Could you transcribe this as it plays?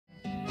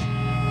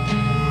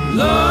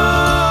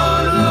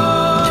Lord,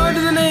 Lord,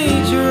 the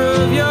nature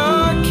of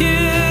your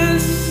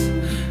kiss,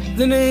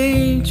 the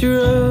nature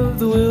of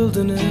the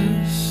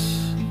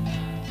wilderness,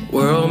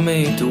 we're all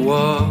made to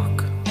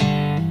walk.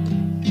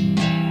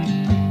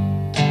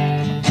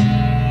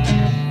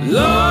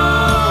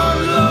 Lord,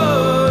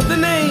 Lord, the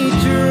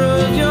nature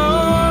of your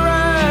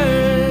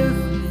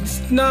wrath,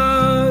 it's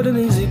not an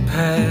easy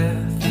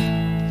path,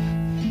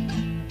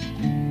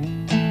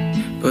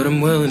 but I'm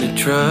willing to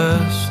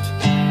trust.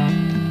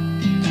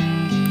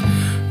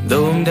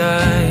 Though I'm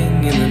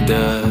dying in the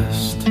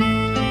dust.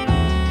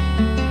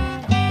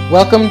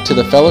 Welcome to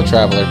the Fellow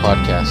Traveler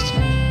Podcast.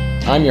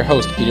 I'm your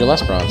host, Peter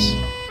Lesbrance.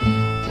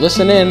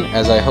 Listen in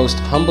as I host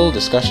humble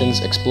discussions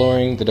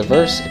exploring the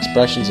diverse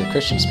expressions of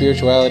Christian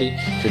spirituality,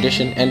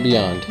 tradition, and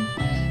beyond.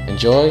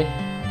 Enjoy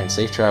and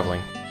safe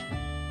traveling.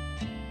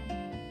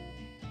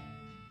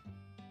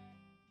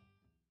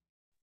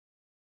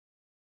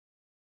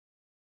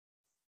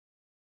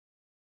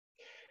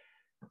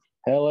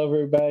 Hello,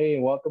 everybody,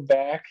 and welcome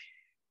back.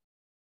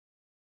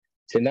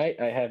 Tonight,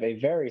 I have a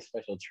very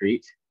special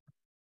treat.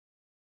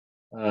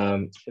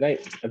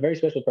 Tonight, a very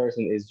special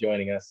person is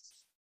joining us.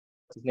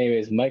 His name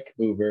is Mike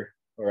Boover,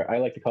 or I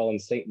like to call him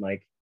Saint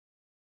Mike.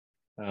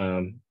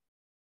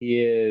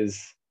 He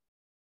is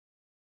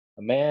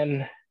a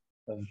man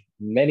of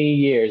many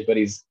years, but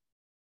he's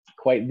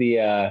quite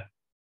the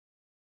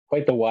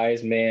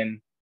wise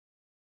man,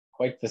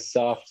 quite the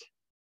soft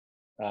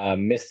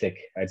mystic,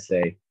 I'd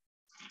say.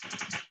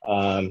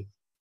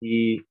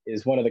 He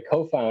is one of the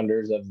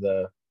co-founders of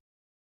the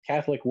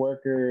Catholic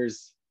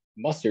Workers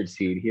Mustard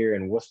Seed here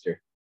in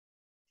Worcester.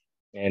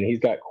 And he's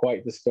got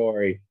quite the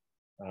story.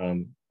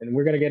 And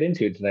we're going to get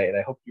into it tonight, and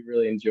I hope you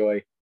really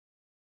enjoy.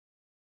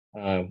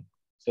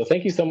 So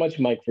thank you so much,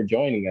 Mike, for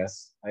joining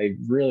us. I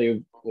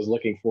really was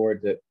looking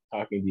forward to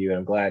talking to you, and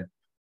I'm glad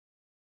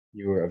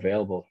you were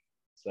available.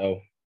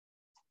 So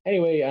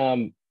anyway,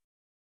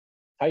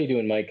 how you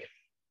doing, Mike?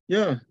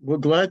 Yeah, well,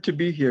 glad to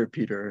be here,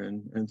 Peter,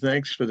 and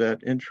thanks for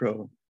that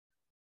intro.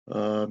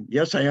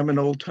 Yes, I am an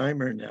old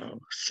timer now,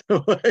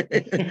 so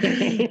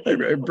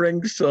I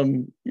bring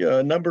some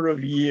a number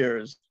of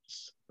years.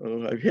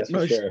 So I've hit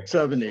my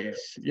 70s,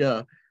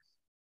 yeah.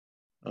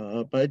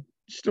 But I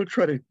still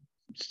try to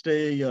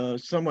stay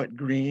somewhat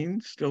green,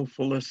 still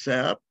full of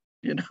sap,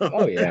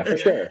 Oh yeah, for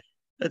sure.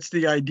 That's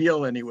the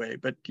ideal anyway.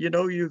 But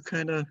you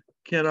kind of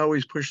can't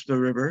always push the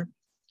river.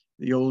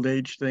 The old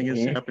age thing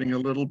is happening a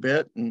little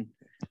bit, and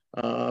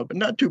but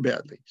not too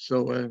badly.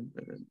 So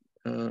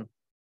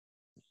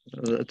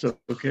that's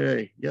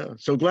okay. Yeah.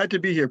 So glad to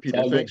be here,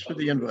 Peter. Thanks for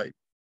the invite.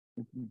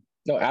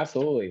 No,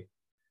 absolutely.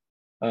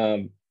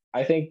 I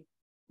think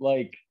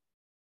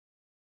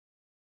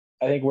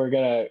we're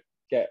gonna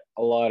get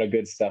a lot of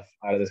good stuff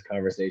out of this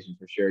conversation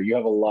for sure. You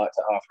have a lot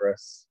to offer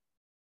us.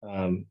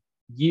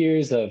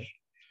 Years of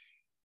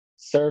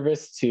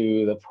service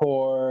to the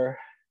poor,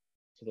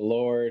 to the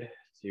Lord,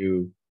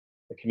 to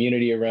the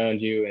community around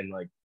you, and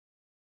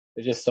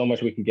there's just so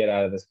much we can get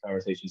out of this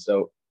conversation.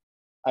 So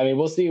I mean,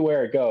 we'll see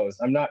where it goes.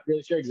 I'm not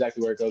really sure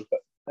exactly where it goes, but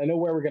I know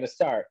where we're going to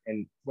start.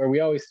 And where we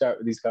always start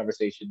with these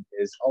conversations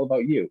is all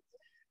about you,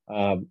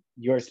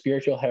 your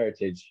spiritual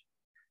heritage.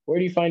 Where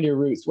do you find your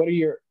roots? What are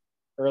your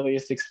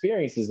earliest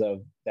experiences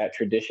of that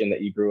tradition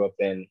that you grew up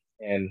in?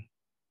 And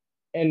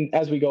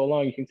as we go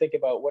along, you can think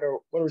about what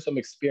are some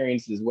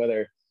experiences,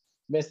 whether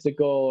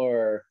mystical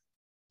or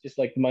just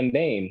like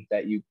mundane,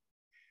 that you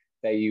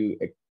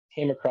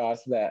came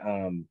across that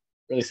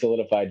really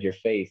solidified your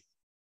faith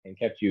and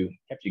kept you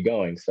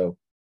going. So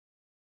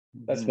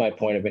that's my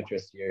point of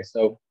interest here.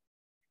 So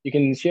you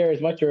can share as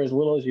much or as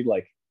little as you'd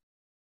like.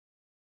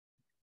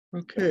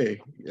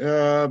 Okay.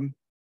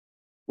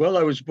 Well,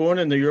 I was born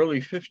in the early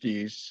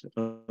 50s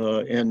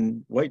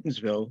in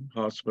Whitensville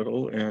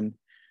Hospital. And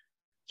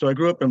so I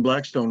grew up in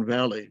Blackstone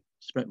Valley,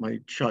 spent my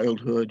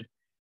childhood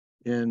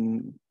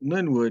in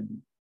Linwood,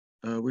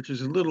 which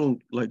is a little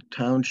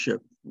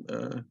township,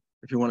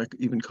 if you want to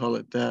even call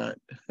it that.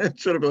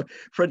 It's sort of a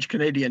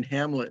French-Canadian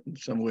hamlet in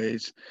some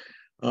ways,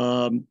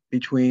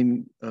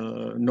 between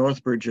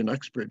Northbridge and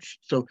Uxbridge.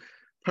 So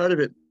part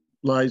of it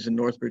lies in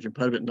Northbridge and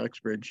part of it in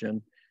Uxbridge.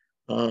 And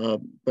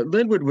but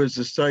Linwood was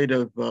the site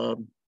of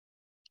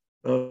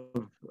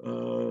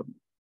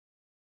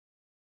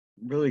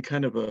really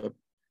kind of a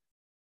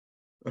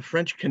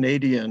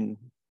French-Canadian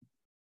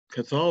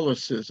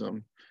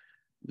Catholicism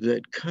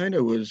that kind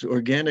of was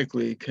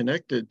organically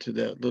connected to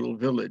that little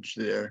village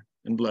there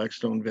in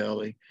Blackstone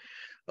Valley.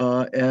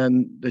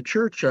 And the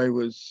church I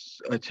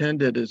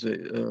attended as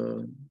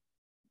a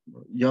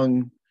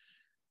young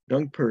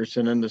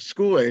person, and the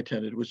school I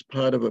attended was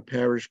part of a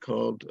parish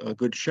called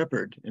Good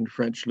Shepherd, in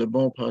French, Le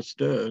Bon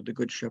Pasteur, the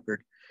Good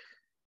Shepherd.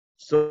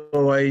 So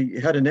I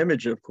had an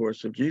image, of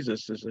course, of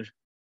Jesus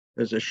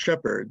as a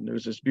shepherd, and there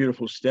was this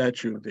beautiful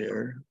statue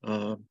there.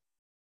 I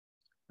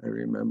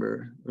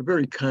remember a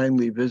very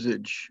kindly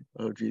visage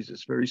of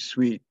Jesus, very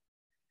sweet,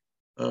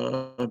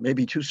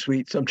 maybe too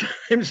sweet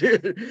sometimes,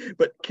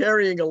 but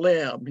carrying a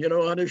lamb,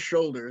 on his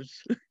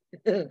shoulders.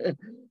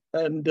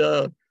 And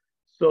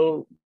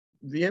so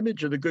the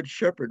image of the Good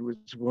Shepherd was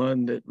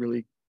one that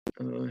really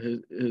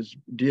is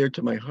dear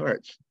to my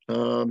heart.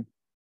 And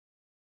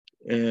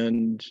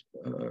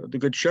the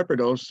Good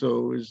Shepherd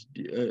also is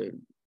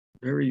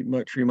very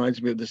much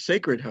reminds me of the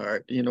Sacred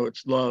Heart. You know,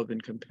 it's love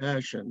and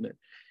compassion that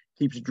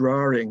keeps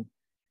drawing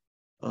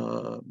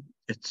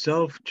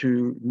itself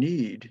to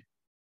need,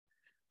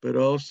 but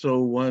also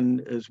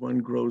one, as one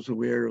grows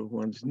aware of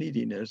one's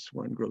neediness,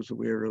 one grows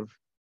aware of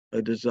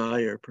a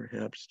desire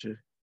perhaps to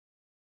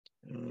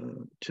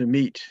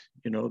meet,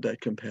 you know,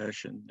 that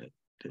compassion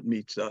that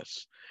meets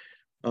us.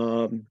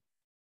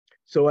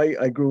 So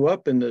I grew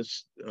up in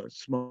this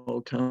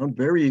small town,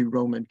 very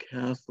Roman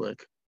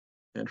Catholic,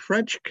 and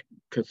French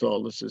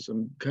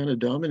Catholicism kind of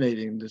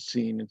dominating the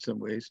scene in some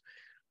ways.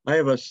 I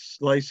have a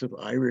slice of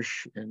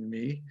Irish in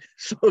me,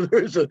 so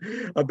there's a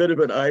bit of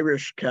an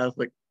Irish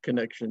Catholic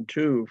connection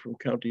too from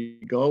County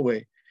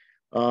Galway.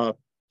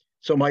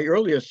 So my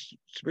earliest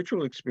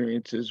spiritual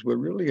experiences were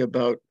really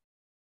about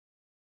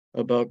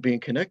being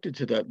connected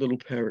to that little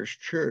parish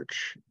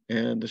church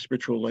and the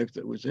spiritual life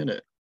that was in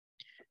it.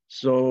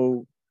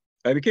 So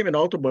I became an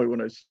altar boy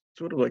when I was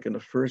sort of like in the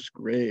first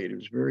grade. It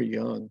was very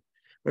young.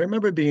 But I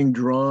remember being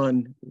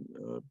drawn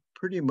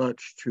pretty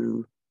much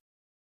to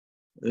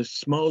this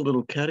small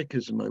little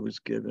catechism I was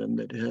given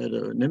that had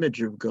an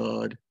image of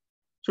God,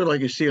 sort of like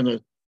you see on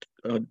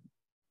a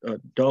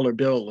dollar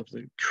bill of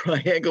the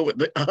triangle with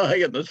the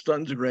eye and the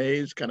sun's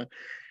rays kind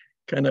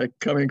of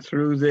coming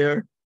through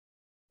there.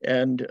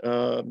 And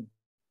I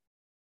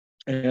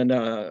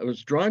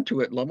was drawn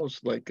to it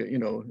almost like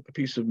a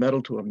piece of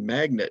metal to a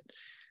magnet.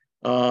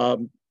 But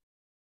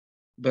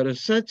a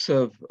sense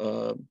of,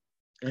 I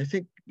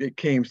think it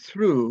came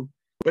through,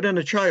 but in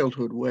a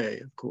childhood way,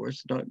 of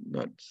course, not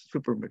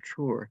super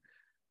mature,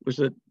 was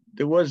that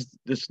there was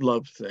this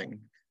love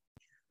thing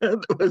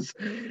that was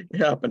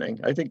happening.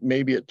 I think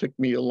maybe it took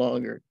me a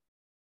lot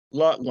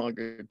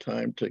longer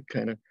time to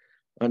kind of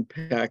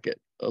unpack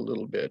it a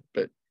little bit,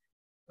 but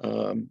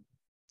a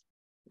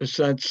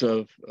sense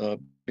of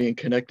being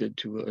connected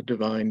to a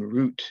divine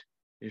root,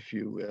 if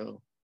you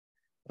will,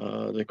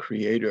 the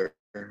creator,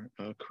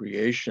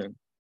 creation.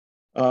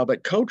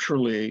 But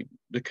culturally,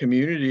 the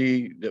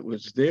community that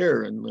was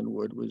there in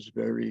Linwood was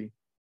very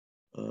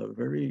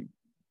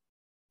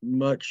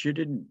much, you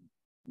didn't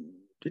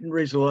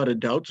raise a lot of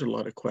doubts or a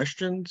lot of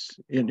questions.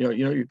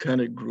 You kind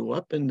of grew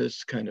up in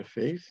this kind of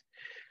faith.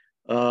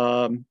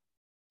 And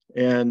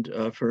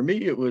for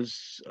me, it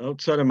was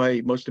outside of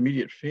my most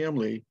immediate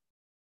family,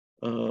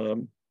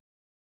 the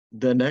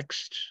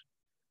next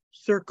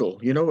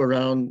circle,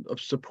 around of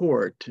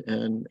support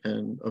and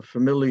a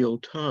familial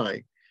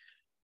tie.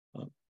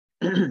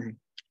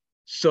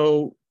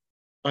 So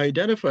I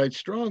identified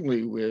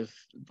strongly with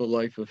the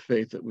life of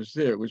faith that was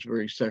there. It was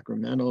very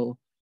sacramental.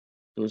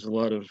 There was a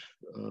lot of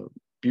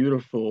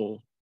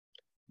beautiful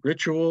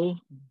ritual.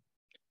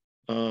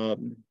 There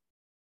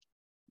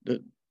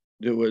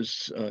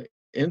was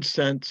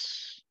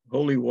incense,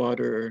 holy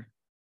water.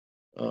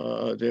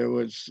 There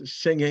was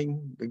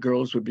singing. The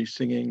girls would be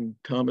singing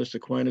Thomas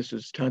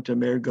Aquinas's Tanta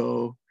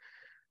Mergo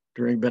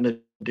during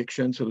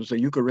benediction. So there was a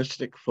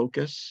Eucharistic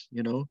focus,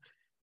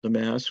 the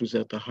Mass was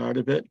at the heart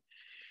of it.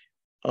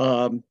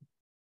 And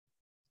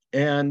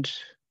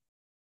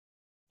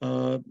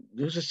there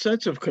was a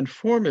sense of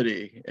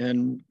conformity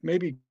and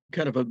maybe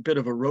kind of a bit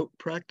of a rote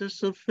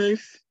practice of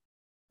faith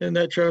in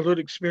that childhood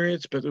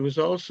experience, but there was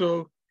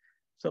also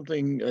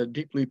something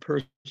deeply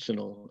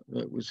personal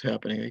that was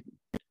happening.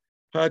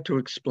 Hard to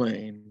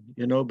explain,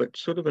 but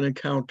sort of an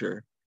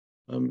encounter,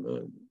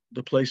 the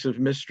place of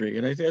mystery.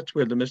 And I think that's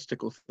where the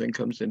mystical thing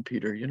comes in,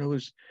 Peter,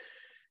 is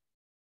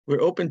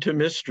we're open to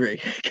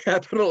mystery,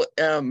 capital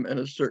M, in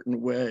a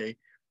certain way.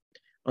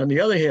 On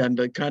the other hand,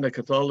 the kind of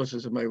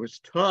Catholicism I was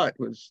taught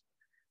was,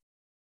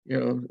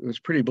 it was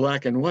pretty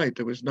black and white.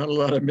 There was not a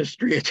lot of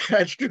mystery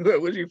attached to it.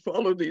 Was you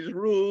follow these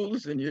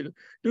rules and you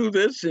do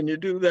this and you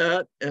do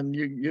that, and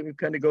you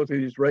kind of go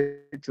through these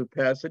rites of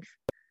passage,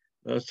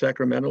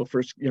 sacramental,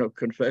 first,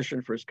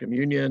 confession, first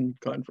communion,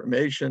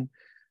 confirmation,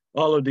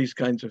 all of these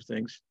kinds of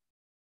things.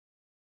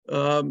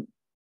 And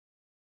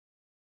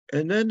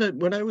then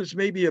when I was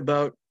maybe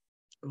about,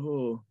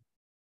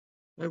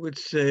 I would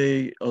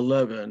say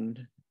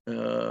 11,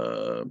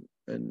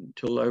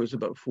 until I was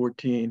about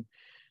 14,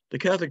 the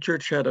Catholic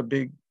Church had a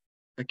big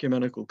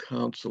ecumenical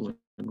council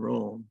in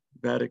Rome,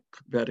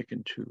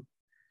 Vatican II,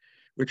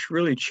 which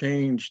really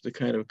changed the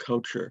kind of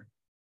culture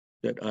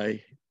that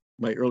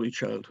my early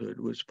childhood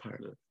was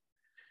part of.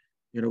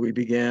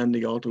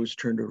 The altar was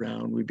turned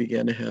around. We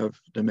began to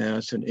have the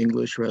Mass in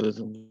English rather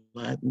than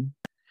Latin.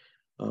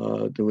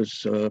 There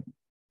was a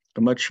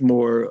much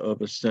more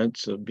of a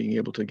sense of being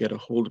able to get a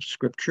hold of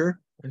Scripture,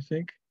 I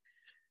think.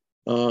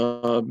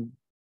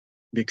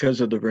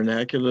 Because of the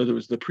vernacular, there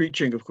was the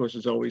preaching, of course,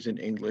 is always in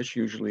English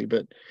usually,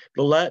 but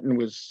the Latin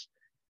was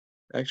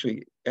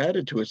actually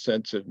added to a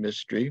sense of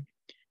mystery.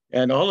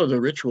 And all of the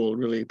ritual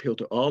really appealed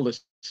to all the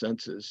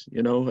senses.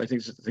 I think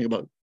it's the thing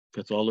about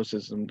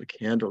Catholicism, the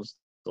candles,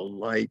 the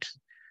light,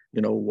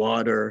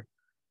 water,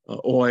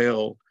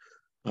 oil,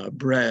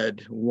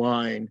 bread,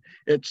 wine.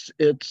 It's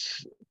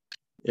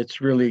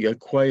really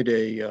quite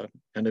an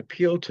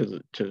appeal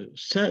to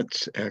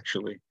sense,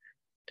 actually,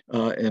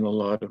 in a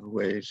lot of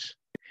ways.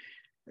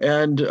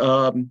 And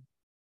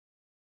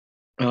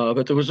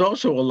but there was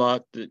also a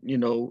lot that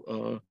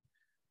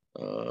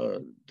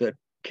that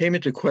came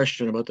into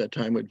question about that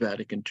time with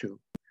Vatican II,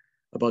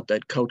 about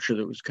that culture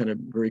that was kind of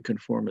very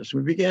conformist.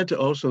 We began to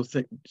also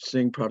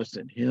sing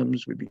Protestant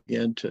hymns. We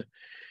began to,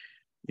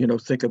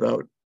 think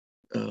about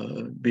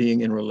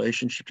being in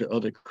relationship to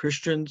other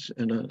Christians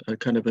in a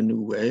kind of a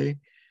new way.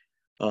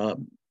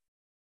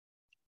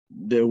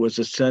 There was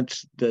a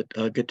sense that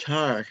a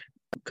guitar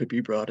could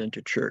be brought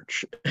into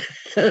church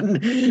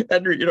and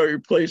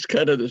replace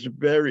kind of this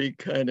very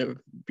kind of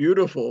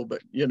beautiful,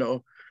 but,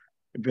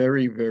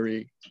 very,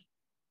 very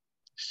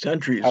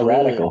centuries How old.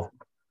 radical.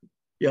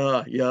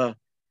 Yeah, yeah.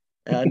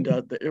 And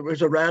it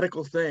was a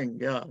radical thing.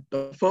 Yeah,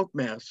 the folk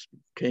mass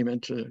came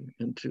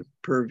into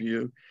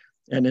purview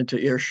and into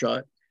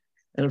earshot.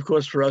 And of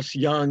course, for us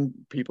young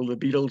people, the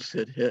Beatles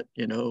had hit,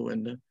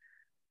 and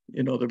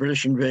the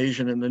British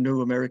invasion and the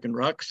new American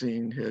rock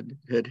scene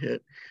had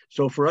hit.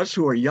 So for us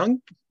who are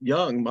young,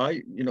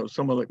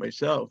 someone like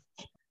myself,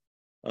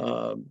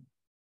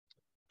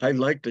 I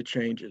liked the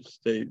changes.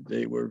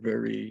 They were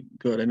very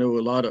good. I know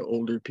a lot of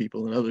older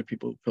people and other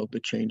people felt the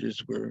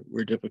changes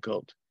were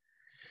difficult.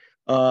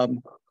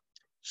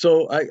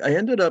 So I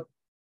ended up,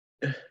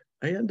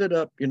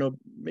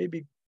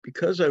 maybe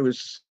because I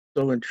was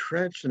so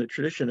entrenched in the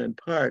tradition in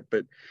part,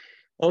 but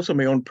also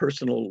my own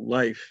personal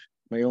life,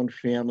 my own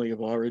family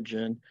of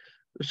origin.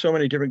 There's so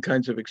many different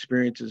kinds of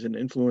experiences and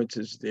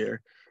influences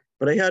there.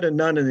 But I had a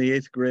nun in the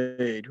 8th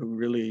grade who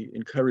really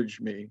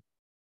encouraged me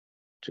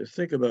to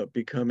think about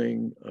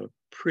becoming a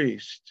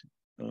priest.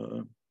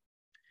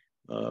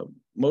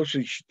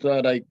 Mostly she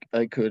thought I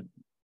could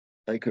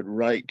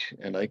write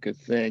and I could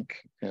think,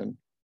 and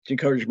she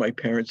encouraged my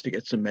parents to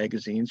get some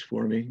magazines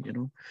for me,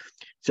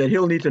 Said,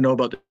 he'll need to know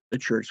about the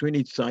church. We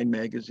need Sign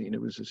magazine.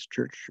 It was this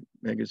church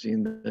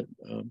magazine that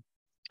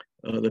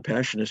the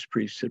Passionist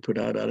priests had put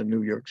out of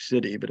New York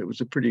City, but it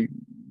was a pretty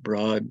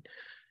broad,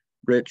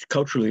 rich,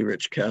 culturally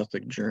rich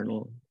Catholic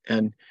journal.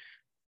 And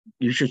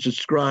you should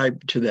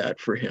subscribe to that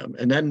for him.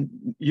 And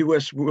then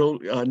U.S.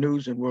 World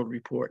News and World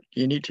Report.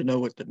 You need to know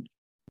what the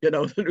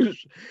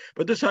news.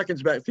 But this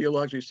harkens back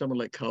theologically to someone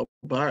like Karl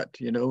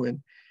Barth,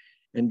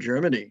 in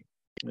Germany,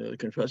 the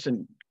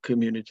confessing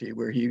community,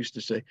 where he used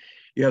to say,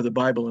 you have the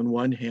Bible in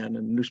one hand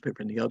and the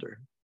newspaper in the other.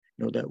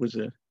 That was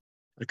a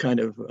kind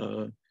of,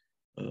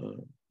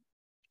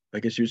 I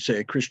guess you'd say,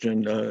 a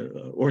Christian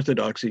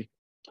orthodoxy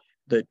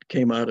that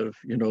came out of,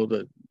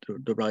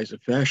 the rise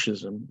of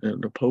fascism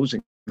and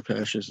opposing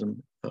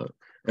fascism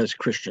as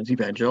Christians,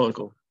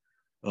 evangelical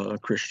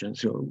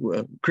Christians,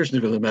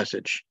 Christians with a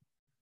message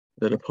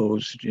that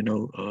opposed,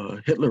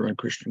 Hitler on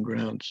Christian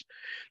grounds.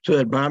 So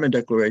that Barmen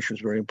Declaration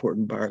was very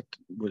important. Barth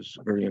was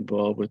very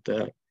involved with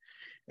that.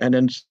 And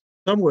in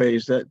some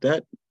ways,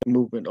 that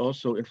movement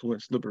also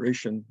influenced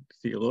liberation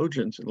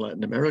theologians in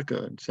Latin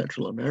America and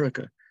Central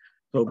America.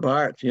 So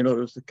Barth, it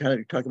was the kind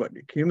of talk about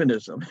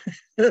ecumenism.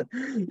 It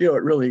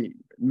really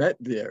met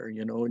there,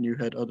 and you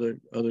had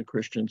other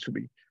Christians who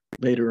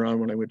later on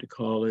when I went to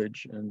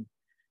college and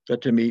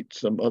got to meet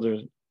some other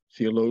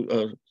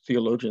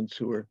theologians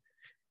who were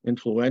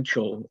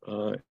influential,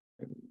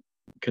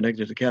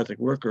 connected to the Catholic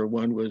worker.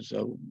 One was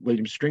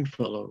William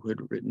Stringfellow, who had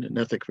written An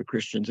Ethic for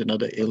Christians and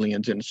Other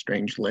Aliens in a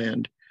Strange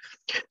Land.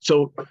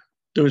 So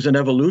there was an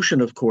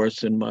evolution, of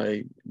course, in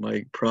my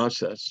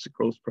process,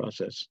 growth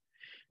process.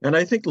 And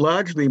I think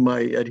largely my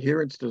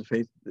adherence to the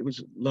faith, it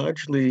was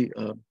largely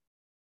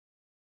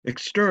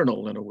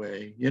external in a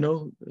way.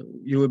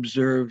 You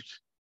observed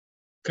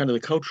kind of the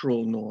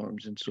cultural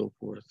norms and so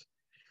forth.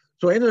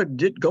 So I ended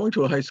up going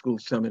to a high school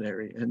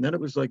seminary, and then it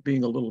was like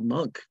being a little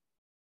monk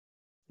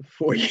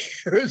for 4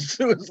 years.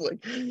 It was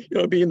like,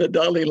 being the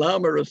Dalai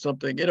Lama or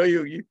something.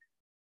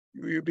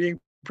 You're being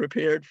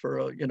prepared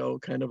for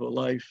kind of a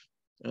life.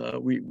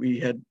 We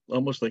had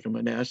almost like a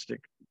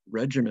monastic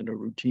regimen or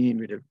routine.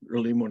 We'd have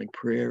early morning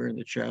prayer in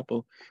the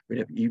chapel. We'd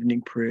have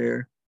evening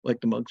prayer, like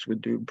the monks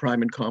would do.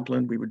 Prime and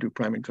Compline. We would do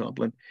Prime and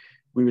Compline.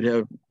 We would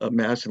have a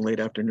mass in late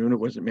afternoon. It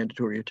wasn't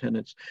mandatory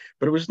attendance,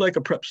 but it was like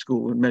a prep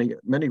school in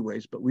many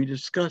ways. But we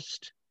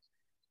discussed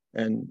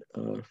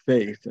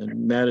faith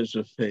and matters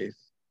of faith.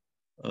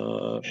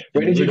 Where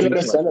did you go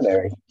to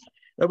seminary?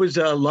 That was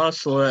La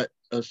Salette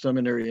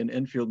Seminary in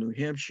Enfield, New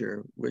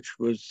Hampshire, which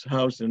was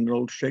housed in an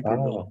old Shaker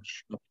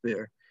village up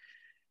there.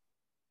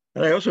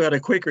 And I also had a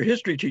Quaker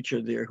history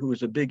teacher there who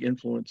was a big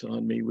influence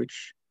on me,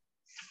 which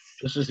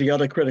this is the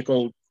other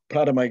critical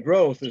part of my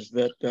growth, is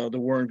that the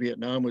war in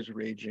Vietnam was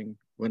raging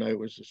when I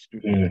was a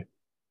student.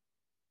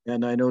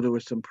 And I know there were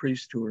some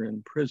priests who were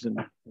in prison.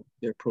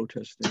 They're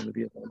protesting the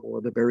Vietnam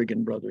War, the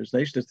Berrigan brothers. And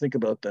I used to think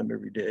about them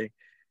every day,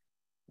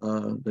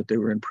 that they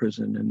were in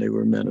prison and they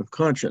were men of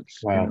conscience.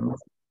 Wow.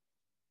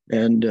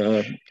 And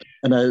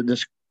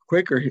this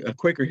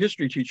Quaker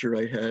history teacher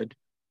I had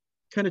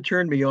kind of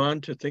turned me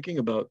on to thinking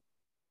about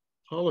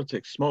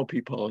politics, small p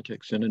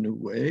politics in a new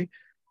way.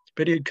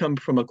 but he had come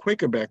from a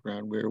Quaker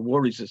background where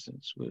war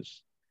resistance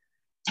was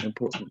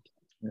important.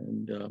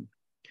 And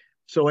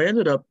so I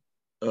ended up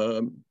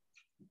um,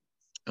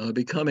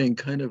 becoming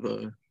kind of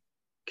a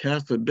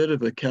bit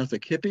of a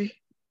Catholic hippie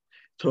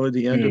toward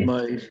the end of Mm.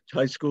 my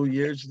high school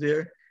years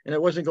there. And I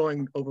wasn't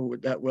going over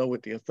with that well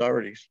with the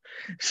authorities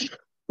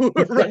who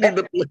were running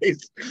the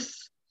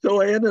place.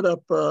 So I ended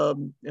up,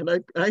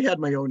 and I had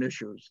my own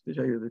issues, to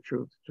tell you the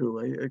truth, too.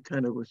 I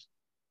kind of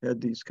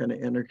had these kind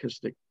of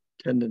anarchistic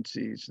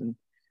tendencies, and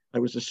I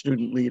was a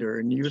student leader,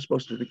 and you were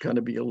supposed to kind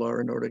of be a law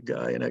and order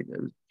guy, and I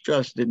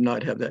just did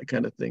not have that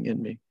kind of thing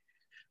in me.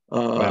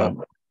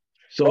 Wow.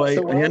 So Well,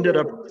 so I while ended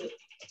up,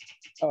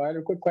 oh, I had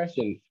a quick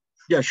question.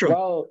 yeah, sure.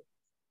 Well,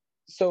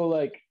 so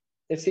like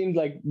it seems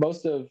like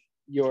most of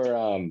your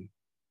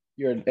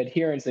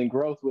adherence and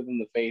growth within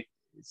the faith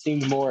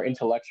seemed more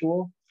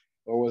intellectual,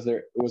 or was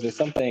there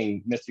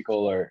something mystical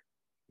or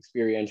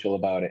experiential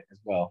about it as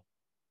well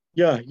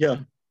Yeah, yeah.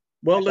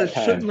 Well, at that there's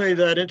time? certainly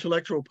that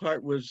intellectual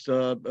part was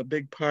a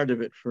big part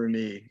of it for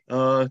me.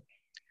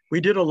 We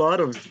did a lot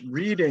of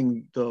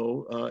reading,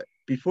 though.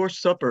 Before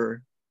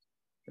supper,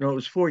 it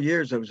was 4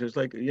 years. I was just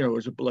like, it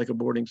was like a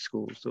boarding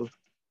school. So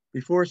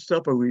before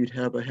supper, we'd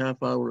have a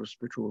half hour of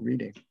spiritual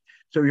reading.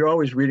 So you're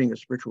always reading a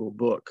spiritual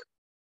book.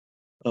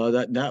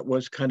 That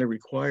was kind of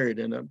required,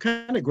 and I'm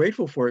kind of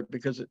grateful for it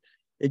because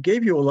it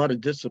gave you a lot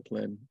of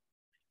discipline.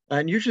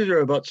 And usually they're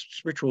about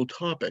spiritual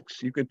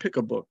topics. You could pick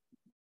a book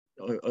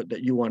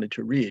that you wanted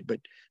to read, but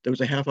there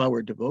was a half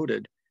hour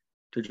devoted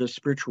to just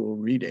spiritual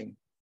reading,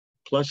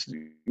 plus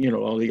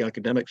all the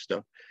academic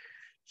stuff.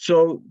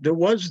 So there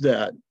was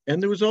that,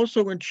 and there was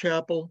also in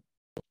chapel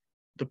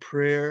the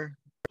prayer,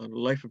 the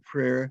life of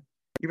prayer.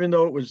 Even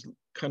though it was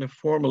kind of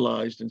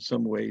formalized in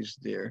some ways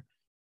there,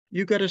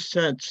 you got a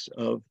sense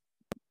of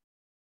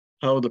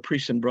how the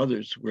priests and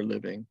brothers were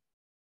living,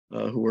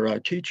 who were our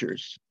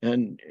teachers,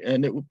 and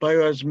by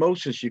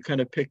osmosis you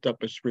kind of picked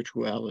up a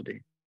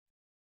spirituality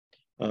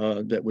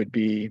that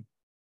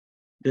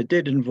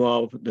did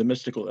involve the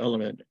mystical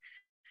element.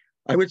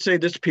 I would say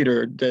this,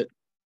 Peter, that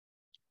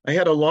I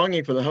had a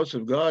longing for the house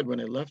of God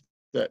when I left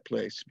that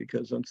place,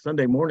 because on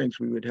Sunday mornings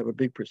we would have a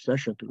big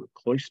procession to a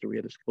cloister. We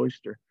had this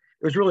cloister.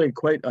 It was really a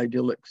quite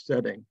idyllic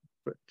setting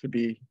to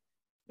be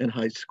in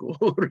high school,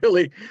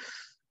 really.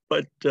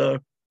 But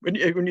when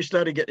you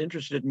start to get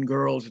interested in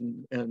girls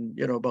and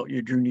about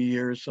your junior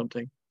year or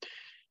something,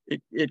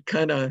 it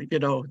kind of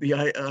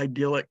the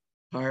idyllic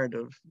part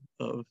of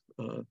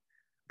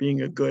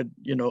being a good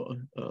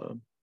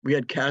we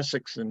had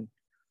cassocks and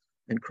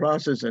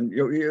crosses, and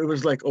it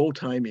was like old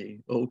timey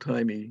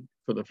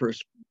for the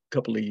first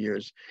couple of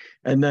years,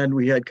 and then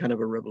we had kind of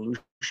a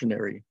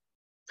revolutionary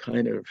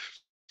kind of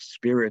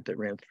spirit that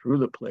ran through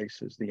the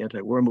place as the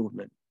anti-war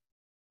movement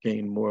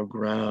gained more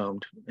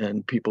ground,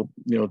 and people,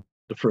 the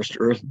first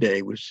Earth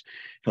Day was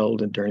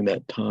held during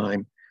that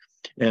time,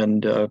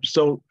 and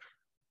so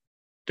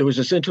there was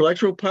this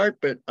intellectual part,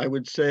 but I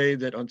would say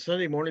that on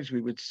Sunday mornings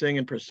we would sing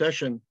in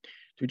procession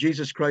to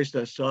Jesus Christ,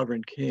 our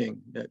sovereign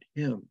King, that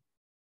hymn,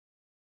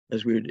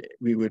 as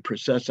we would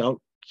process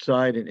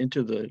outside and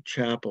into the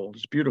chapel,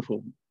 this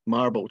beautiful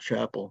marble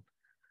chapel,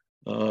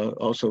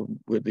 also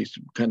with these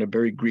kind of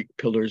very Greek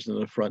pillars in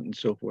the front and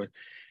so forth.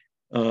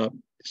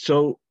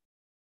 So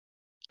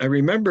I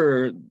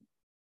remember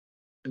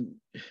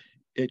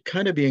it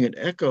kind of being an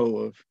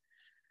echo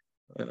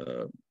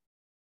of,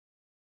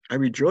 I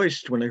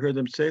rejoiced when I heard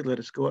them say, "Let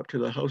us go up to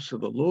the house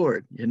of the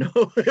Lord."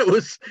 It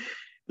was,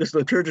 this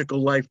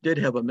liturgical life did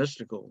have a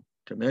mystical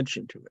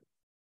dimension to it,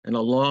 and a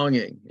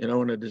longing,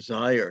 and a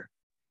desire.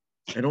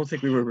 I don't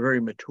think we were very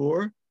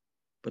mature,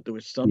 but there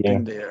was Yeah,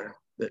 something there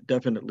that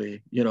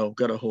definitely,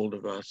 got a hold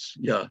of us.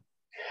 Yeah.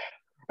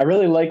 I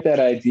really like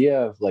that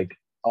idea of like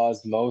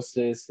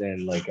osmosis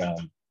and like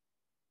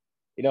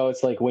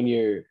it's like when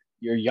you're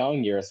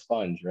young, you're a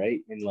sponge, right?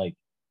 And like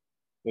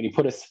when you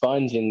put a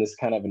sponge in this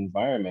kind of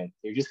environment,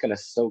 you're just gonna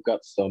soak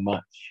up so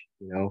much,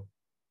 at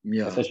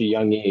Yeah. such a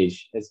young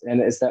age. It's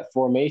that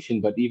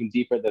formation, but even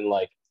deeper than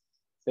like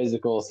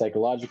physical,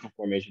 psychological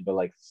formation, but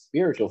like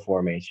spiritual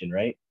formation,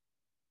 right?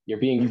 You're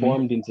being Mm-hmm.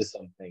 formed into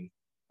something,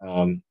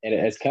 and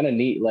it's kind of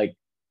neat. Like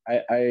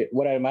I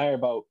what I admire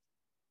about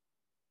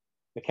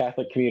the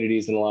Catholic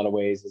communities in a lot of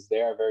ways is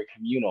they are very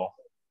communal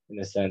in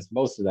a sense.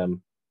 Most of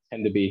them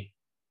tend to be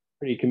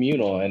pretty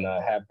communal and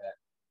have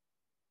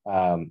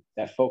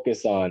that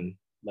focus on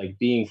like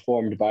being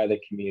formed by the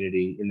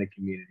community in the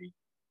community.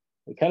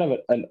 And kind of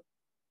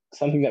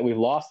something that we've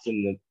lost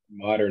in the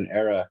modern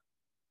era.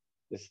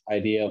 This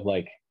idea of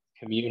like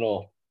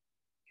communal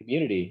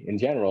community in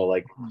general,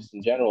 like just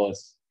in general,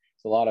 it's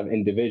a lot of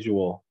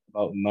individual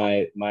about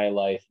my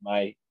life,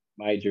 my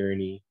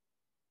journey,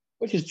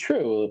 which is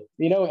true,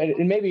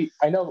 and maybe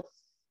I know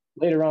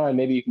later on,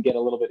 maybe you can get a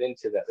little bit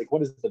into that. Like,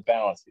 what is the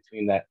balance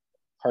between that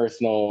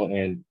personal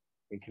and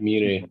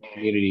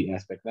community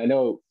aspect? And I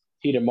know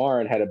Peter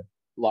Marin had a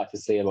lot to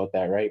say about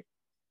that, right?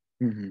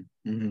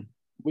 Mm-hmm. Mm-hmm.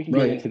 We can get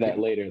Right. into that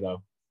later,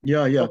 though.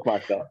 Yeah. Yeah.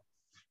 Bookmark though.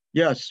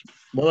 Yes.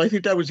 Well, I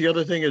think that was the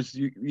other thing, is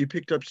you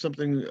picked up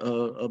something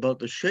about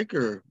the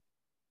Shaker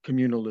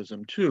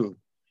communalism too,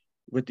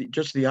 with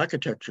just the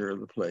architecture of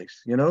the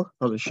place. You know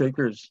how the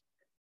Shakers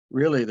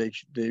really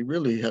they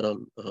really had a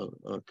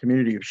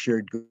community of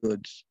shared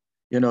goods.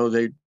 You know,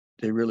 they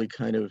really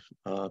kind of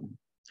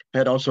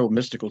had also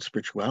mystical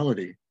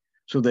spirituality.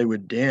 So they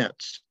would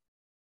dance.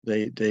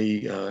 They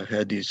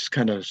had these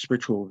kind of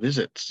spiritual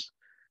visits.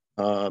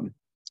 Um,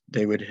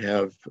 they would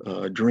have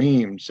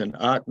dreams and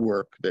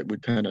artwork that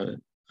would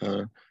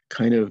uh,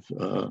 kind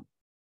of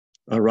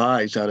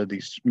arise out of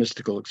these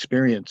mystical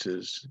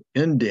experiences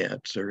in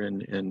dance or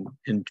in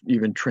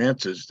even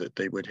trances that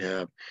they would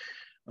have.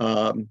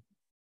 Um,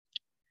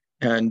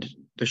 and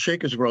the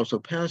Shakers were also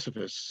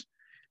pacifists.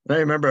 And I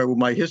remember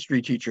my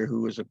history teacher,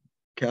 who was a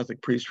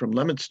Catholic priest from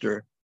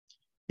Leominster,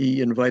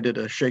 he invited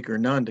a Shaker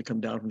nun to come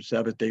down from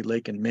Sabbath Day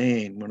Lake in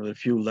Maine, one of the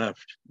few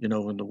left, you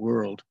know, in the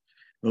world.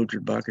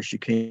 Mildred Barker, she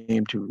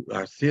came to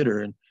our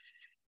theater, and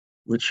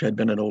which had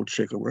been an old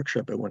Shaker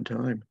workshop at one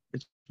time.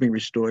 It's being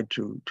restored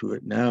to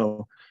it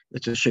now.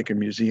 It's a Shaker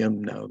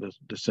museum now,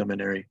 the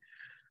seminary.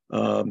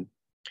 Um,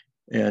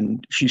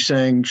 and she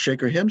sang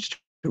Shaker hymns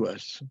to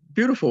us,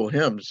 beautiful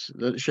hymns.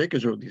 The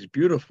Shakers wrote these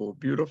beautiful,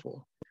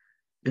 beautiful,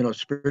 you know,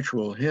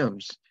 spiritual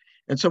hymns.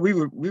 And so we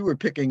were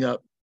picking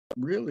up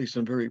really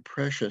some very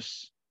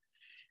precious,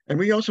 and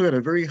we also had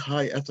a very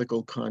high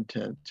ethical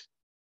content.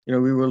 You know,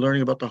 we were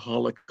learning about the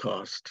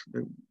Holocaust.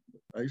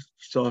 I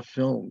saw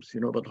films, you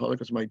know, about the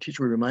Holocaust. My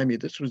teacher would remind me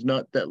this was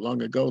not that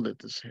long ago that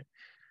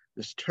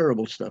this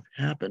terrible stuff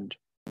happened.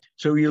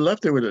 So you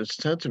left there with a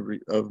sense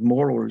of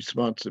moral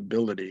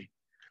responsibility.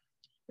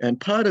 And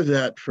part of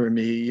that for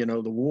me, you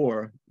know,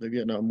 the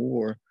Vietnam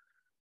War,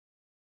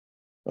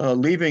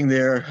 leaving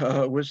there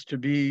was to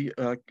be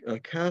a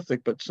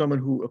Catholic, but someone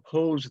who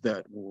opposed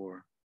that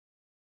war.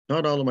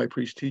 Not all of my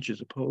priest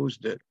teachers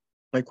opposed it.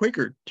 My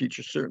Quaker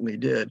teacher certainly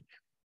did.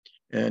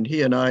 And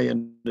he and I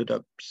ended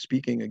up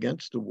speaking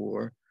against the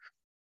war.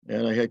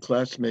 And I had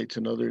classmates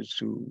and others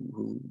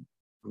who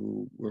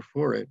were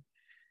for it.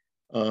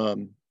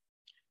 And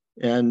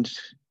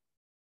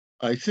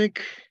I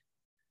think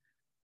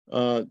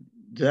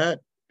that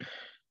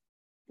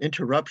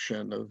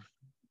interruption of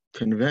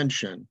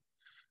convention,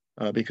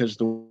 because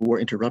the war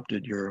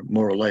interrupted your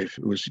moral life,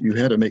 you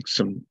had to make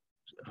some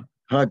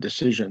hard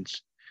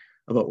decisions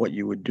about what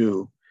you would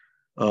do.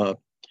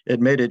 It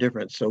made a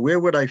difference. So where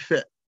would I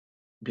fit,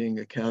 being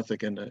a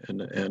Catholic and a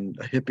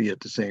hippie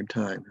at the same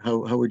time?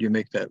 How would you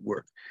make that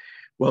work?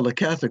 Well, the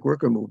Catholic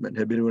worker movement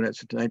had been doing that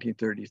since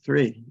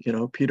 1933. You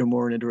know, Peter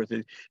Moore and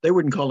Dorothy, they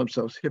wouldn't call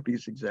themselves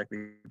hippies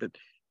exactly, but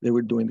they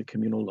were doing the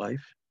communal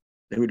life.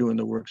 They were doing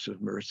the works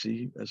of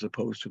mercy as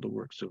opposed to the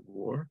works of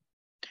war.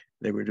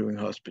 They were doing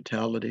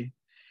hospitality.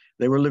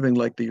 They were living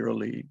like the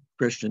early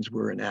Christians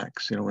were in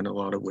Acts, you know, in a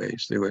lot of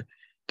ways.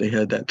 They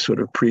had that sort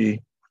of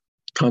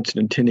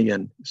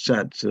pre-Constantinian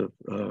sense of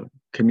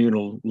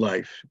communal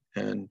life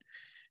and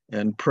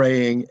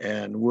praying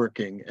and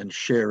working and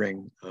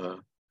sharing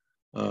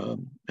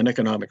and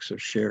economics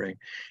of sharing.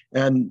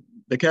 And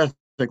the Catholic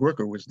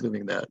worker was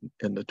living that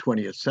in the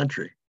 20th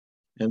century.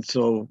 And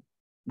so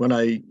when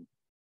I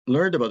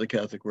learned about the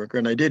Catholic worker,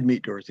 and I did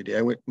meet Dorothy Day,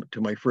 I went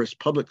to my first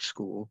public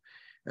school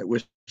at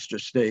Worcester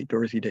State.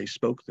 Dorothy Day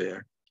spoke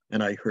there,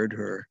 and I heard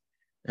her.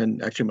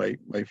 And actually,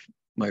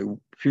 my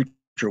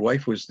future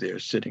wife was there,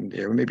 sitting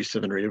there, maybe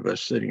 7 or 8 of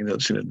us sitting there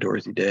listening to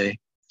Dorothy Day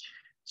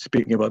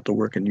speaking about the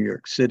work in New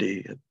York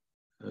City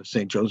at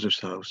St.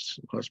 Joseph's House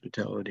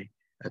Hospitality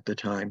at the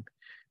time.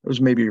 It was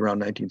maybe around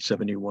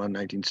 1971,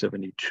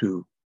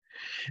 1972.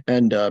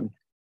 And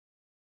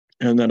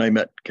then I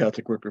met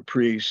Catholic worker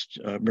priest,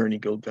 Bernie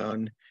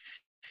Gilgun.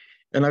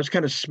 And I was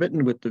kind of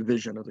smitten with the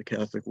vision of the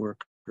Catholic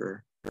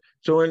worker.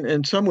 So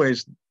in some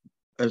ways,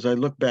 as I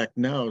look back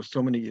now,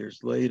 so many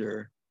years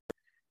later,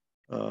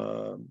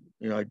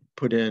 you know, I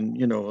put in,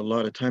 you know, a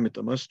lot of time at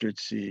the Mustard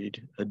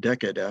Seed, a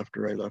decade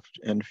after I left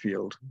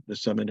Enfield, the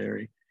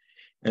seminary,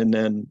 and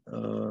then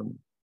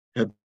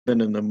have been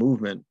in the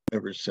movement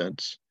ever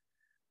since,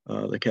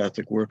 the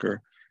Catholic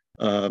worker,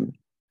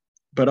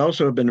 but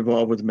also have been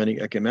involved with many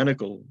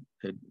ecumenical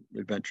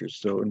adventures.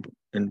 So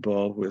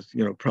involved with,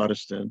 you know,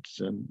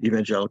 Protestants and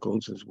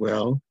evangelicals as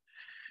well.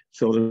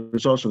 So there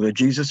was also the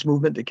Jesus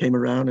movement that came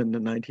around in the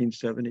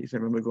 1970s. I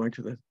remember going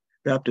to the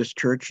Baptist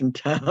church in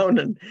town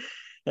and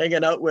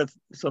hanging out with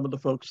some of the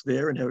folks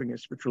there and having a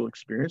spiritual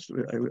experience.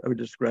 I would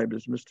describe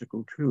as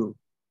mystical too.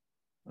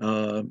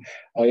 Oh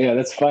yeah,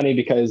 that's funny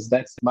because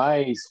that's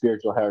my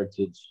spiritual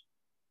heritage.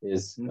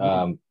 Is you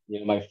know,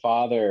 my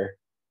father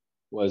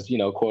was, you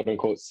know, quote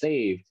unquote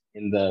saved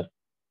in the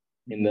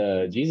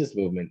Jesus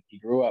movement. He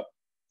grew up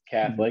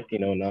Catholic, you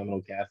know,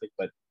 nominal Catholic,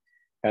 but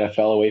kind of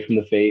fell away from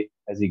the faith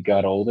as he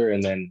got older,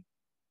 and then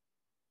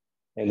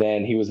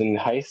he was in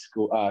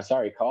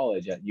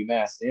college at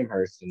UMass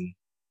Amherst, and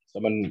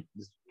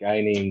this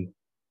guy named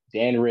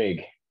Dan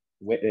Rigg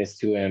witnessed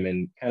to him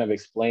and kind of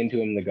explained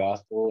to him the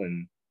gospel,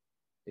 and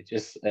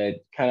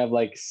it kind of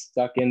like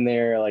stuck in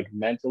there like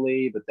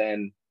mentally. But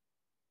then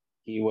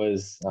he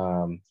was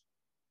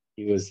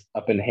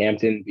up in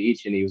Hampton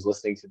Beach, and he was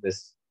listening to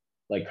this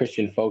like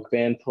Christian folk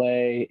band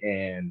play,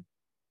 and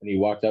when he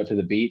walked out to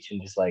the beach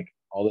and just like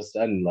all of a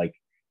sudden like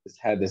just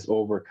had this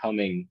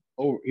overcoming.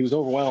 Oh, he was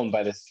overwhelmed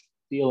by this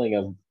feeling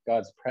of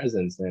God's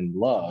presence and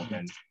love,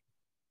 and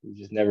he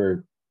just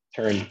never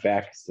turned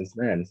back since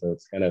then. So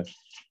it's kind of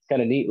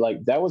neat.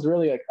 Like that was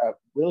really like a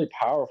really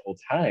powerful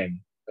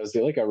time. It was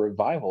like a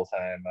revival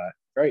time.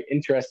 Very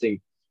interesting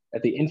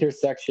at the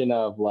intersection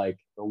of like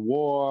the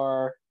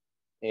war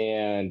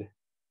and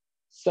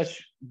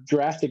such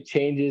drastic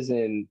changes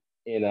in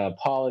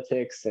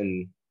politics,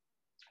 and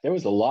there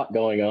was a lot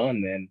going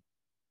on then,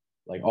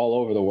 like all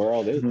over the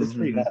world. It's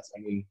pretty nuts.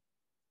 I mean,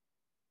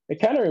 it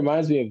kind of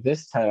reminds me of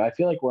this time. I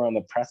feel like we're on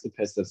the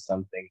precipice of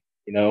something,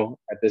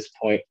 at this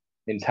point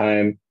in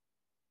time.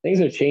 Things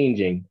are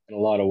changing in a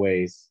lot of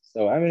ways.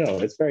 So I don't know.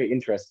 It's very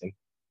interesting.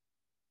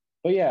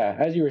 But yeah,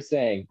 as you were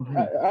saying,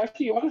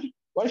 actually,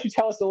 why don't you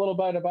tell us a little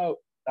bit about?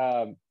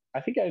 I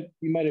think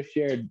you might have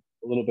shared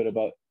a little bit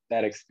about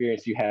that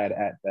experience you had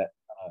at that.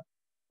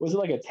 Was it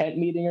like a tent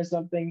meeting or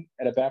something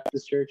at a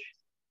Baptist church?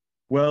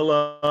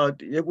 Well,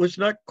 it was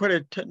not quite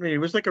a tent meeting.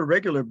 It was like a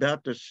regular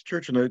Baptist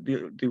church, and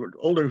the were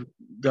older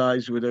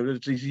guys with it. It was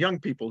these young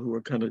people who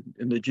were kind of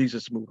in the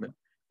Jesus movement,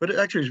 but it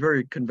actually was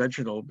very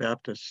conventional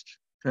Baptist,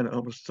 kind of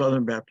almost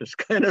Southern Baptist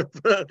kind of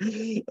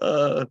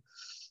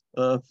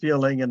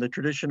feeling, and the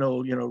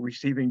traditional,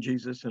 receiving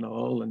Jesus and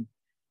all,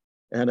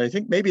 and I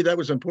think maybe that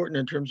was important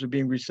in terms of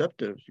being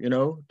receptive,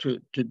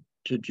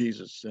 to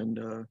Jesus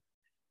and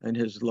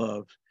his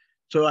love.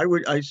 So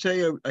I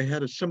say I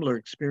had a similar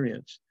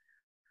experience.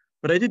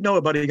 But I did know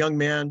about a young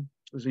man.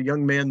 There was a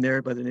young man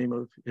there by the name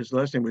of, his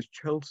last name was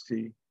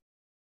Chelsea.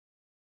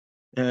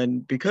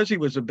 And because he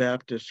was a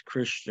Baptist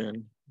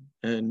Christian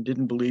and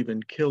didn't believe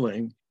in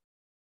killing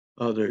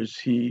others,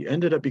 he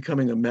ended up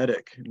becoming a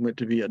medic and went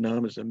to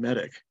Vietnam as a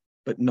medic,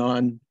 but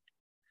non-weapon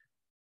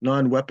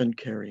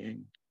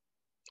carrying.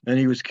 And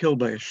he was killed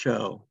by a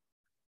shell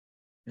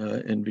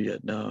in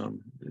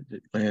Vietnam.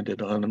 It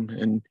landed on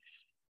him.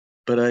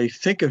 But I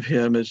think of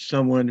him as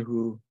someone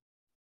who,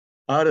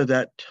 out of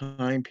that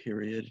time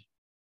period,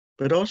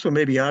 but also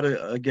maybe out of,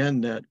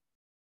 again, that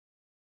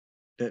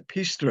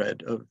peace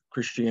thread of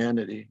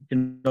Christianity,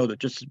 the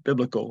just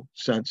biblical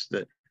sense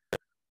that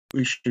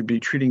we should be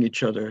treating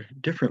each other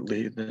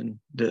differently than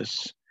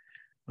this,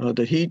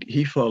 that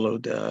he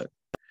followed that.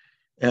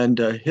 And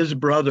his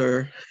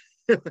brother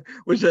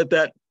was at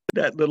that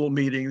little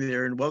meeting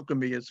there and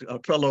welcomed me as a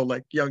fellow,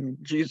 like, young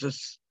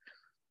Jesus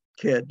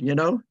kid,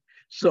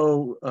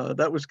 So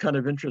that was kind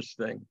of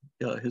interesting,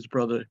 his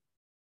brother.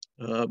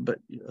 But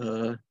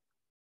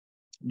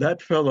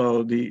that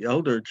fellow, the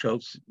elder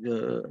Chelsea,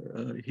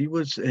 he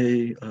was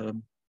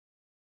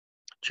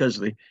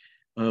Chesley,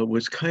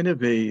 was kind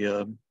of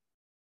a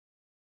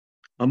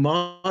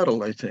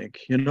model, I think,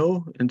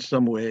 in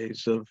some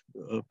ways of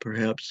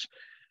perhaps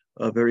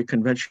a very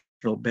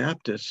conventional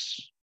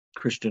Baptist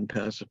Christian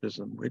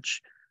pacifism,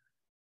 which,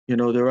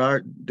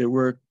 there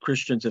were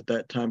Christians at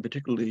that time,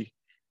 particularly,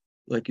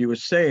 like you were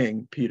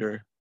saying,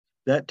 Peter,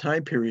 that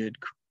time period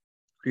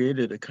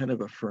created a kind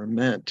of a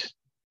ferment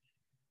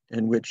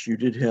in which you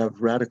did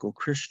have radical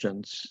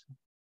Christians,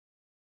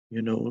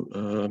 in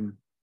the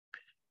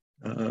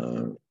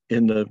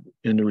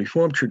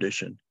Reformed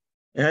tradition,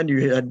 and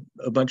you had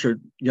a bunch of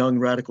young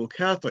radical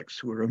Catholics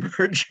who were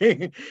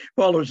emerging,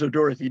 followers of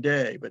Dorothy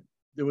Day, but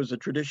there was a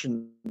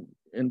tradition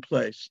in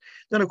place.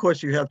 Then, of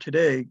course, you have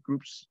today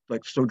groups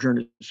like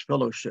Sojourners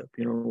Fellowship,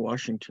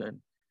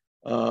 Washington,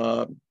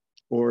 or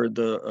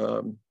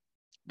the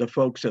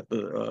folks at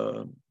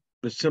the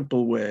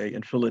Simple Way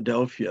in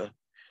Philadelphia,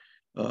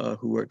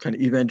 who are kind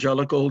of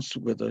evangelicals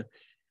with a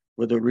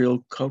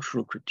real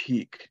cultural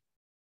critique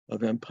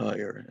of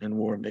empire and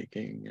war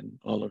making and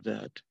all of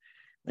that,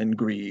 and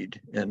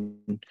greed,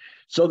 and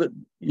so that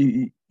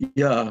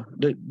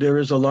there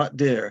is a lot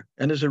there,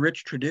 and there's a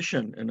rich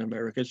tradition in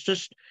America.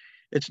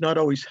 It's not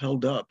always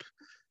held up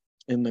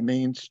in the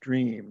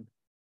mainstream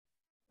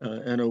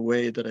in a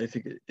way that I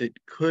think it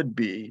could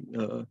be.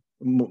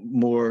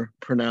 More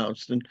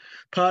pronounced. And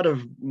part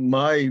of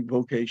my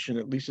vocation,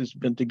 at least, has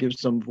been to give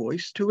some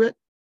voice to it,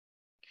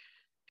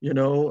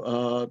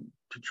 to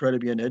try to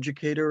be an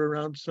educator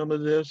around some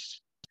of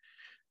this.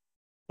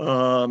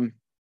 And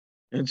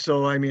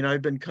so,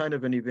 I've been kind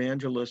of an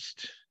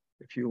evangelist,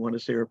 if you want to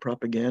say, or a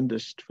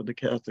propagandist for the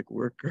Catholic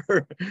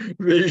worker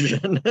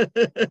vision,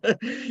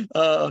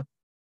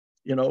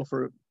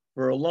 for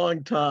a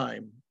long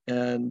time.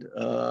 And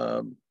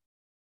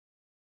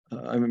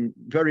I'm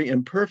very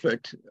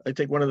imperfect. I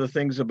think one of the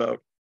things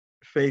about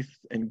faith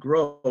and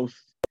growth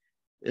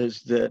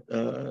is that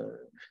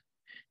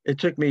it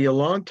took me a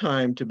long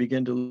time to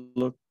begin to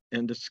look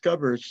and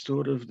discover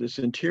sort of this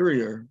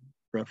interior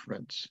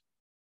reference.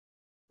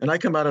 And I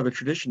come out of a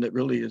tradition that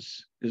really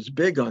is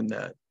big on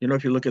that.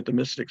 If you look at the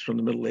mystics from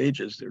the Middle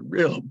Ages, they're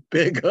real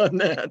big on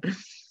that.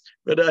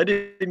 But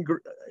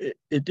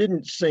it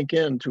didn't sink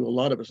in to a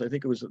lot of us. I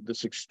think it was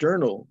this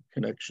external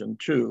connection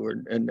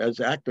too. And as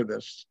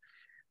activists,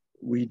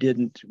 we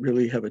didn't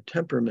really have a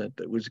temperament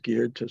that was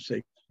geared to,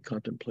 say,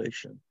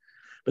 contemplation.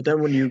 But then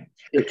when you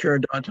get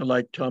turned on to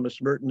like Thomas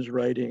Merton's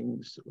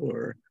writings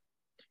or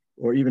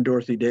or even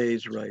Dorothy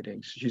Day's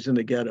writings. She's in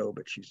the ghetto,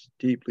 but she's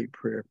deeply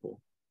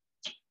prayerful.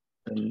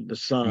 And the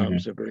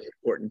Psalms are very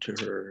important to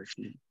her.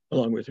 She,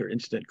 along with her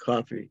instant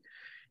coffee.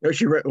 You know,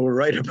 she will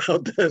write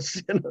about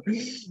this.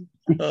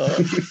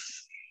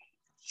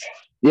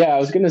 Yeah, I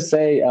was gonna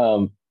say,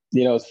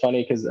 it's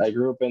funny because I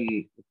grew up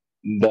in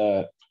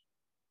the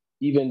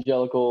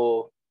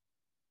evangelical,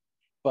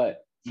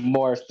 but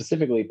more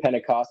specifically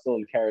Pentecostal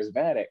and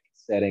charismatic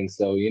setting.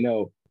 So,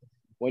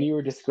 when you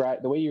were the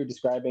way you were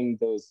describing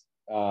those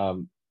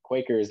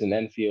Quakers in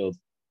Enfield,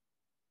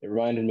 it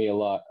reminded me a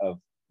lot of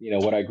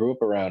what I grew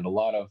up around. A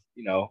lot of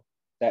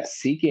that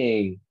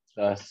seeking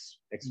the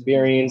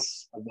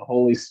experience of the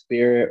Holy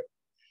Spirit,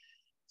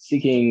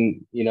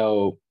 seeking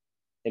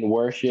in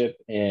worship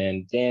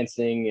and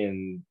dancing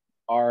and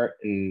art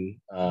and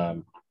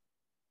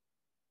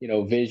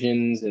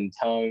visions and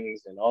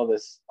tongues and all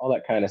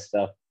that kind of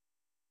stuff.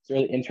 It's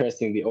really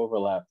interesting, the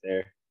overlap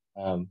there.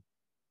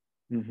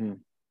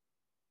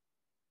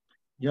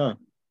 Yeah.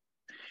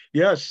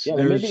 Yes. Yeah,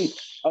 maybe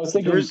I was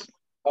thinking.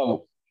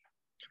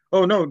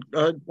 Oh no!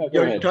 No,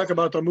 you talk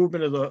about the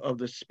movement of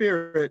the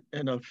spirit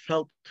in a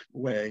felt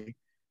way,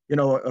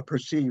 a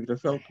perceived, a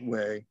felt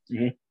way.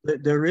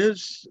 There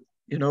is,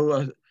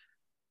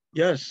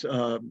 yes,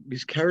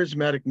 these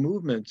charismatic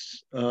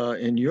movements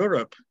in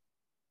Europe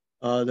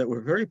that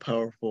were very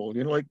powerful.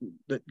 Like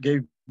that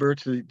gave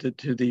birth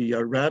to the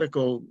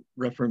radical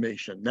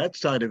Reformation. That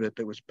side of it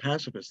that was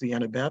pacifist, the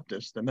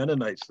Anabaptists, the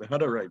Mennonites, the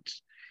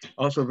Hutterites,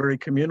 also very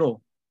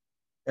communal.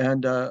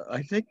 And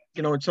I think,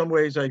 in some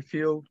ways, I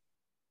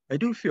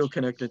do feel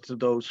connected to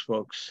those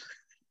folks,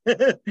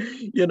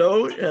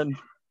 and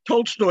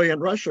Tolstoy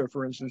in Russia,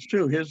 for instance,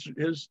 too,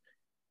 his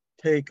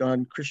take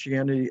on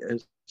Christianity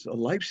as a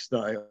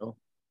lifestyle,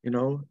 and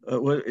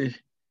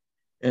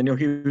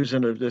he was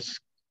in this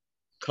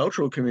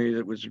cultural community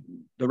that was,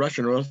 the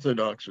Russian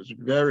Orthodox was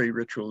very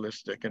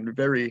ritualistic and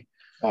very,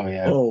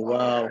 oh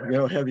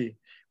wow, heavy.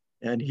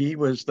 And he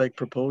was like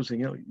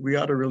proposing, we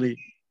ought to really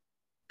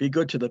be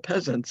good to the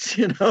peasants,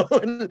 and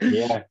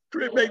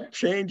make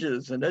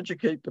changes and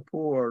educate the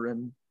poor.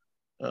 And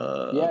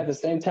at the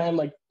same time,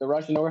 like the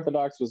Russian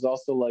Orthodox was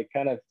also like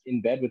kind of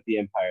in bed with the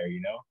empire,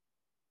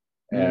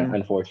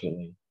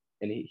 unfortunately.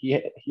 And he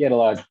had a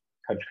lot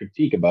of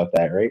critique about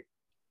that, right?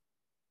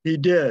 He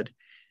did.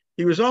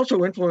 He was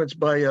also influenced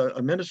by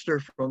a minister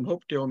from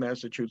Hopedale,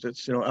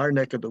 Massachusetts, our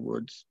neck of the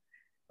woods.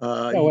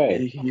 No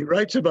way. He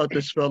writes about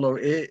this fellow,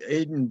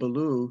 Aidan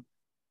Ballou,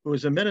 who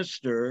was a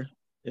minister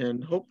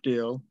in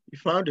Hopedale. He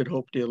founded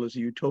Hopedale as a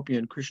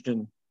utopian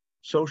Christian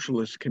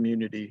socialist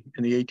community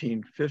in the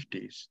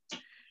 1850s.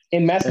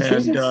 In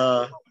Massachusetts?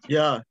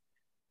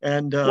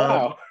 And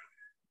wow.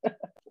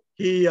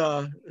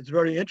 It's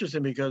very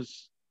interesting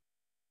because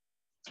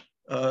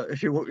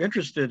if you were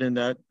interested in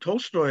that,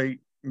 Tolstoy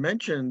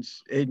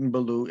mentions Aidan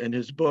Ballou in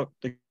his book,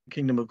 The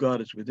Kingdom of God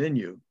is Within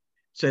You.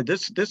 Said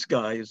this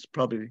guy is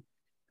probably,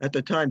 at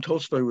the time,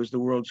 Tolstoy was the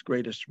world's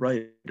greatest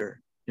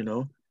writer,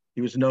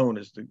 He was known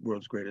as the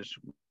world's greatest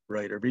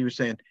writer. But he was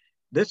saying,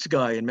 this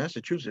guy in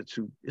Massachusetts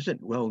who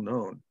isn't well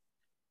known,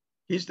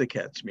 he's the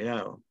cat's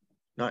meow,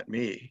 not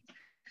me,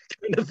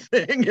 kind of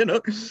thing,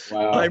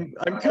 Wow.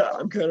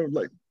 I'm kind of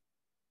like,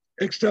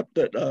 except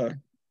that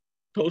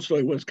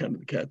Tolstoy was kind of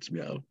the cat's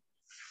meow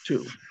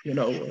too,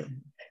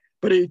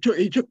 but he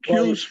took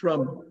cues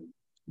from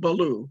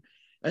Ballou.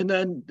 And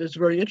then it's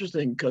very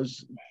interesting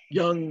because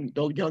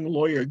the young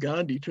lawyer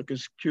Gandhi took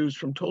his cues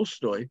from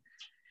Tolstoy.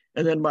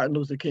 And then Martin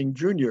Luther King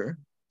Jr.,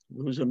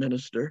 who was a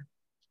minister,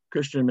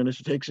 Christian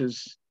minister, takes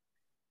his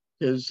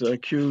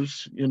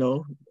cues,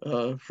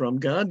 from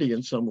Gandhi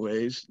in some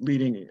ways,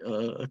 leading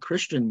a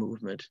Christian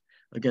movement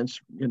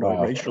against,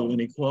 racial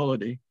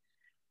inequality.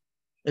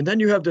 And then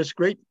you have this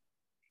great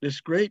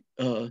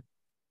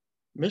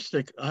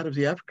mystic out of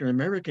the African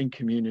American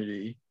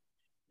community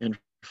in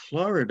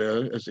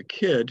Florida as a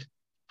kid,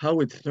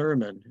 Howard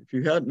Thurman. If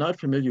you're not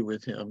familiar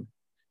with him,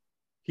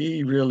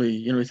 he really,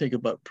 you think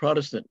about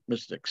Protestant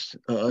mystics.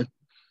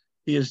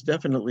 He is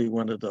definitely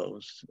one of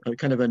those,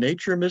 kind of a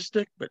nature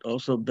mystic, but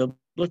also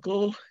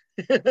biblical,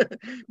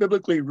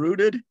 biblically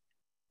rooted,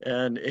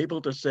 and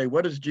able to say,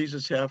 what does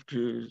Jesus have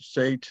to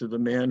say to the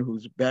man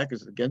whose back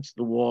is against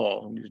the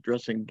wall and he's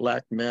addressing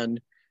Black men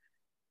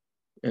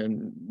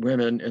and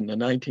women in the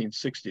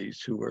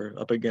 1960s who were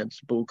up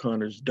against Bull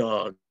Connor's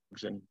dogs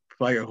and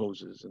fire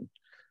hoses and,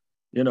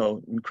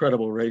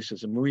 incredible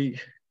racism.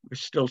 We're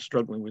still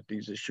struggling with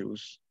these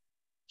issues,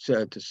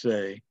 sad to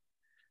say.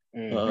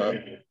 But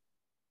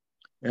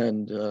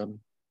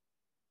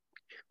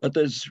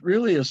there's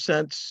really a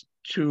sense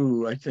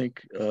too, I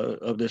think,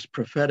 of this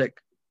prophetic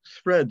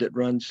thread that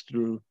runs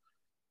through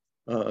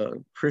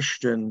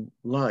Christian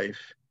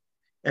life.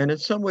 And in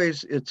some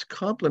ways, it's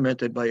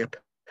complemented by a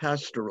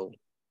pastoral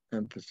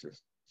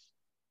emphasis.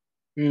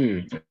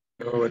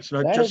 So it's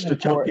not just to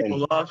tell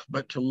people off,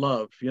 but to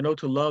love,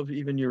 to love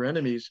even your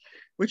enemies,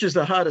 which is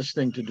the hardest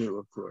thing to do,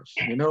 of course,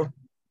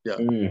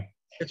 Yeah.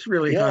 It's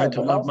really hard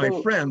to love my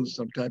friends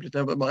sometimes,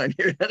 never mind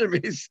your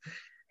enemies.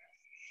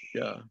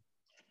 Yeah.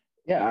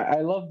 Yeah, I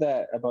love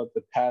that about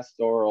the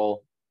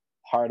pastoral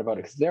hard about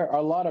it, because there are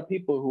a lot of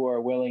people who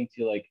are willing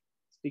to like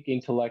speak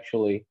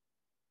intellectually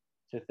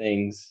to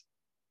things,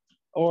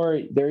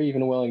 or they're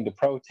even willing to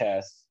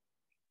protest,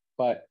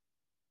 but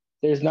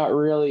there's not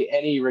really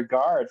any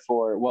regard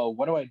for, well,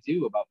 what do I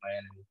do about my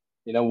enemy?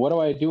 You know, what do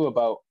I do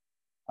about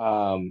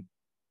um,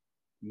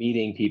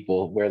 meeting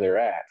people where they're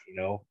at? You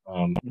know,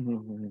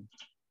 Mm-hmm.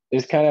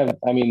 there's kind of,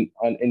 I mean,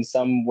 in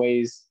some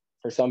ways,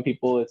 for some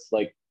people, it's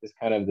like this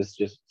kind of this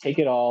just take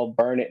it all,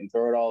 burn it, and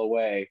throw it all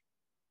away,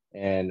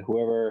 and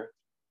whoever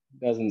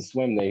doesn't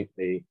swim, they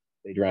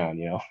drown.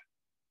 You know,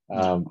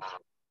 Yeah.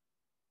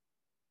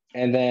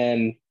 and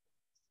then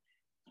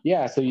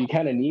yeah, so you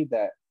kind of need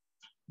that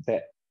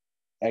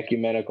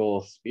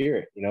ecumenical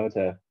spirit, you know,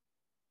 to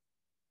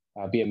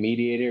be a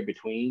mediator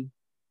between,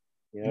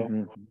 you know.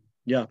 Mm-hmm.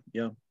 Yeah,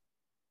 yeah.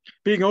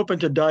 Being open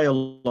to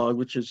dialogue,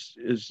 which is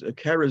a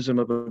charism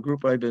of a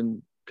group I've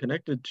been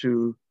connected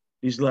to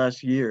these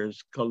last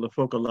years called the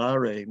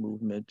Focolare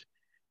movement.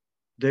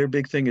 Their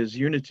big thing is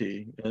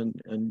unity,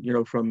 and you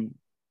know, from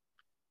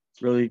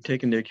really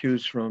taking their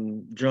cues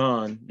from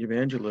John the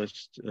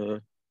evangelist, uh,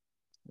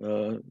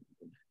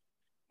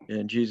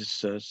 and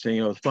Jesus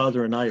saying, "Oh, the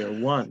Father and I are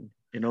one.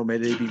 You know, may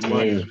they be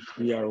one as Mm,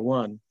 we are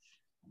one."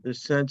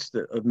 This sense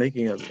that of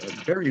making a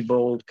very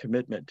bold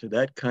commitment to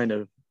that kind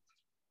of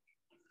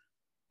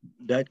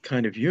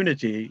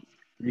unity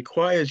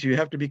requires you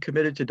have to be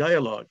committed to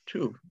dialogue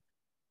too,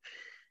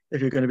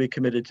 if you're going to be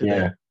committed to that,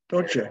 yeah,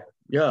 don't you?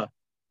 Yeah.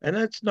 And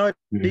that's not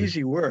mm,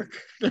 easy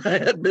work,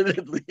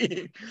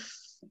 admittedly.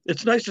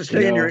 It's nice to you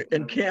stay know,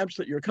 in camps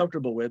that you're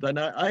comfortable with, and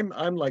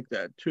I'm like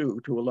that too,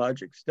 to a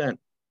large extent.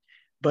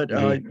 But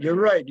mm, you're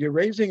right. You're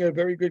raising a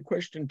very good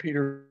question,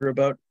 Peter,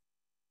 about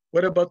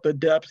what about the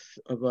depth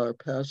of our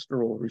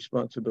pastoral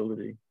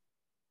responsibility?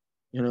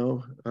 You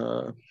know,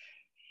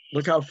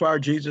 look how far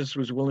Jesus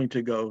was willing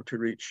to go to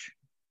reach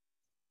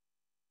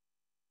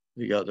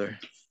the other.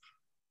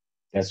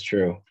 that's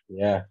true.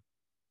 Yeah,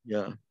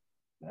 Yeah.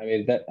 I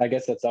mean that. I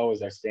guess that's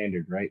always our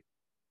standard, right?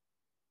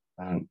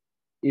 Um,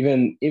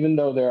 even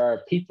though there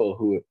are people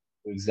who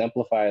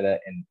exemplify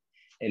that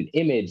and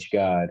image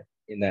God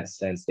in that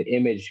sense, they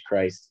image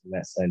Christ in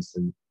that sense,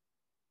 and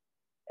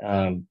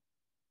um,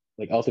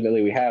 like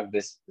ultimately we have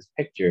this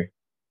picture,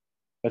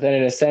 but then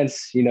in a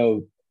sense, you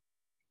know,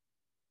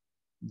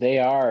 they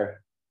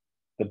are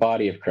the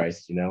body of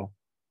Christ, you know,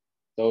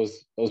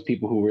 those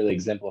people who really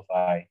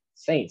exemplify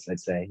saints, I'd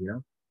say, you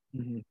know,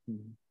 Mm-hmm.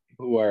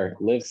 who are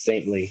live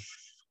saintly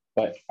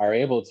but are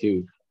able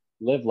to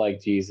live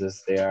like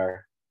Jesus. They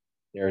are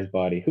his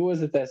body. Who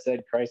was it that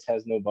said Christ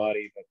has no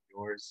body but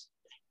yours?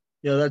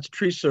 Yeah, that's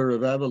Teresa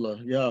of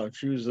Avila. Yeah,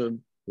 she was a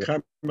Yeah.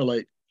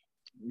 Carmelite,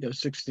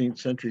 16th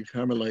century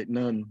Carmelite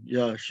nun.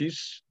 Yeah,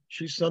 she's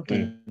Mm.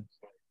 something.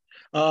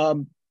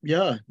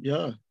 Yeah,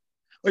 yeah.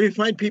 Or you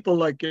find people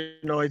like,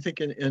 I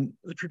think in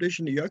the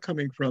tradition that you're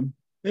coming from,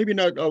 maybe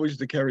not always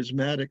the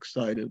charismatic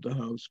side of the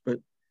house, but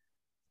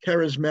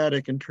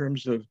charismatic in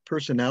terms of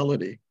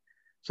personality.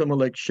 Someone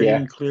like Yeah.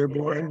 Shane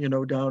Claiborne,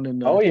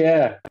 down Oh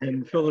yeah.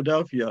 in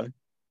Philadelphia,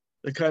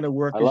 the kind of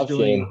work I he's love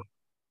doing. Shane.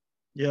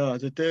 Yeah,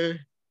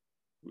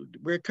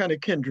 we're kind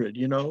of kindred,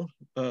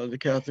 the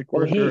Catholic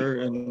Well,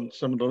 worker and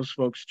some of those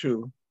folks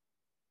too.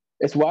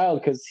 it's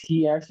wild because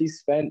he actually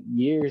spent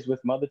years with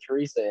Mother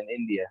Teresa in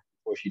India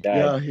before she died.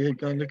 Yeah, he had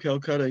gone to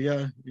Calcutta.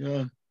 Yeah,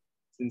 yeah,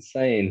 It's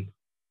insane.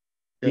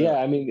 yeah. Yeah,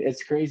 I mean,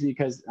 it's crazy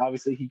because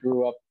obviously he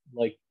grew up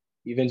like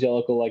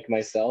evangelical like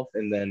myself,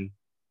 and then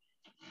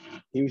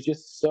he was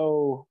just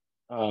so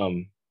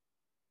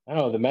I don't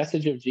know, the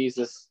message of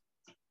Jesus,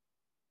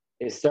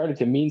 it started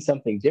to mean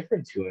something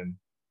different to him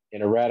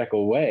in a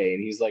radical way.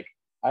 And he's like,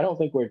 I don't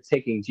think we're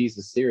taking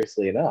Jesus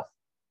seriously enough.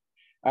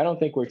 I don't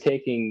think we're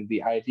taking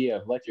the idea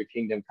of let your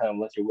kingdom come,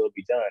 let your will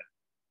be done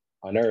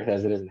on earth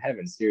as it is in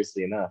heaven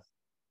seriously enough,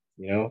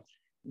 you know?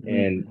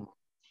 And Mm-hmm.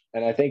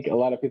 and I think a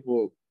lot of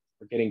people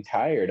are getting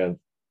tired of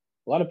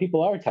a lot of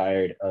people are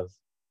tired of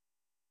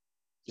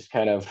just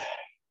kind of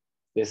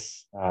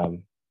this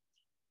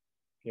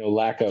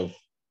lack of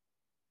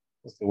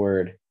what's the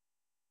word?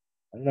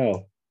 I don't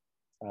know.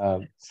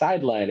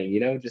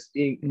 Sidelining, just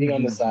being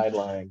on the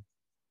Mm-hmm.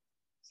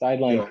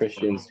 sideline Yeah,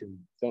 Christians who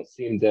don't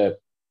seem to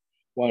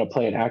want to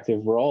play an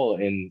active role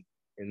in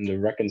the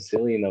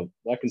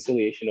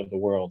reconciliation of the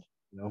world.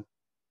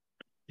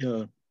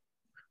 yeah.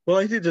 Well,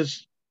 I think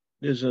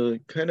there's a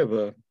kind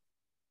of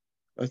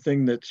a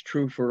thing that's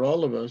true for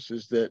all of us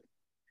is that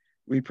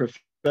we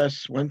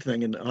profess one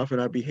thing and often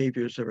our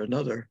behaviors are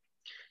another.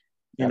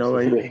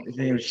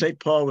 Absolutely. St.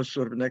 Paul was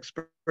sort of an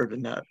expert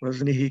in that,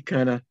 wasn't he? He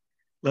kind of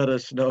let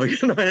us know,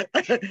 I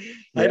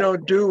Yeah,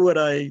 don't do what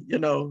I,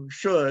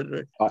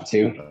 should. ought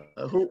to.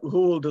 Who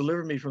will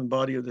deliver me from the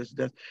body of this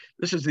death?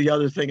 This is the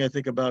other thing I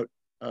think about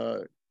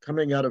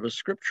coming out of a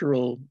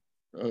scriptural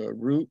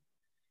route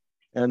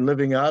and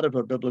living out of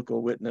a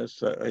biblical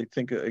witness. I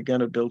think,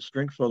 again, of Bill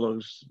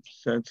Stringfellow's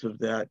sense of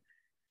that.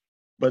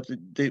 But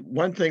the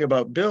one thing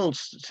about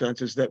Bill's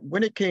sense is that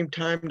when it came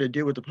time to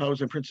deal with the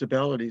powers and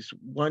principalities,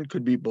 one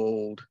could be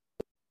bold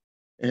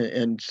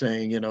and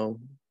saying,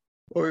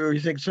 Or you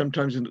think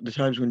sometimes in the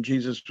times when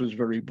Jesus was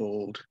very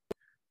bold,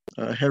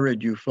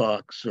 Herod, you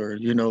fox, or,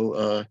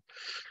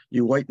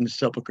 you whiten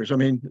sepulchres. I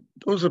mean,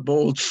 those are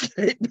bold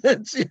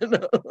statements,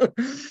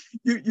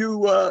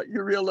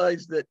 You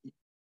realize that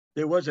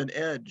there was an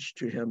edge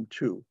to him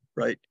too,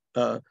 right?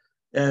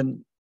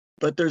 And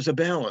but there's a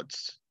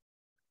balance.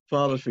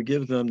 Father,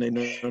 forgive them, they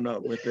know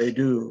not what they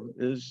do.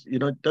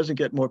 It doesn't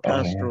get more Oh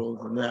yeah. pastoral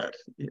than that,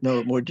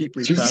 more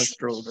deeply Jesus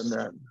pastoral than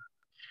that.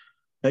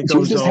 It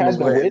goes Jesus all had the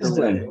the way.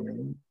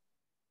 wisdom.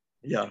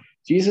 Yeah.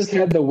 Jesus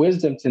had the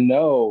wisdom to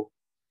know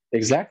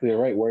exactly the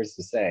right words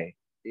to say.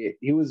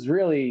 He was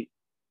really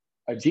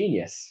a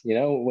genius,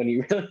 when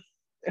he really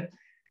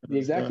the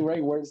exact Yeah.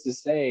 right words to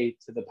say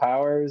to the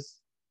powers,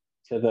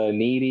 to the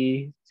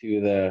needy,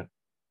 to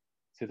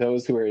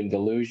those who are in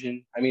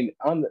delusion. I mean,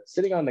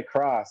 sitting on the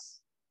cross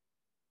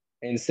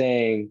and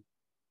saying,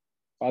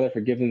 "Father,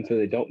 forgive them, for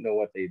they don't know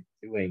what they're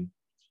doing."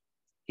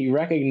 He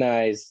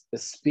recognized the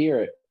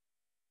spirit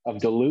of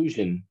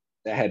delusion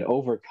that had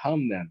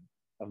overcome them,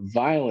 of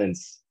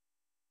violence,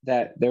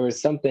 that there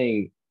was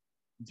something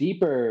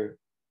deeper,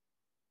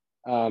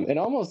 and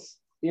almost,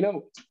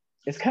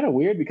 it's kind of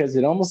weird because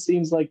it almost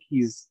seems like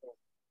he's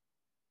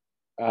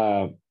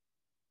uh,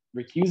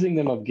 recusing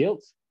them of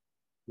guilt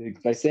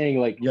by saying,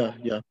 like, Yeah.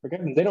 Yeah.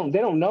 forgive them. They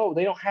don't know.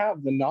 They don't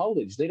have the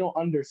knowledge. They don't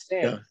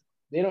understand.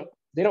 Yeah.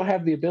 They don't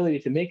have the ability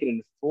to make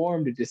an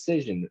informed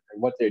decision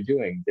on what they're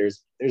doing.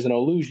 There's an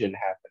illusion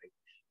happening.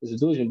 There's a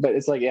delusion, but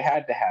it's like it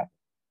had to happen.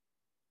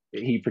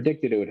 He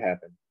predicted it would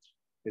happen.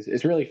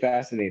 It's really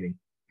fascinating.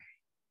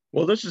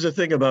 Well, this is the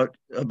thing about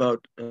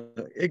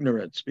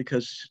ignorance,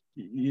 because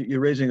you're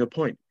raising a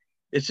point.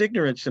 It's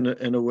ignorance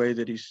in a way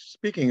that he's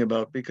speaking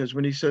about, because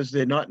when he says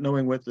they're not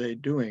knowing what they're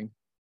doing,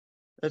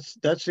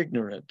 that's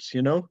ignorance,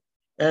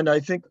 And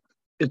I think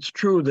it's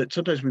true that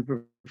sometimes we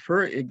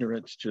prefer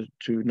ignorance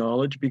to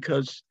knowledge,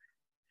 because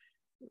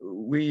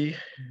we,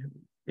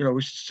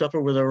 we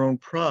suffer with our own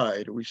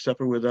pride. We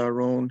suffer with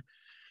our own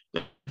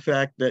the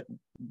fact that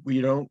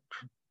we don't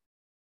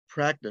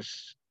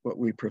practice what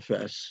we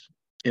profess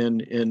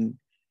in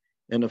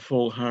a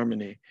full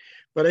harmony.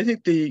 But I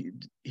think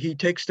he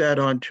takes that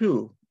on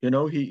too.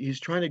 He's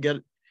trying to get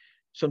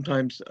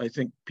sometimes, I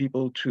think,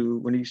 people to,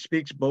 when he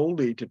speaks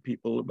boldly to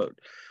people about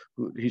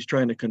who he's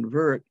trying to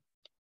convert,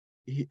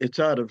 it's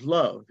out of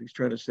love. He's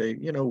trying to say,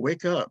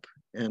 wake up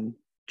and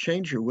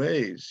change your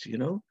ways,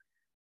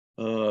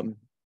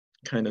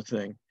 kind of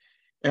thing.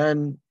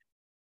 And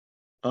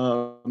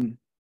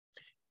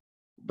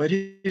but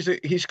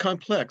he's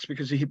complex,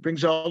 because he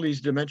brings all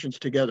these dimensions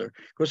together.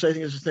 Of course, I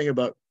think it's the thing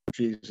about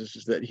Jesus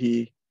is that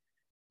he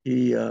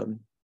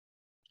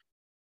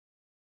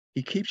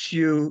keeps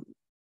you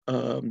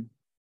um,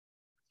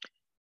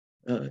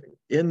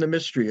 in the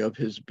mystery of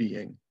his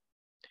being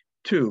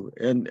too.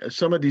 And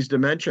some of these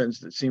dimensions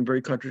that seem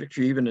very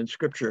contradictory, even in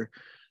Scripture,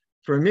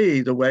 for me,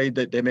 the way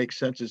that they make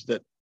sense is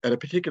that at a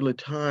particular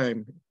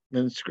time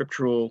in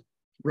scriptural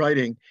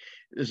writing,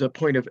 there's a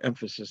point of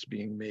emphasis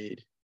being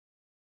made.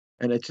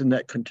 And it's in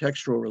that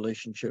contextual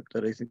relationship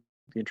that I think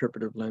the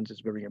interpretive lens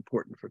is very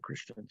important for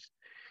Christians.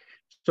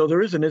 So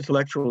there is an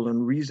intellectual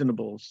and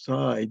reasonable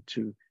side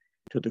to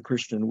the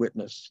Christian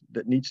witness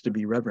that needs to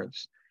be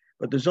reverenced.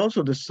 But there's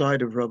also this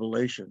side of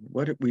revelation,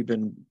 what have we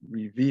been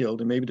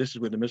revealed, and maybe this is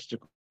where the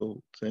mystical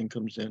thing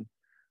comes in.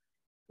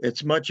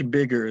 It's much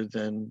bigger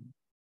than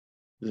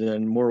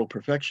moral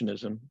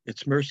perfectionism.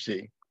 It's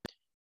mercy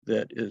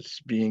that is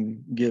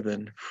being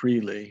given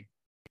freely.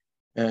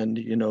 And,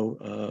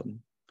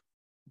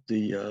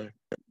 the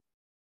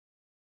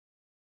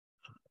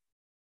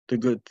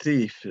good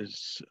thief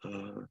is,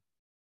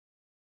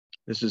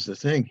 this is the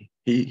thing,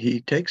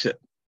 he takes it.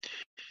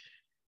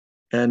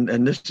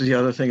 And this is the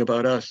other thing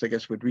about us, I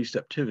guess, with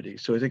receptivity.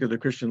 So I think of the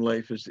Christian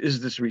life is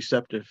this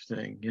receptive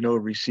thing,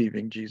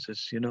 receiving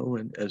Jesus,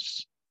 and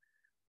as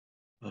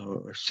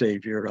our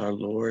Savior, our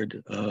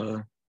Lord,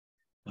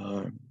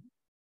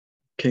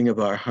 King of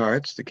our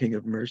hearts, the King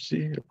of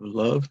mercy, of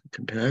love,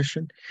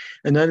 compassion.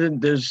 And then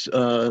there's,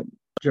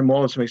 Jim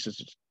Wallace makes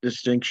this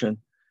distinction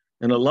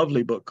in a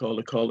lovely book called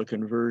A Call to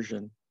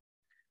Conversion,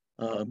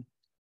 that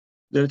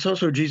it's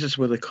also Jesus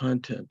with a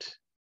content.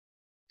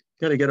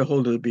 Got to get a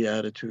hold of the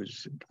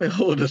Beatitudes, get a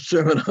hold of the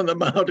Sermon on the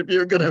Mount if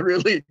you're going to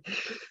really,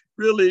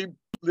 really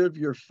live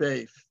your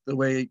faith the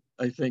way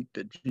I think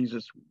that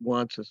Jesus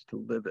wants us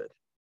to live it.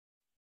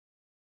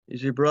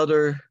 Is your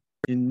brother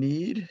in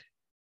need?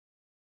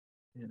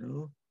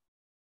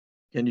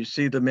 Can you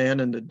see the man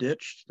in the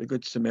ditch, the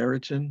Good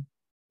Samaritan?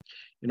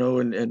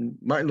 And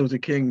Martin Luther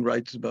King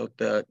writes about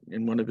that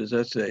in one of his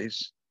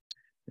essays,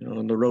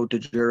 on the road to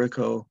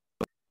Jericho.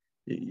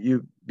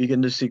 You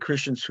begin to see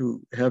Christians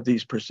who have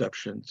these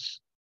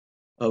perceptions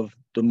of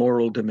the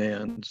moral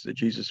demands that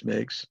Jesus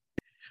makes,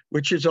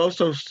 which is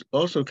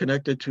also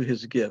connected to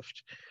his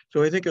gift.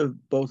 So I think of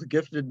both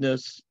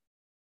giftedness,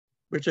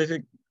 which I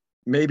think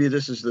maybe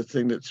this is the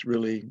thing that's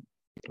really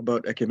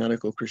about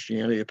ecumenical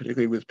Christianity,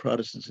 particularly with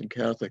Protestants and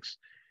Catholics.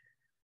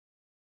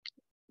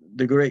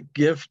 The great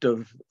gift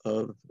of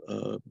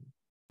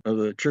of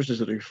the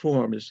churches of the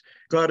Reform is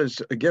God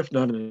is a gift,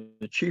 not an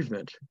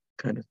achievement,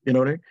 kind of, you know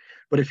what I mean?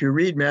 But if you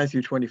read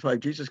Matthew 25,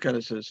 Jesus kind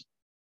of says,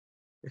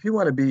 if you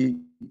want to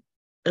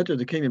enter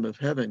the kingdom of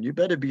heaven, you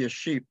better be a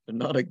sheep and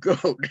not a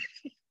goat.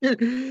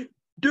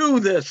 Do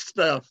this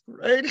stuff,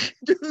 right?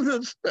 Do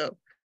this stuff.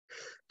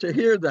 To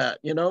hear that,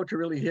 to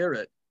really hear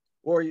it.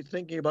 Or you're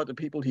thinking about the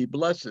people he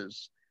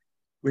blesses,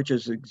 which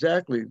is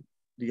exactly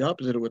the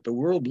opposite of what the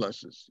world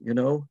blesses,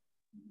 the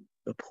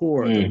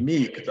poor, the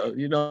meek,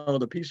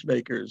 the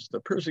peacemakers,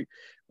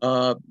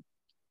 the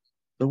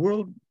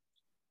world,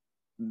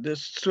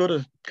 this sort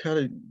of kind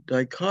of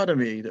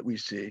dichotomy that we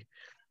see.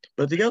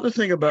 But the other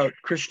thing about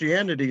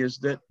Christianity is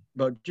that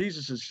about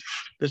Jesus is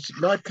it's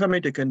not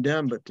coming to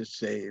condemn, but to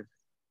save.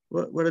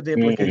 What are the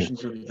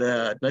implications of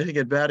that? And I think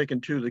at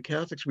Vatican II, the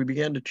Catholics, we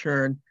began to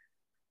turn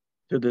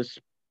to this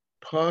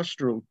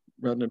postural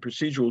rather than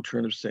procedural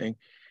turn of saying,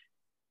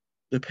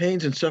 the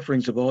pains and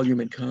sufferings of all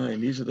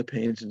humankind, these are the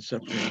pains and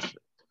sufferings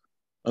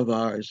of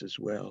ours as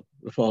well,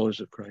 the followers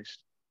of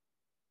Christ.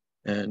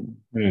 And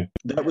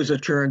that was a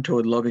turn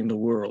toward loving the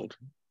world,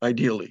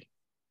 ideally.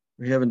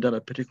 We haven't done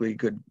a particularly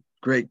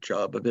great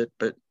job of it,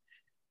 but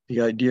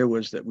the idea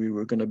was that we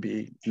were going to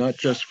be not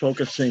just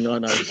focusing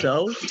on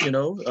ourselves,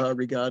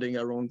 regarding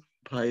our own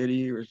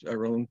piety or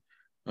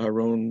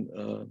our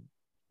own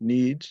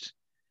needs,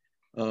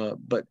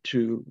 but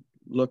to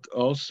look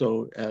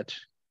also at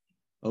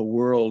a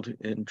world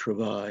in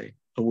travail,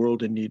 a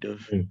world in need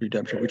of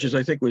redemption, which is,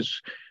 I think,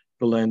 was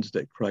the lens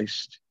that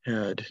Christ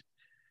had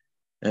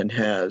and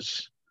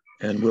has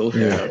and will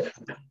have.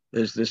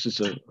 This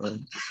is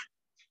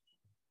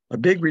a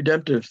big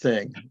redemptive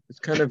thing. It's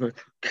kind of a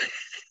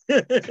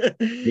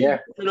Amen.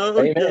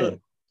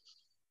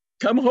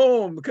 Come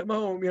home, come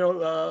on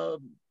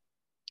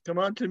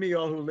to me,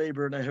 all who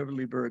labor and are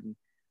heavily burdened.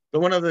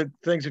 But one of the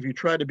things, if you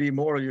try to be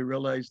moral, you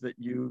realize that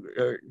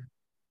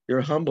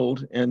you're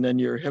humbled and then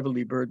you're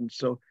heavily burdened.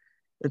 So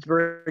it's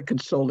very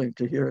consoling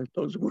to hear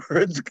those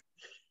words.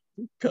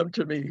 Come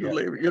to me, who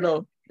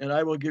labor, and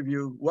I will give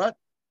you what?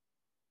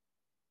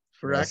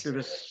 For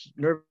activists,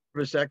 nervous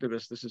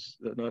activists, this is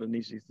not an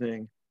easy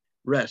thing.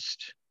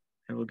 Rest,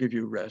 and we'll give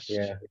you rest.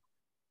 Yeah.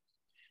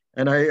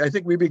 And I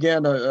think we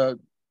began,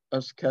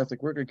 us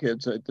Catholic worker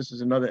kids, this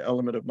is another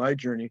element of my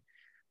journey.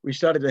 We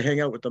started to hang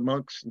out with the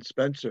monks in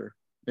Spencer.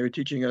 They were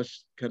teaching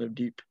us kind of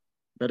deep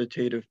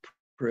meditative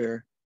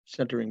prayer,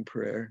 centering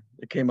prayer.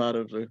 It came out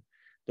of the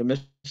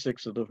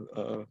mystics of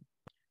the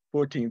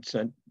 14th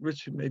century,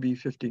 which maybe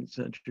 15th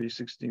century,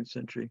 16th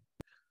century.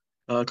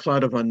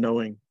 Cloud of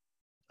Unknowing,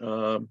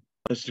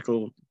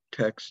 mystical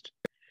text,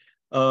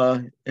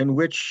 in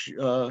which,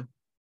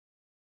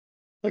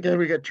 again,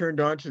 we got turned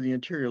on to the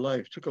interior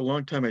life. It took a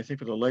long time, I think,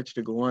 for the lights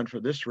to go on for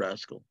this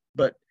rascal.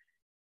 But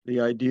the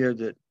idea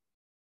that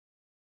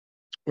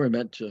we're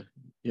meant to,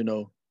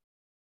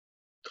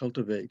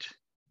 cultivate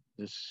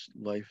this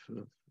life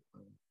of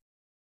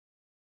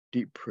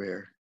deep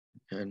prayer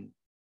and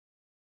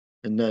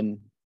then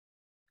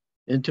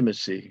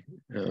intimacy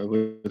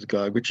with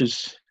God, which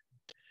is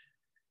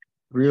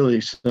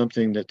really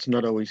something that's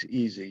not always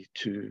easy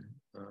to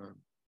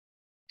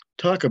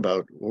talk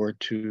about or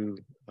to,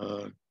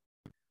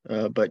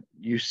 but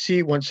you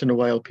see once in a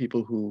while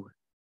people who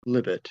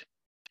live it.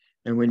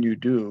 And when you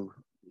do,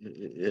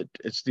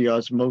 it's the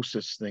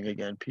osmosis thing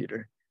again,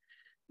 Peter.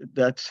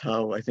 That's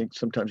how I think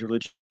sometimes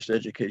religious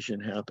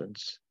education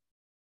happens.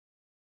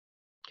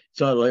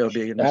 It's not like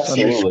being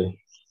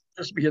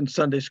in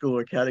Sunday school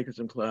or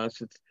catechism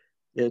class.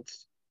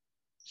 It's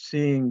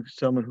seeing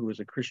someone who is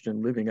a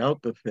Christian living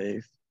out the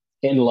faith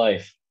in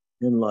life,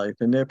 in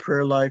their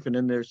prayer life and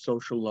in their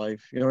social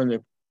life, in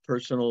their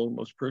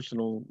most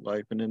personal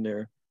life and in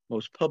their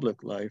most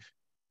public life.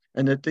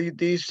 And that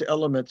these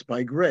elements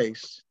by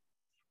grace,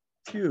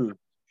 they're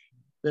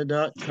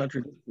not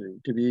contradictory.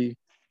 To be,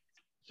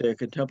 say, a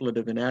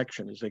contemplative in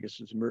action, as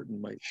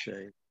Merton might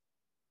say,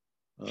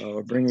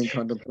 or bringing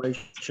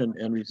contemplation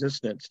and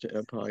resistance to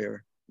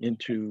empire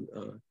into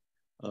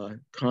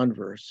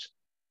converse.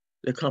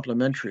 They're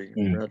complementary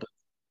rather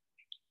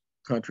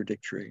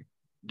contradictory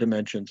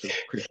dimensions of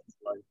Christian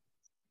life.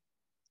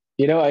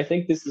 I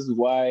think this is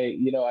why,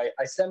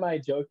 I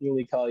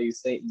semi-jokingly call you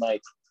Saint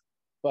Mike,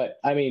 but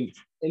I mean,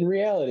 in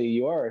reality,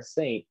 you are a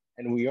saint,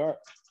 and we are,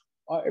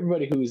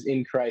 everybody who's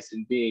in Christ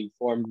and being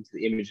formed into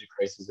the image of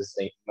Christ is a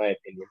saint, in my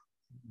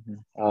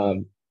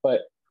opinion.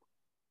 But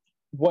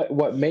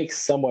what makes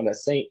someone a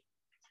saint?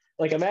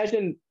 Like,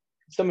 imagine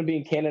someone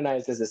being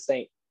canonized as a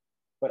saint,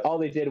 but all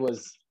they did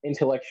was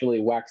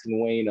intellectually wax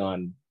and wane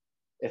on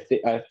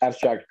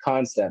abstract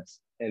concepts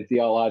and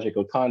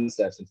theological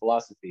concepts and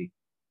philosophy,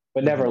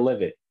 but never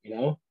live it,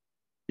 Yeah.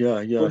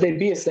 Would they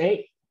be a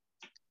saint?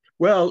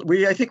 Well,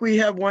 I think we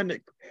have one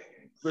that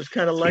was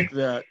kind of like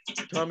that.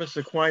 Thomas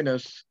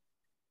Aquinas.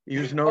 He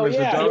was known as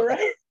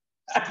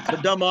the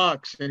dumb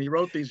ox, and he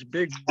wrote these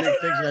big things.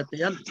 And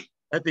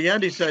at the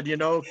end, he said,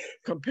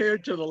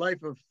 compared to the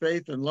life of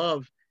faith and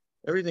love,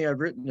 everything I've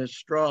written is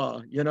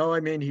straw.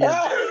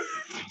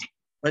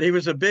 But he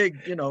was a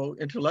big,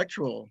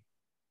 intellectual.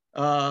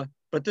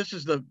 but this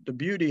is the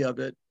beauty of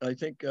it. I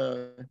think,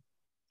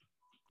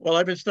 well,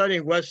 I've been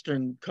studying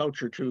Western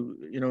culture too,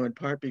 in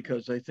part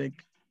because I think,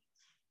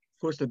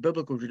 of course, the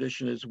biblical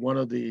tradition is one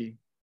of the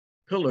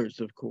pillars,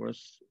 of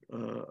course,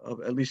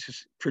 of at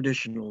least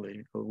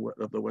traditionally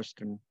of the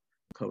Western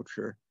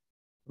culture.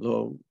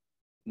 Though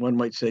one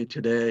might say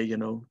today,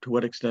 to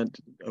what extent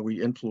are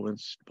we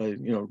influenced by,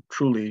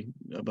 truly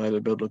by the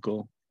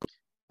biblical,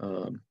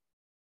 um,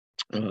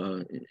 uh,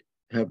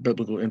 have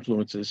biblical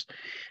influences,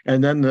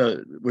 and then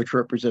which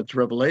represents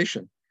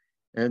revelation,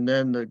 and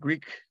then the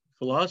Greek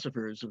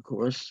philosophers, of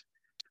course,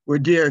 were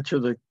dear to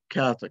the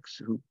Catholics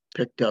who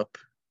picked up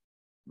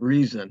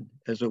reason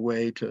as a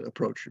way to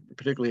approach it.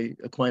 Particularly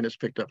Aquinas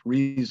picked up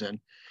reason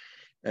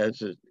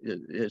as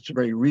it's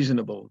very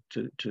reasonable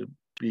to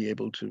be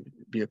able to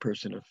be a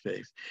person of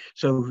faith.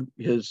 So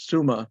his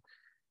Summa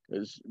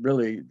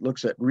really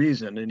looks at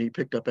reason, and he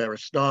picked up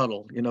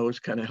Aristotle, is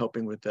kind of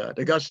helping with that.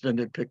 Augustine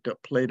had picked up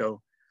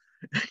Plato.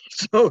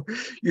 So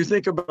you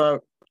think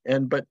about,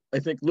 but I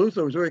think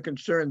Luther was very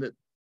concerned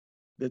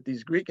that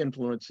these Greek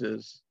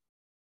influences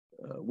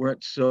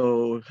weren't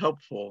so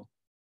helpful,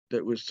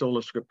 that was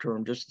sola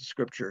scripturum, just the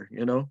scripture,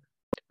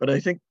 But I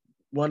think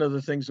one of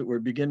the things that we're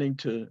beginning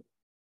to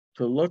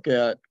look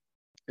at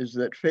is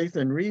that faith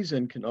and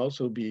reason can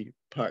also be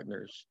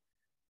partners.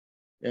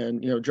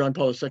 And, John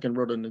Paul II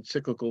wrote an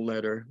encyclical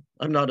letter.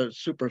 I'm not a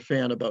super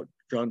fan about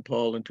John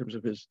Paul in terms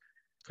of his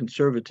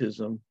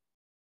conservatism,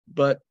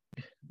 but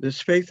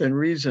this faith and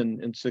reason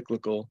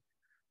encyclical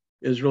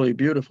is really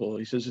beautiful.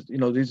 He says,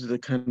 these are the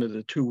kind of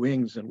the two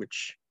wings on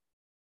which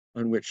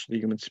the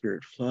human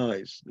spirit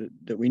flies,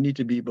 that we need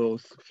to be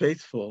both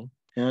faithful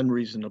and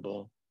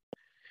reasonable.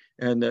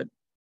 And that,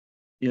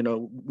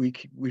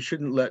 we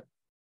shouldn't let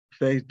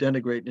faith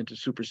denigrate into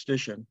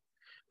superstition,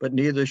 but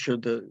neither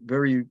should the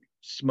very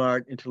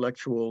smart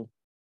intellectual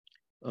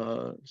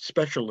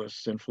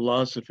specialists in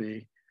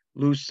philosophy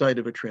lose sight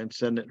of a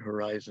transcendent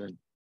horizon.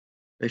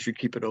 They should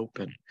keep it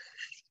open.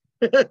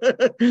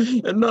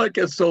 And not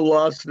get so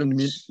lost in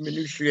the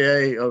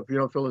minutiae of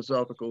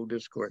philosophical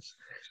discourse,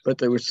 but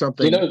there was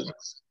something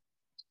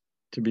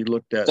to be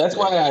looked at. That's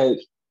why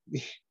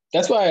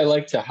I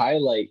like to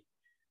highlight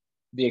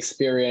the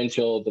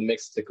experiential, the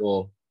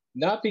mystical,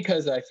 not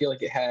because I feel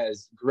like it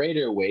has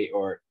greater weight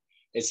or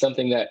it's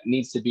something that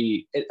needs to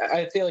be.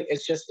 I feel like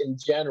it's just in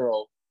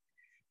general.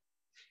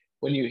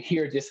 When you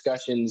hear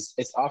discussions,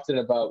 it's often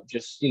about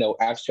just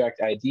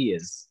abstract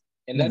ideas,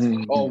 and that's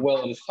all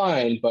well and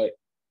fine, but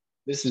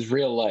this is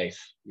real life.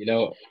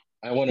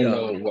 I want to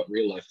know what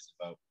real life is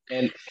about,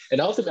 and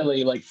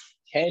ultimately, like,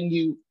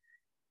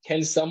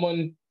 can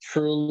someone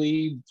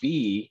truly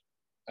be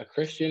a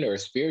Christian or a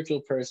spiritual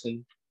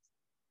person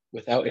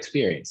without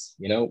experience?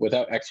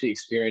 Without actually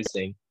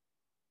experiencing.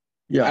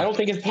 Yeah, I don't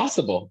think it's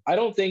possible. I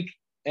don't think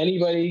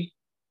anybody.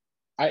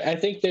 I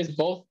think there's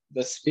both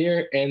the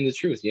spirit and the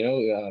truth.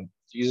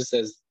 Jesus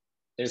says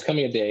there's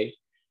coming a day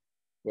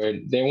where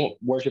they won't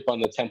worship on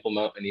the Temple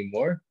Mount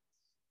anymore,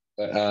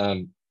 but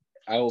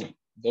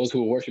those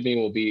who will worship me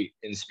will be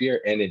in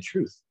spirit and in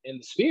truth. In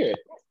the spirit,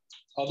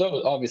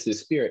 although obviously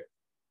spirit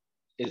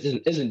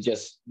isn't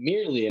just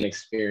merely an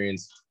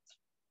experience,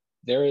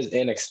 there is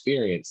an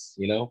experience,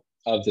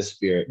 of the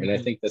spirit. And I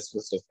think that's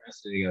what's so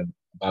fascinating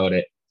about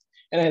it.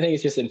 And I think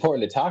it's just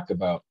important to talk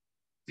about.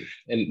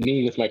 And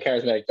me with my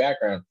charismatic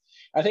background,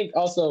 I think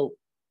also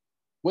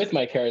with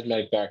my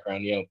charismatic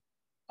background,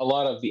 a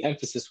lot of the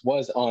emphasis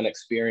was on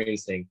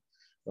experiencing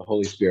the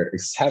Holy Spirit,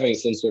 having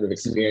some sort of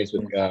experience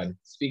with God,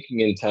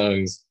 speaking in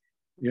tongues.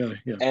 Yeah.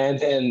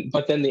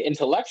 But then the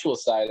intellectual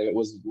side of it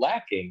was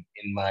lacking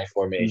in my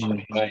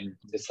formation, my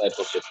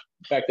discipleship.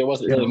 In fact, there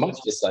wasn't really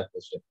much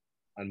discipleship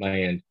on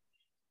my end.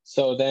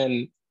 So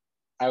then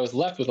I was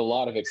left with a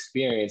lot of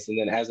experience. And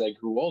then as I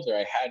grew older,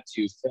 I had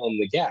to fill in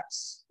the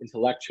gaps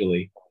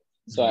intellectually.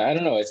 So I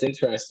don't know. It's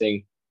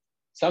interesting.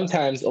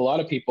 Sometimes a lot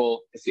of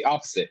people, it's the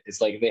opposite.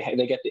 It's like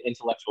they get the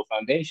intellectual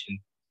foundation,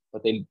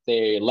 but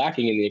they're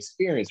lacking in the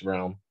experience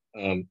realm.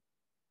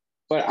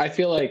 But I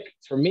feel like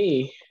for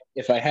me,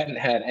 if I hadn't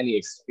had any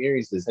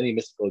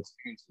mystical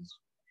experiences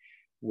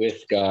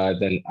with God,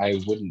 then I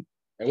wouldn't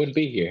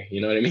be here.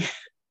 You know what I mean?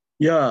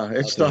 Yeah,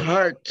 it's the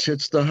heart.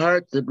 It's the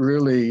heart that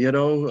really,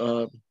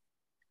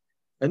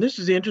 and this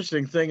is the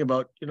interesting thing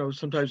about,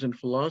 sometimes in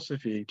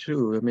philosophy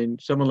too. I mean,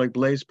 someone like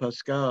Blaise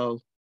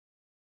Pascal,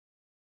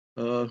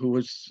 who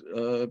was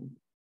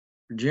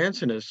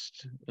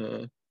Jansenist,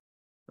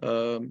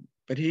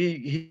 but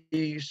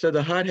he said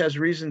the heart has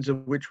reasons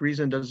of which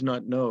reason does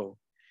not know.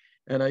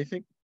 And I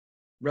think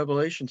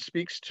Revelation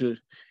speaks to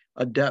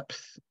a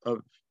depth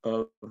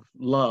of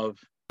love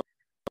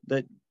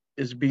that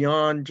is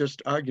beyond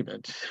just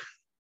argument,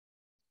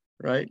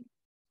 right?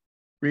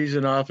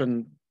 Reason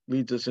often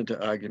leads us into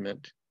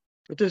argument,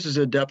 but this is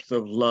a depth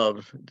of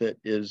love that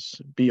is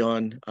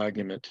beyond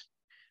argument.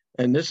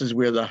 And this is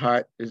where the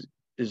heart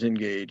is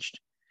engaged.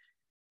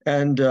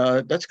 And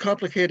that's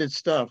complicated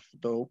stuff,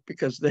 though,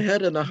 because the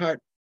head and the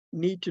heart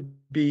need to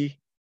be,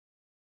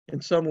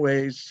 in some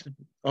ways,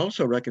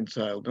 also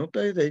reconciled, don't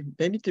they?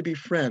 They need to be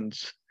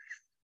friends.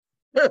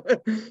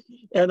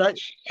 And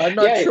I'm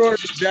not Yeah. sure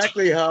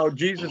exactly how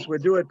Jesus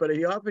would do it, but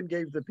he often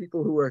gave the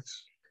people who were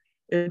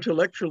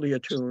intellectually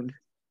attuned,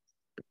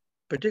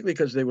 particularly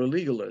because they were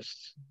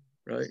legalists,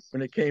 right?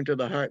 When it came to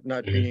the heart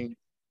not Mhm. being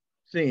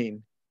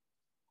seen,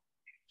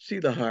 see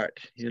the heart,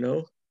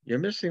 you're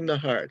missing the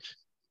heart.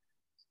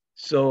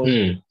 So,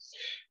 Hmm.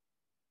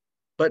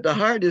 but the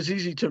heart is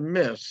easy to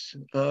miss.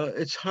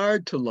 It's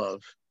hard to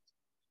love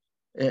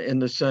in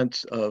the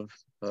sense of,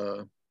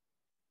 uh,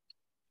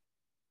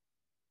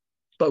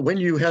 but when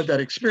you have that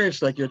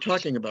experience like you're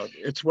talking about,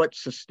 it's what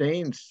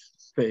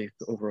sustains faith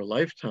over a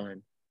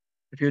lifetime.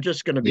 If you're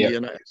just going to be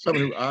Yep.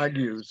 someone who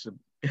argues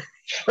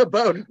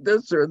about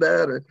this or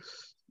that, or as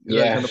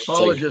Yeah. an It's like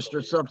apologist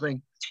or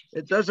something,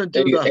 it doesn't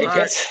do the it heart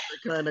gets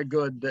the kind of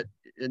good that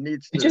it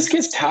needs it to. just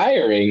gets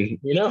tiring,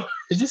 you know?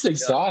 It's just Yeah,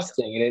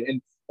 exhausting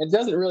and it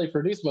doesn't really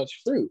produce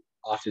much fruit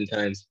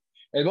oftentimes.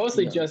 It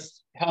mostly yeah.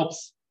 just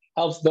helps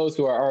those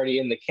who are already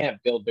in the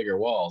camp build bigger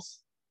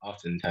walls,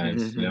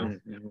 oftentimes, you know.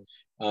 Mm-hmm.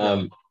 Yeah.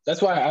 Um,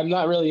 that's why I'm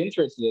not really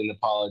interested in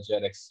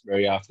apologetics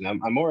very often.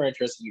 I'm more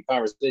interested in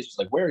conversations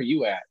like where are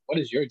you at? What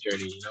is your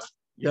journey, you know?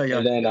 Yeah, yeah,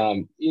 And then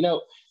yeah.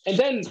 and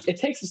then it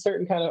takes a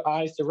certain kind of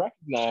eyes to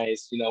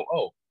recognize,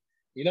 oh,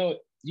 you know,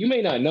 you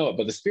may not know it,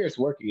 but the spirit's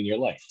working in your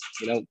life.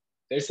 You know,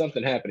 there's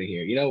something happening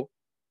here. You know,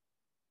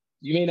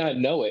 you may not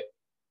know it.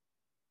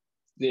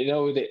 You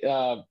know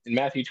that in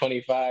Matthew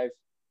 25,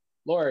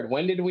 Lord,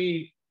 when did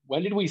we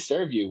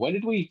serve you? When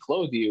did we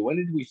clothe you? When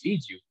did we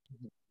feed you?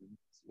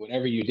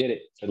 Whenever you did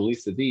it for the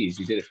least of these,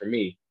 you did it for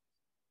me.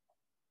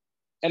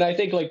 And I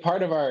think like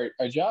part of our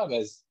job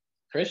as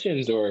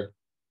Christians or,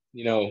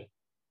 you know,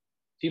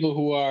 people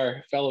who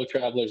are fellow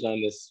travelers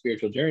on this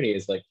spiritual journey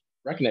is like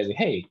recognizing,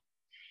 hey,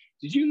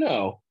 did you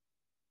know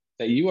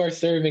that you are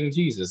serving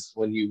Jesus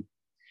when you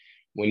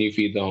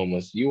feed the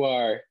homeless? You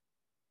are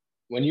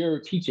when you're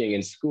teaching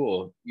in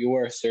school, you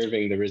are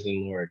serving the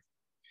risen Lord.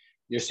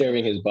 You're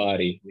serving his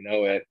body, you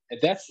know, and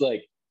that's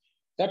like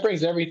that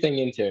brings everything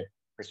into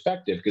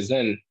perspective because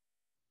then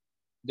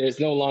there's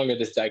no longer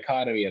this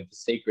dichotomy of the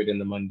sacred and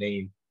the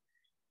mundane.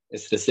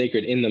 It's the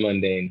sacred in the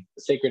mundane,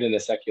 the sacred in the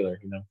secular,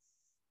 you know.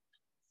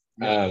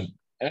 Yes.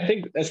 And I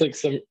think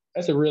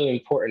that's a really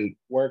important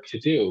work to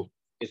do.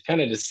 Is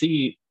kind of to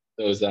see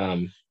those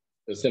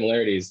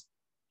similarities.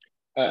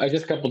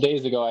 Just a couple of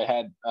days ago,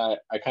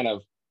 I kind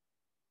of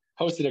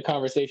hosted a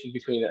conversation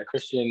between a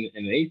Christian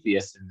and an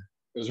atheist, and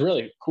it was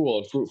really cool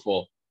and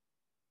fruitful.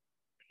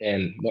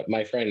 And what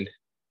my friend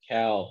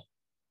Cal,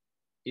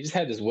 he just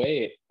had this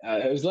way.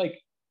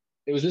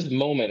 It was this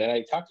moment, and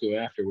I talked to him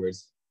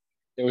afterwards.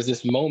 There was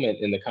this moment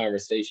in the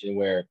conversation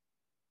where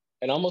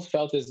it almost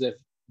felt as if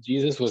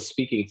Jesus was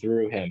speaking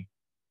through him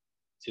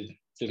to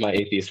to my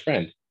atheist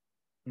friend,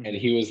 and Mm-hmm.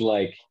 he was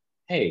like,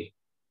 "Hey,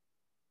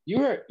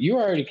 you are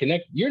already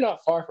connected. You're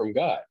not far from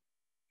God.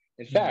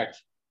 In Mm-hmm.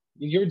 fact,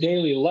 in your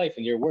daily life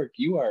and your work,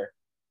 you're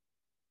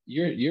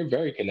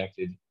very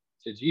connected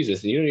to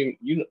Jesus, and you don't even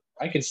you.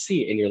 I can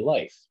see it in your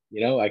life.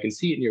 You know, I can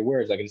see it in your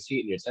words. I can see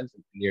it in your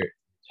sentiment, in your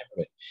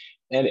temperament,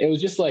 and it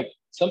was just like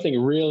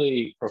something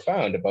really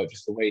profound about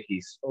just the way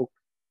he spoke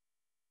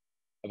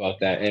about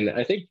that. And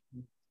I think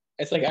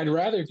it's like I'd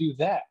rather do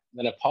that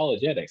than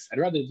apologetics. I'd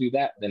rather do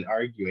that than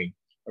arguing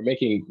or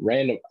making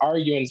random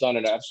arguments on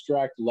an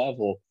abstract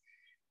level.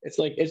 It's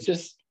like it's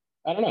just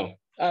I don't know.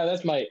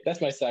 That's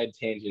my side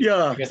tangent. I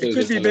Yeah, guess it it was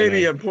could just be on my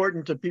maybe mind.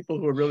 important to people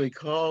who are really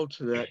called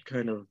to that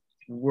kind of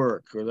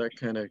work or that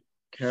kind of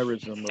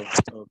charism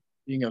of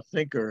being a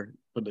thinker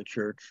for the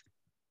church,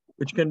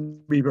 which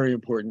can be very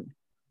important.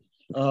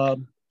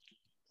 Um,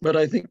 but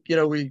I think,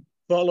 we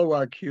follow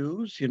our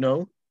cues,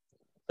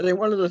 I think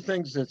one of the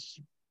things that's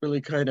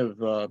really kind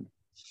of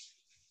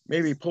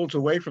maybe pulls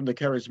away from the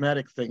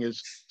charismatic thing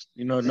is,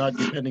 not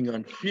depending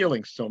on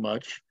feelings so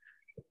much.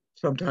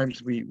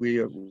 Sometimes we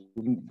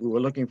were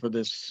looking for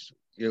this,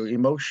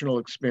 emotional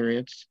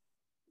experience.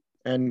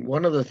 And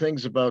one of the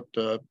things about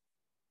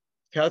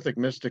Catholic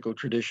mystical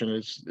tradition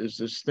is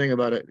this thing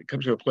about it. It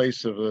comes to a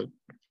place of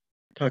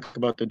talk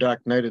about the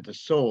dark night of the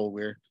soul,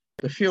 where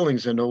the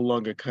feelings are no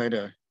longer kind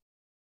of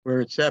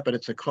where it's at, but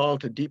it's a call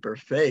to deeper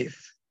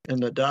faith in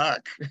the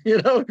dark.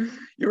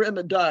 You're in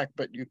the dark,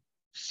 but you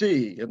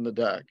see in the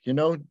dark.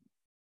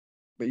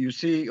 But you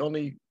see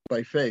only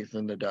by faith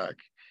in the dark.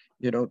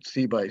 You don't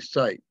see by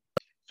sight.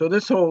 So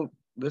this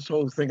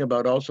whole thing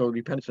about also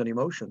dependence on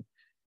emotion.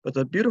 But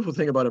the beautiful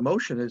thing about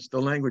emotion is the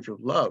language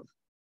of love.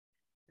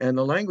 And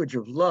the language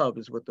of love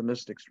is what the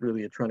mystics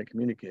really are trying to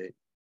communicate.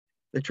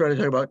 They try to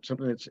talk about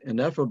something that's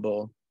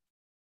ineffable,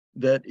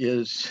 that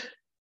is,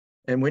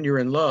 and when you're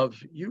in love,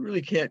 you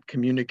really can't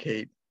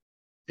communicate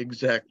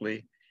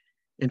exactly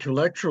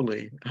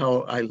intellectually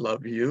how I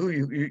love you.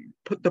 You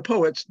put the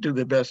poets do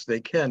the best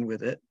they can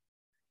with it.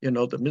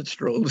 The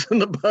minstrels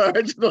and the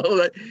bards and all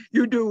that.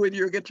 You do with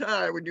your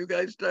guitar when you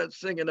guys start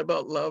singing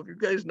about love. You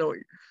guys know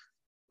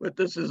what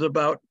this is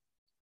about.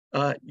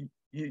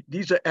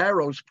 These are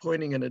arrows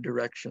pointing in a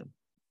direction,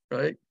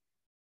 right?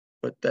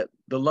 But that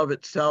the love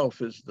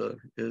itself is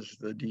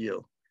the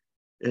deal.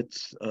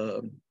 It's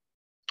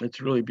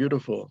really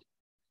beautiful.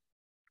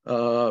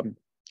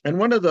 And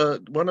one of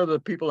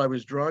the people I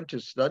was drawn to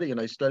study, and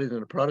I studied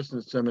in a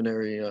Protestant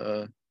seminary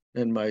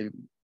in my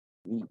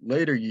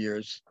later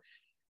years,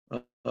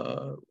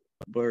 uh,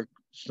 were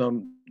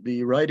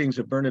the writings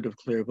of Bernard of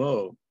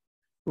Clairvaux,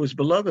 who was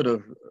beloved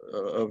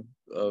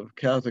of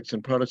Catholics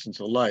and Protestants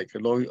alike,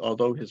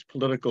 although his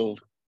political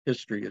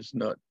history is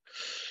not.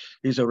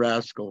 He's a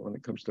rascal when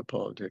it comes to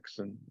politics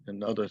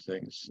and other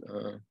things,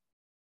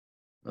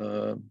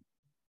 uh,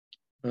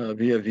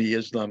 via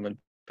Islam in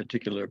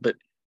particular.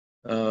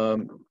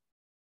 Um,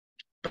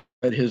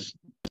 but his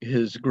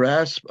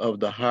grasp of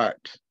the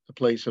heart, the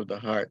place of the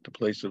heart, the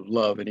place of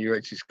love, and he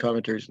writes these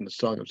commentaries in the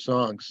Song of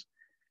Songs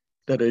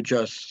that are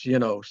just,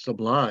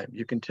 sublime.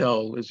 You can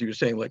tell, as you were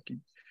saying, like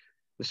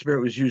the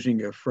Spirit was using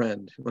your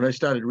friend. When I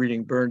started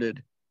reading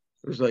Bernard,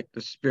 it was like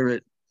the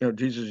Spirit,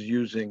 Jesus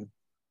using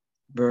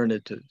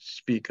Bernard to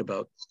speak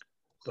about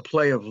the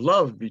play of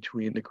love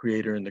between the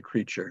Creator and the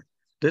creature.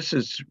 This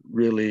is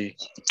really,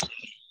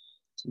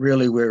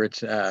 really where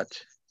it's at.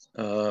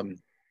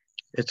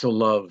 It's a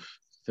love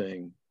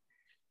thing,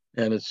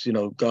 and it's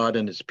God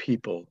and His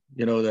people.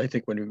 I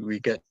think when we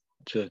get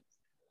to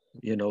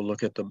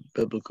look at the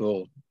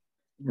biblical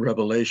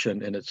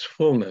revelation in its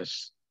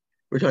fullness,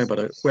 we're talking about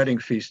a wedding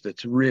feast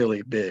that's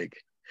really big.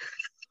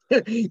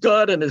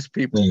 God and His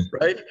people,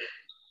 right?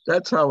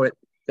 That's how it.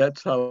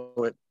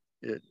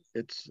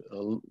 It's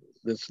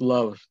this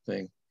love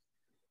thing,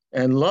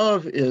 and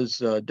love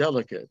is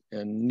delicate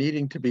and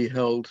needing to be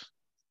held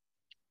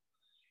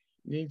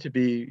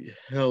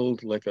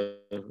like a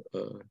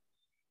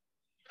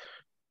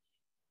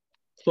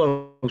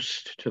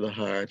close to the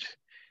heart,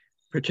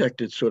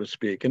 protected, so to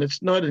speak. And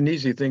it's not an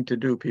easy thing to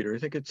do, Peter. I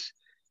think it's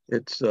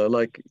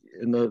like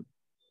in the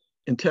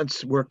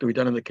intense work that we've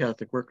done in the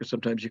Catholic worker,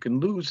 sometimes you can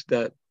lose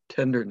that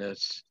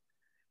tenderness.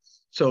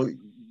 So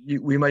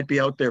we might be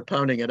out there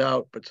pounding it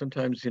out, but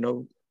sometimes,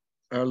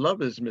 our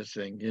love is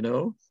missing,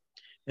 and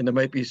there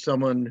might be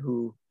someone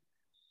who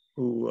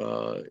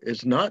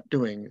is not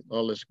doing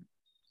all this,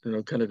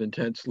 kind of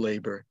intense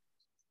labor,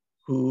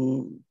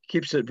 who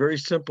keeps it very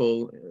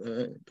simple,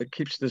 but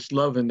keeps this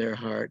love in their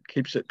heart,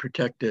 keeps it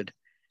protected.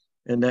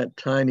 And that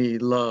tiny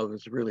love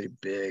is really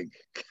big.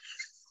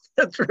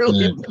 That's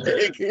really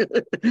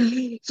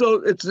big.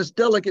 So it's this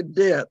delicate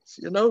dance,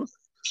 And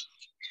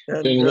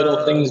doing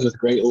little things with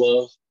great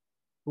love.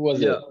 Who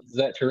was yeah, it? Is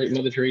that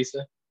Mother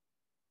Teresa?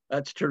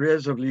 that's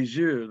Therese of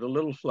Lisieux, the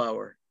little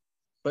flower.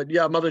 But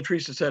yeah, Mother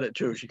Teresa said it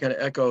too. She kind of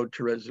echoed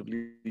Therese of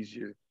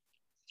Lisieux,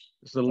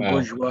 this little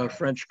bourgeois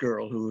French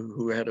girl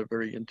who had a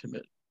very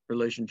intimate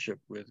relationship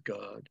with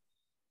God,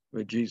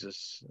 with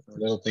Jesus.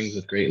 Little things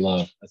with great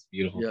love. That's a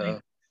beautiful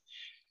thing.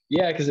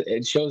 Yeah, because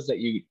it shows that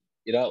you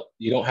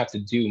don't have to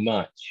do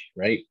much,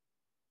 right?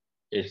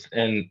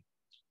 And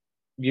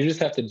you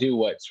just have to do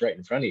what's right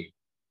in front of you.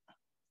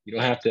 You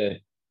don't have to.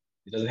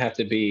 It doesn't have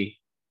to be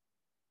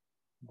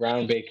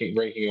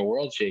breaking or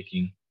world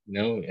shaking,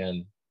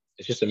 And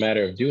it's just a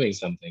matter of doing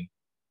something.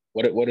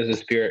 What is the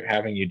Spirit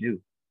having you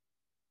do?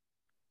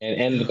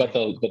 But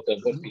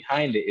what's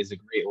behind it is a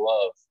great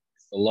love.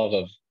 It's the love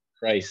of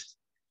Christ,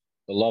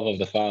 the love of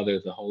the Father,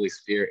 the Holy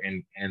Spirit,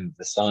 and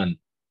the Son,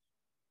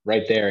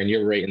 right there, and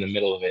you're right in the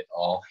middle of it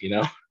all.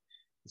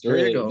 It's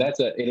really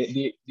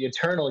the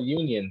eternal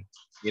union.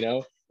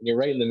 And you're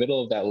right in the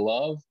middle of that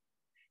love,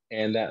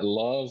 and that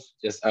love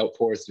just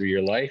outpours through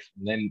your life,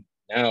 and then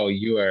now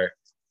you're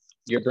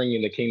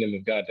bringing the kingdom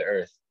of God to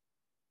earth,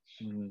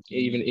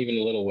 even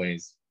in little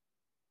ways.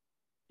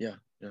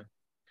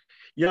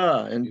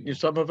 Yeah, and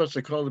some of us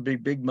are called to be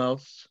big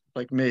mouths,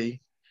 like me,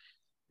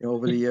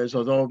 over the years.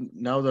 Although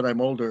now that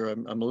I'm older,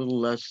 I'm a little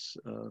less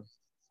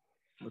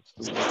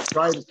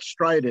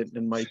strident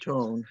in my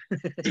tone.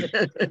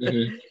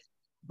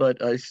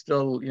 But I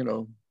still,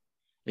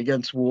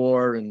 against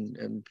war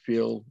and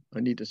feel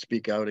I need to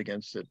speak out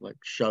against it, like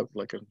shout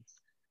like a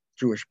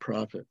Jewish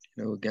prophet,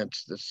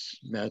 against this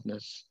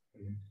madness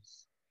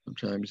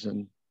sometimes,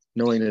 and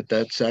knowing that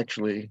that's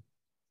actually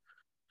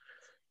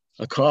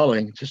a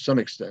calling to some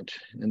extent.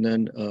 And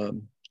then,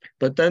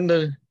 but then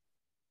the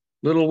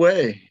little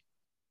way,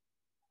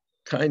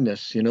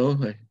 kindness,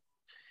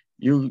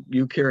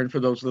 you caring for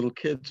those little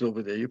kids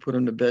over there. You put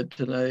them to bed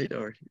tonight,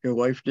 or your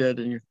wife did,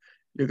 and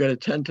you got to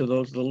tend to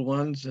those little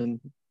ones.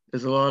 And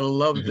there's a lot of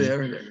love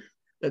there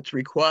that's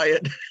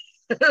required.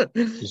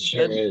 It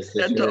sure is.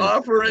 And to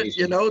offer it,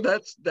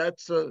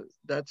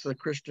 that's a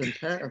Christian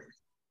path.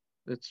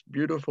 It's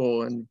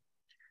beautiful. And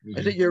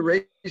I think you're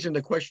raising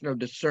the question of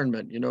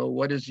discernment.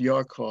 What is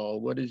your call?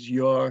 Where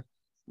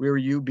are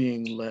you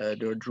being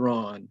led or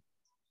drawn?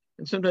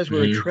 And sometimes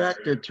we're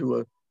attracted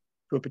to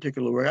a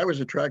particular work. I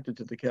was attracted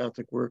to the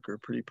Catholic worker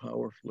pretty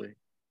powerfully.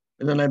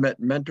 And then I met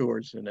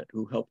mentors in it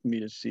who helped me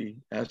to see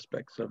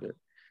aspects of it.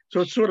 So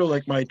it's sort of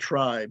like my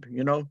tribe,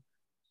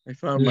 I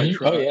found my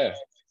tribe. Oh, yeah.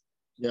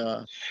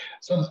 Yeah.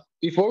 So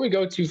before we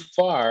go too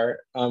far,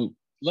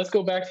 let's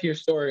go back to your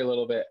story a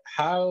little bit.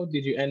 How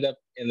did you end up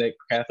in the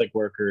Catholic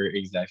worker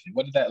exactly?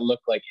 What did that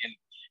look like?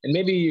 And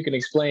maybe you can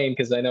explain,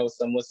 because I know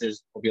some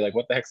listeners will be like,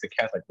 what the heck's a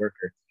Catholic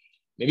worker?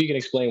 Maybe you can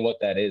explain what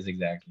that is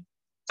exactly.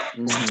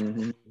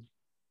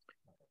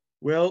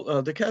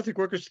 Well, the Catholic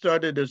Workers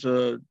started as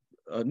a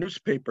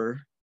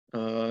newspaper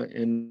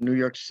in New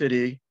York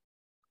City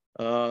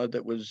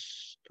that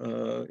was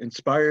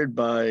inspired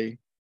by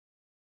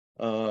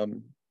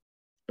um,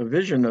 a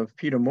vision of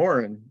Peter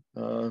Morin,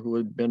 who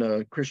had been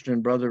a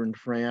Christian brother in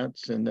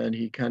France, and then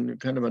he kind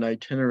of an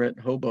itinerant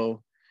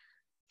hobo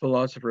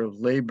philosopher of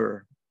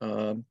labor.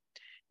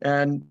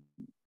 And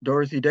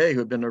Dorothy Day, who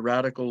had been a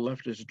radical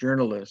leftist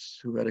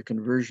journalist who had a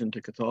conversion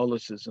to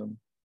Catholicism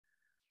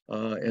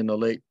in the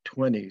late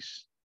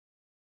 20s,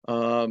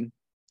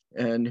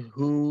 and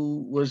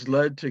who was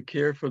led to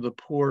care for the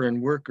poor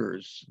and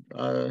workers,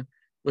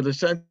 with a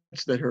sense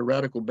that her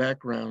radical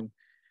background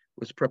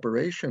was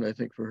preparation, I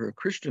think, for her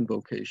Christian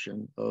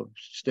vocation of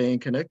staying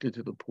connected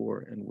to the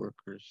poor and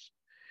workers.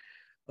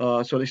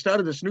 So they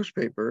started this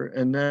newspaper,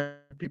 and then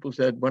people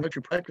said, why don't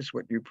you practice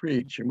what you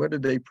preach? And what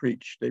did they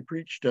preach? They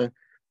preached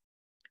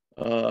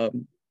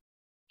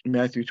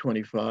Matthew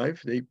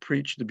 25. They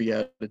preached the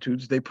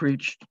Beatitudes. They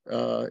preached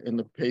in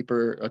the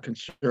paper a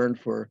concern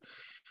for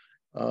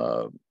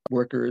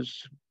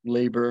workers,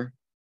 labor,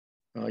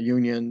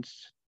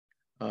 unions,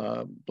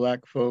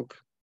 Black folk,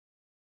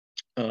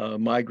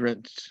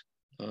 migrants.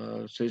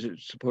 Cesar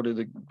supported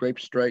the grape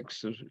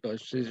strikes of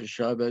Cesar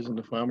Chavez and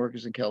the farm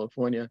workers in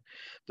California.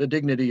 The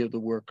dignity of the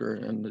worker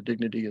and the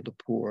dignity of the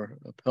poor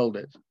upheld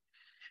it.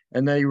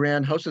 And they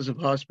ran houses of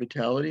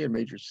hospitality in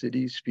major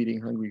cities,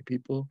 feeding hungry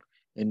people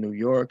in New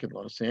York and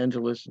Los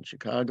Angeles and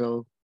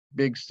Chicago,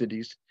 big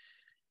cities.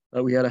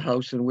 We had a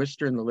house in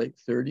Worcester in the late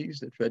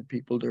 30s that fed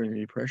people during the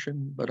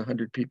Depression, about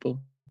 100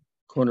 people,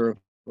 corner of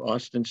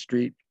Austin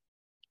Street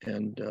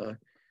and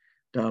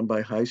down by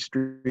High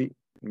Street.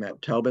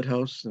 Matt Talbot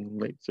House in the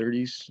late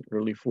 30s,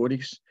 early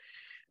 40s.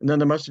 And then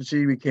the Mustard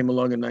Seed came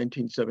along in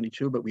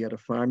 1972, but we had a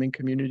farming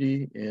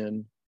community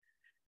in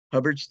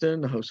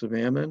Hubbardston, the House of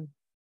Ammon,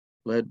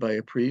 led by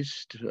a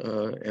priest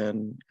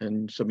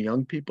and some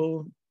young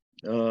people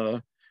who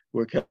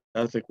were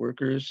Catholic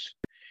workers.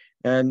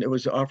 And it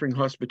was offering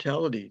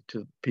hospitality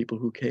to people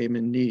who came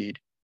in need,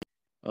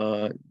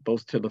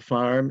 both to the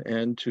farm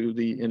and to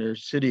the inner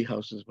city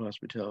houses of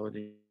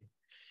hospitality.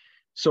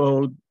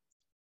 So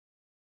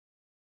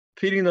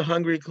feeding the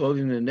hungry,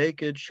 clothing the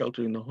naked,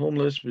 sheltering the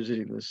homeless,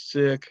 visiting the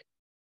sick,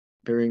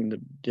 burying the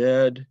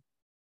dead,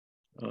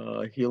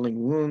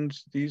 healing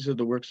wounds. These are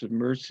the works of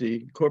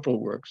mercy, corporal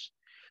works.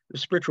 The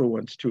spiritual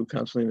ones too,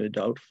 counseling the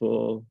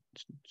doubtful,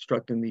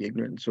 instructing the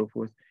ignorant, and so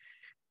forth.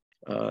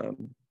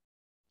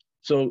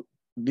 So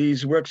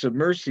these works of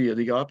mercy are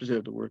the opposite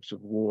of the works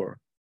of war.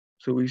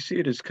 So we see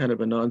it as kind of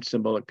a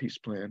non-symbolic peace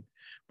plan.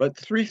 But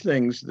three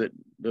things that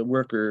the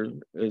worker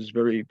is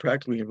very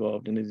practically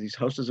involved in is these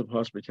houses of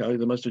hospitality,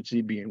 the Mustard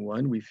Seed being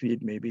one. We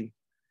feed maybe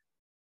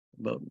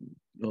about,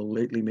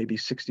 lately, maybe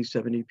 60,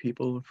 70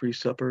 people a free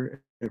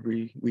supper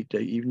every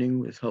weekday evening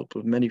with help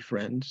of many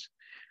friends.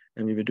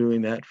 And we've been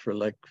doing that for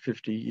like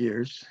 50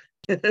 years,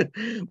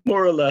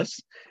 more or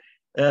less.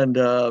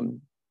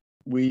 And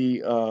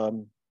we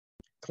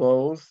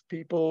clothe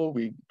people.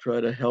 We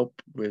try to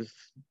help with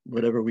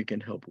whatever we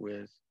can help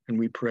with. And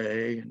we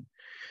pray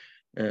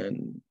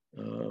and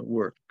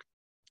work.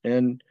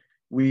 And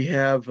we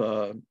have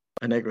an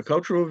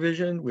agricultural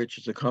vision, which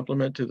is a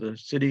complement to the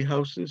city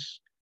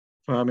houses,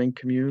 farming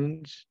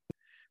communes.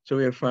 So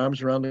we have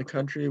farms around the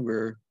country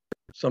where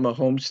some are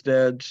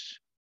homesteads,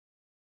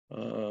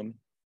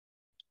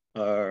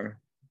 are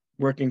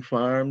working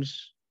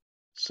farms,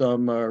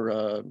 some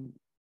are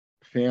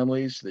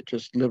families that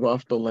just live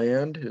off the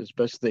land as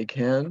best they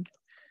can.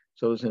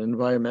 So there's an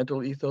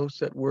environmental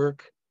ethos at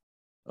work.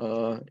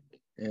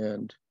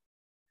 And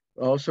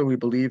also we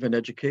believe in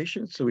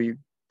education. So we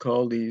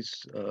call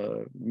these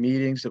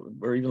meetings,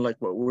 or even like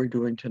what we're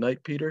doing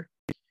tonight, Peter.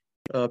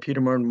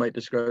 Peter Morin might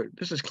describe,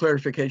 this is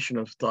clarification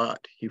of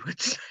thought, he would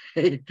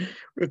say.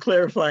 We're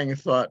clarifying a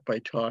thought by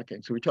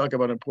talking. So we talk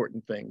about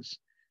important things.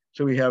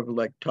 So we have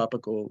like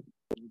topical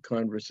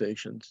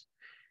conversations.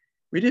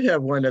 We did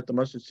have one at the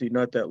Mustard Seed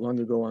not that long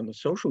ago on the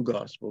social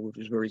gospel, which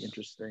is very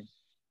interesting.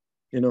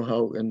 You know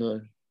how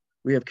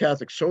we have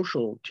Catholic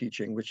social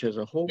teaching, which has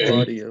a whole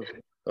body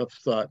of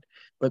thought.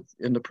 But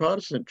in the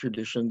Protestant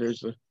tradition,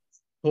 there's a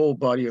whole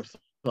body of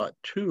thought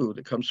too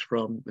that comes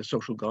from the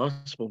social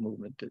gospel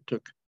movement that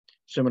took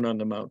Sermon on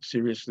the Mount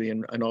seriously,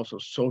 and also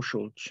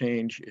social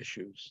change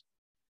issues.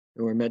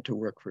 And we're meant to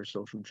work for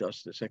social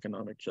justice,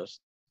 economic justice,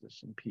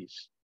 and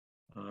peace.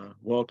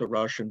 Walter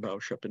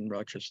Rauschenbausch up in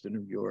Rochester,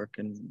 New York,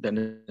 and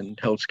then in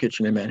Hell's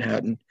Kitchen in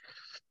Manhattan.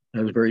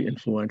 I was very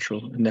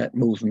influential in that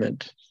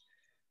movement.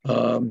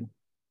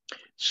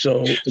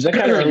 So is that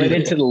kind of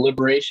related to the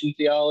liberation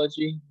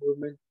theology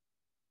movement?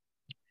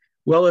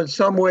 Well, in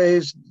some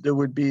ways, there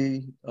would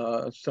be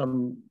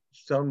some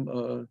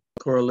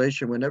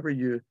correlation whenever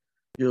you're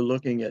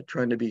looking at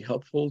trying to be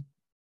helpful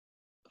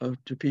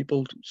to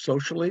people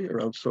socially,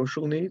 around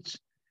social needs.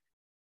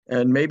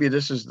 And maybe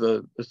this is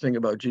the thing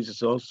about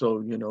Jesus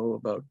also, you know,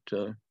 about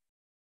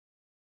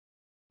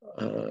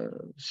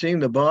seeing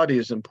the body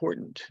is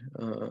important.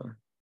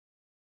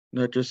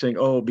 Not just saying,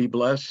 oh, be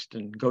blessed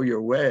and go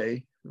your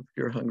way if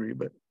you're hungry,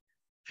 but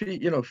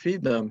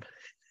feed them.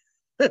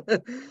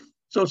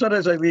 So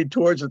sometimes I lead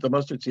tours at the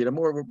mustard seed. I'm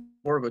more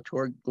of a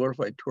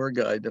glorified tour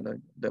guide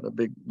than a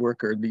big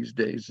worker these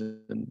days.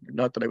 And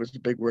not that I was a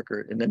big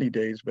worker in any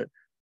days, but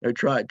I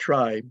try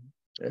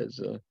as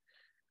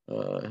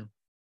to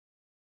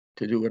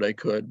do what I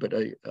could. But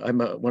I'm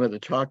one of the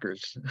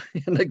talkers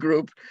in the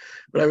group.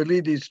 But I would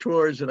lead these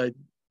tours and I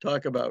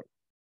talk about.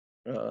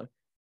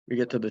 We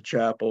get to the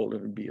chapel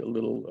and it'd be a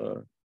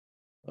little.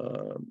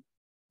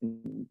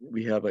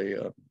 We have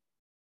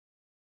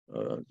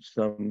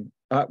some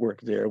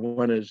artwork there.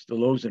 One is the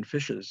loaves and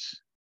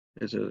fishes,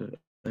 is an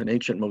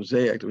ancient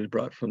mosaic that was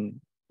brought from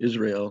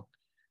Israel.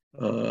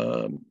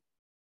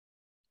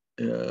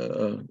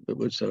 It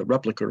was a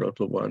replica of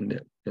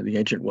the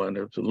ancient one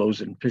of the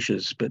loaves and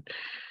fishes. But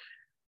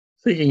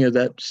thinking of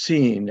that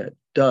scene at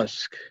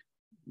dusk,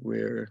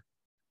 where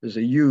there's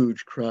a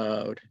huge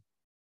crowd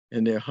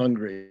and they're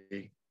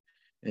hungry,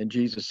 and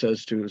Jesus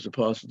says to his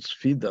apostles,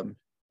 "Feed them."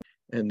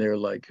 And they're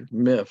like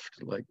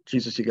miffed, like,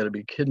 "Jesus, you got to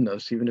be kidding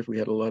us. Even if we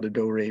had a lot of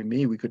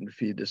do-re-mi, we couldn't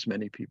feed this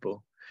many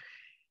people."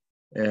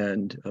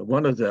 And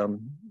one of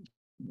them,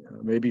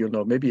 maybe you'll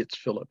know, maybe it's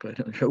Philip. I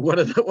don't know. One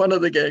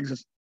of the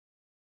gangs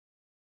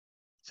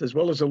says,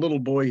 "Well, there's a little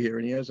boy here,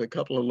 and he has a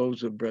couple of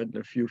loaves of bread and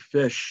a few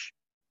fish."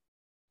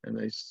 And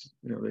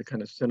they're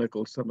kind of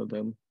cynical, some of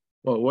them.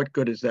 "Well, what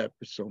good is that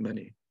for so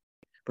many?"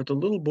 But the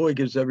little boy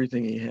gives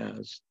everything he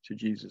has to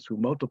Jesus, who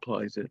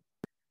multiplies it,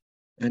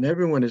 and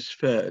everyone is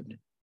fed.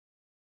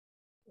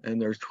 And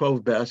there's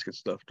 12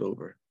 baskets left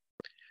over.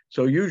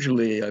 So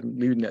usually I'm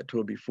leaving that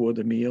tour before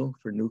the meal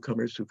for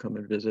newcomers who come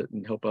and visit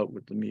and help out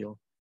with the meal.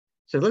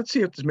 So let's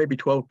see if there's maybe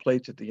 12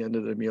 plates at the end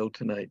of the meal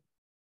tonight,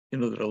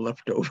 that are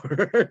left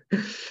over.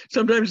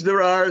 Sometimes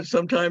there are,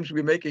 sometimes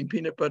we're making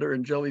peanut butter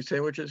and jelly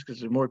sandwiches because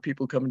there's more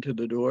people coming to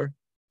the door.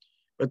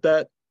 But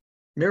that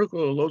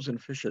miracle of loaves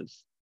and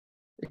fishes,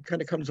 it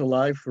kind of comes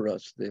alive for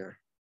us there.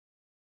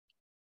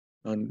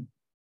 And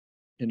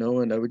I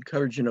would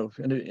encourage, if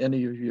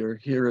any of your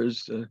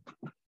hearers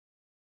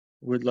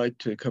would like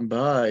to come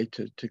by,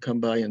 to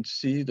come by and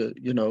see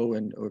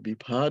or be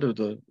part of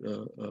the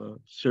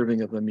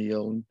serving of a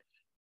meal and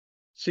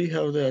see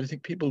how I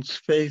think people's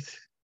faith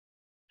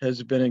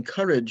has been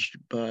encouraged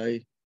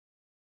by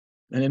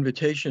an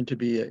invitation to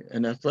be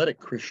an athletic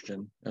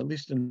Christian, at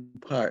least in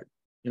part,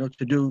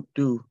 to do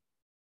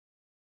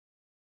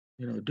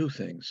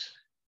things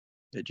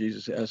that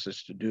Jesus asks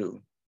us to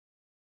do.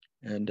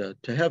 And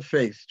to have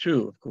faith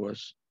too, of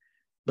course,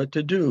 but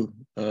to do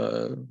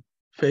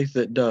faith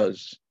that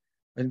does.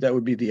 I think that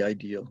would be the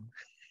ideal.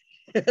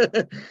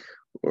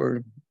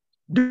 Or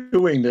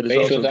doing that is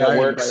faith also without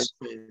guided works.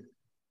 by faith.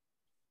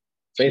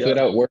 Faith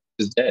without works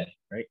is dead,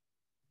 right?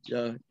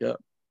 Yeah.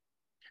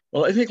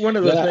 Well, I think one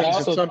of the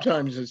things that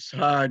sometimes is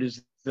hard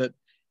is that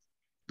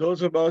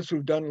those of us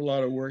who've done a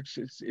lot of works,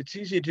 it's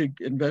easy to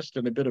invest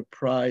in a bit of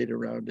pride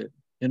around it,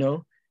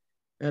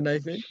 And I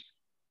think,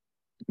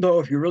 no,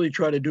 if you really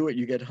try to do it,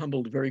 you get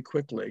humbled very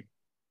quickly.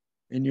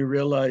 And you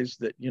realize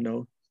that,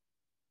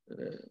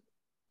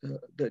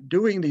 that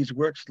doing these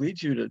works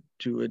leads you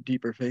to a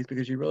deeper faith,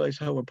 because you realize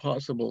how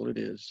impossible it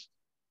is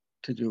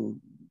to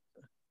do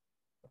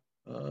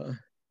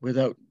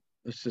without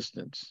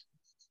assistance,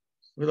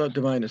 without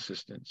divine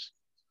assistance.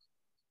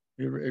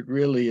 It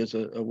really is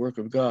a work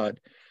of God.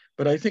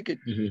 But I think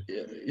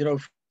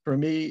for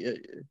me,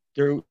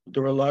 there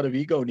were a lot of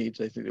ego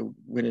needs, I think, that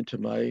went into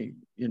my,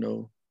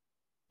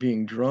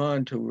 being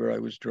drawn to where I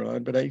was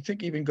drawn. But I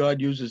think even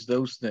God uses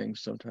those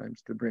things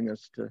sometimes to bring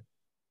us to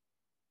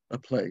a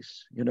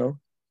place,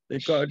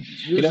 that God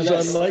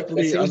uses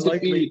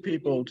unlikely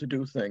people to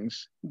do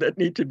things that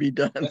need to be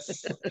done.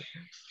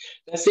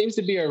 That seems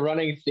to be a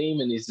running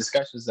theme in these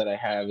discussions that I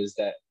have, is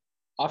that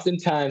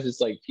oftentimes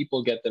it's like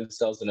people get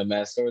themselves in a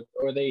mess, or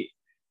they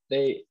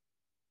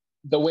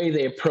the way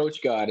they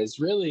approach God is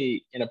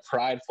really in a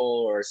prideful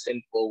or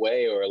sinful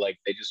way, or like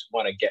they just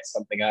want to get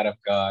something out of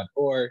God,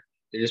 or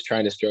they're just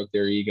trying to stroke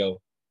their ego.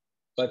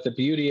 But the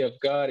beauty of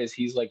God is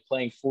he's like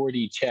playing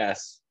 4D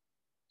chess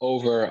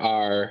over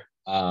our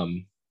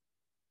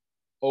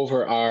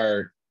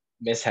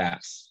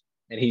mishaps,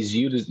 and he's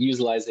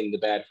utilizing the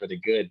bad for the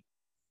good,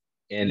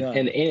 and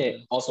in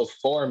it also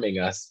forming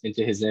us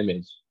into his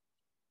image.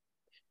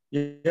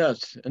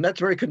 Yes, and that's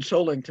very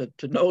consoling to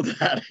know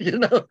that,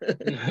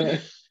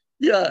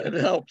 Yeah, it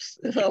helps.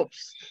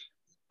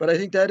 But I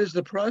think that is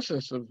the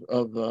process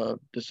of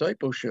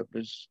discipleship,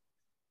 is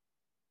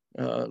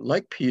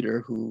like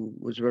Peter, who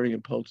was very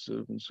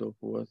impulsive and so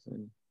forth,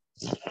 and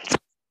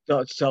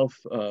not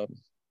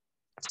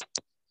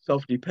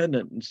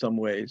self-dependent in some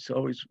ways,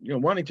 always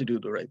wanting to do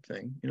the right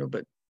thing,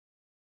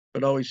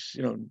 but always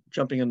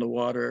jumping in the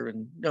water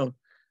and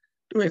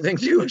doing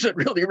things he wasn't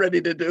really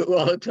ready to do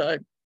all the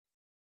time,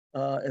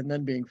 and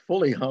then being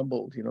fully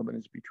humbled in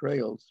his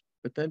betrayals,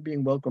 but then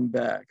being welcomed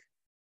back.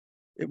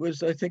 It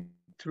was, I think,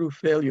 through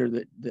failure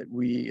that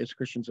we as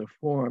Christians are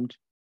formed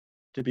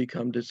to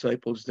become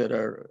disciples that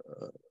are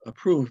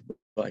approved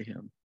by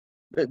him.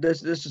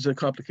 This is a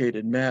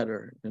complicated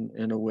matter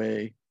in a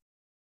way,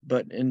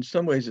 but in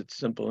some ways it's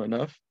simple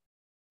enough.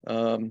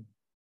 And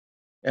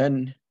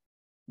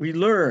we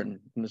learn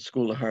in the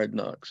School of Hard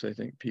Knocks, I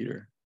think,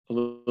 Peter, a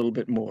little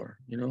bit more,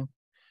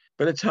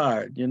 but it's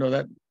hard,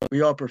 that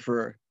we all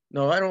prefer.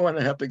 No, I don't want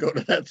to have to go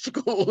to that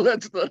school.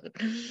 That's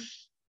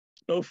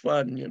no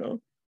fun.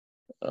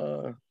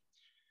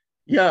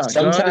 Yeah, God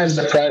Sometimes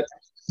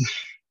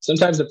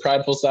is. the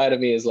prideful side of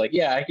me is like,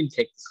 yeah, I can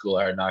take the School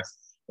of Hard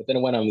Knocks, but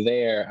then when I'm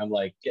there, I'm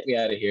like, get me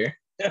out of here.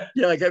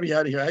 Yeah, get me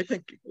out of here. I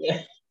think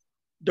Yeah.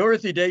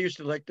 Dorothy Day used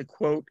to like to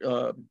quote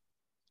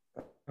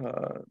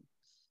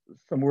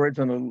some words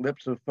on the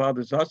lips of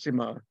Father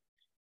Zosima,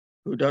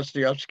 who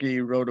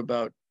Dostoevsky wrote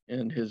about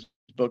in his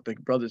book, The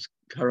Brothers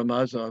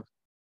Karamazov,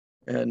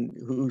 and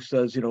who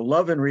says,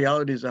 love in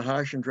reality is a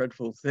harsh and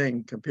dreadful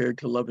thing compared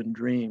to love in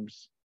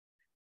dreams.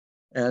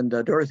 And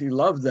Dorothy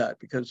loved that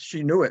because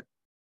she knew it,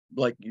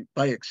 like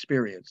by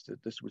experience,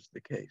 that this was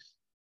the case.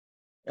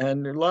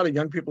 And a lot of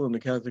young people in the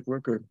Catholic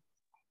Worker,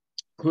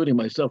 including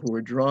myself, who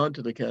were drawn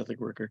to the Catholic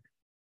Worker,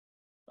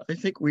 I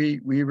think we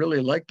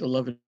really like the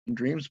love and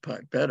dreams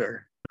part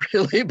better,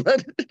 really.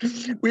 But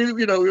we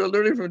were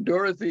learning from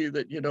Dorothy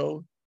that,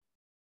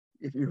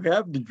 if you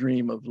have the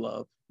dream of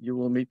love, you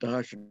will meet the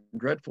harsh and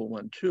dreadful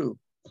one too.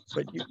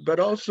 But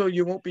also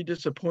you won't be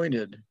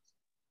disappointed,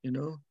 I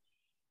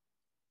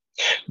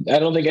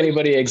don't think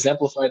anybody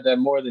exemplified that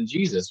more than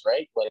Jesus,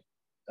 right? Like,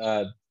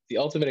 the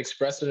ultimate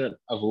expression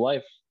of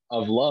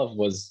love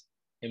was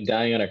him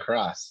dying on a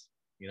cross,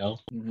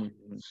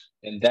 Mm-hmm.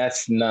 and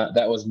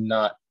that was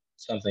not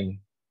something.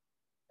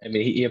 I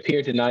mean, he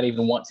appeared to not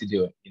even want to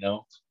do it,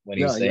 when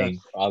he was Yeah. saying,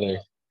 Father,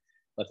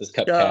 let this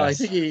cup Yeah, I pass.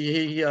 think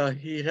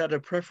he had a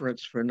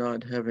preference for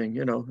not having,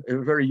 a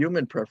very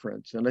human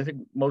preference, and I think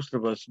most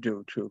of us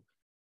do too.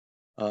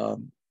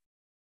 Um,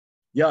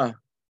 yeah,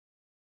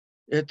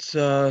 it's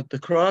the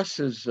cross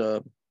is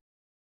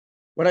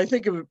when I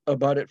think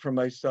about it for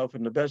myself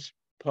in the best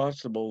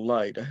possible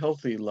light, a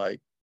healthy light.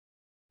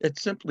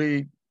 It's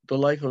simply the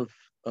life of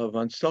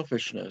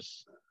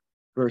unselfishness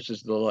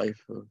versus the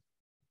life of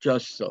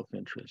just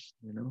self-interest.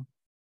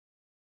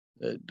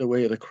 The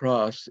way of the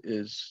cross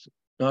is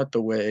not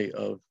the way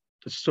of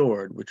the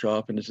sword, which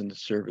often is in the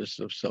service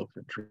of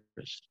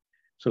self-interest.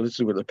 So this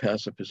is where the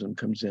pacifism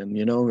comes in,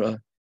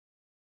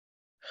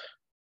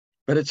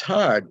 but it's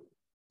hard.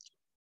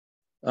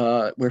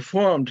 We're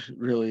formed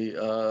really,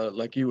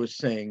 like you were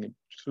saying,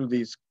 through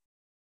these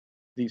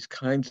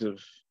kinds of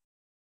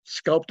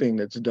sculpting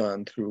that's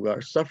done through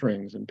our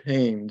sufferings and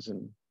pains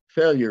and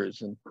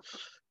failures and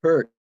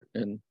hurt,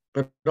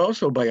 but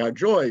also by our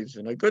joys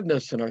and our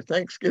goodness and our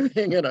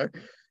thanksgiving and our.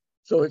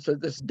 So it's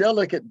this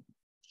delicate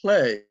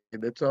play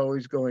that's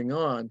always going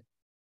on.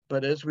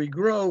 But as we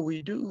grow,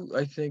 we do,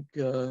 I think,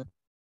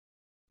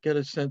 get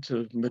a sense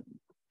of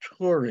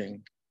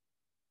maturing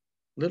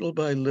little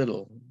by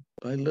little,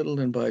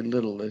 and by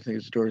little. I think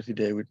as Dorothy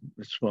Day would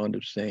respond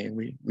of saying,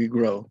 we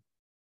grow.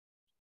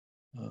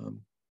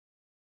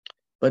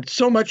 But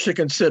so much to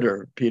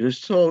consider, Peter,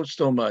 so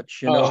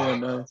much,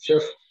 and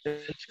Sure.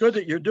 it's good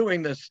that you're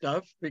doing this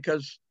stuff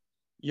because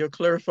you're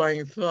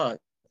clarifying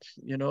thoughts,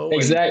 and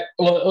Exactly.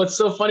 Well, what's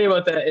so funny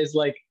about that is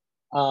like,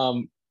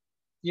 um,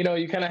 you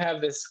kind of have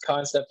this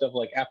concept of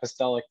like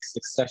apostolic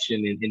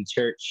succession in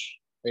church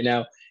right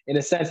now. In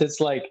a sense, it's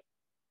like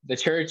the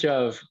church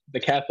of the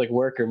Catholic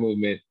worker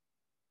movement.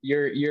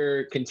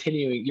 You're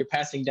continuing. You're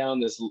passing down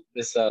this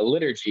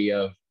liturgy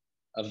of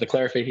the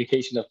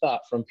clarification of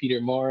thought from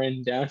Peter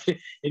Morin down,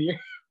 and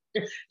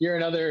you're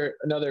another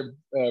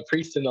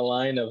priest in the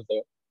line of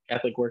the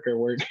Catholic worker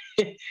work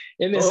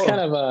in this kind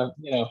oh,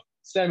 of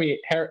semi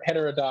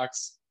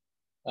heterodox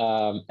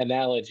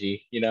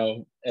analogy,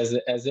 as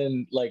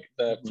in like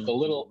the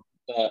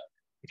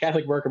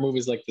Catholic worker movement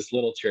is like this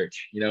little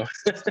church, yeah.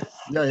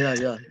 and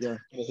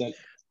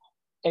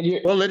Well,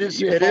 you're following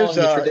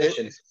the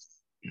tradition.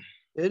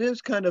 it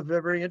is kind of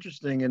very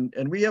interesting,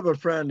 and we have a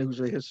friend who's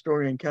a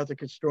historian, Catholic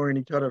historian.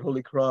 He taught at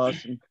Holy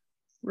Cross, and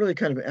really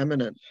kind of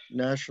eminent,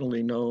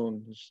 nationally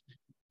known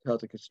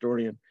Catholic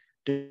historian,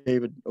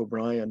 David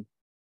O'Brien.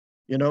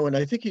 And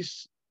I think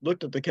he's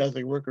looked at the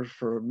Catholic worker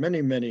for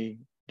many, many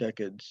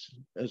decades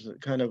as a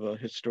kind of a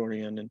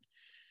historian. And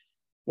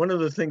one of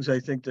the things I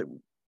think that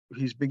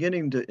he's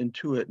beginning to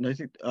intuit, and I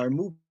think our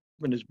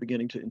movement is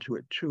beginning to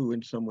intuit too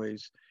in some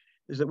ways,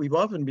 is that we've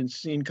often been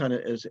seen kind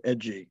of as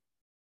edgy.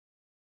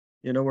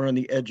 We're on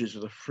the edges or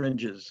the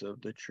fringes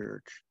of the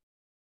church.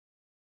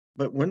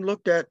 But when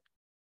looked at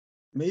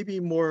maybe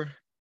more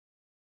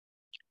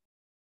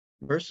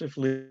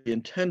mercifully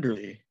and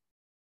tenderly,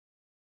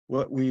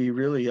 what we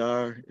really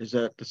are is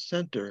at the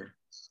center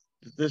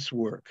of this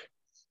work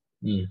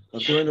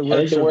of doing the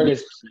I think works of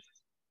mercy.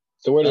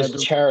 the word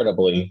is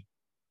charitably.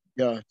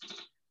 Yeah,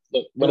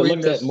 But it doing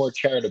looked at this more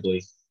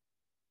charitably.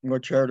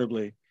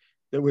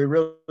 that we're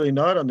really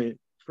not on the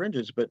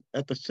fringes, but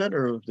at the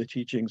center of the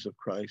teachings of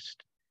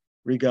Christ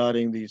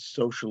regarding these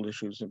social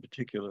issues in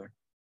particular.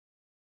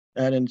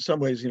 And in some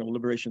ways,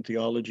 liberation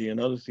theology and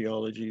other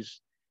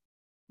theologies,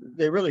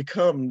 they're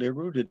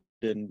rooted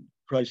in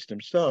Christ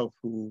himself,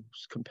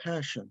 whose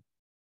compassion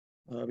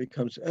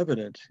becomes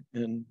evident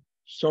in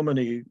so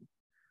many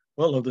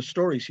well, of the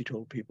stories he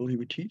told people. He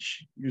would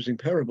teach using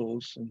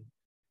parables and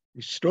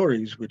these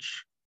stories,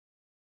 which,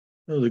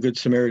 you know, the Good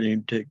Samaritan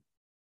would take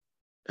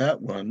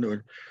that one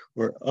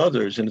or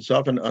others. And it's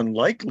often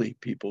unlikely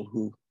people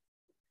who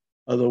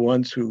are the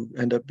ones who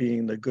end up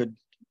being the good,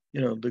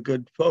 you know, the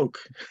good folk,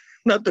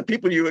 not the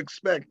people you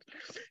expect.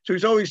 So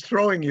he's always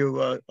throwing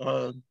you a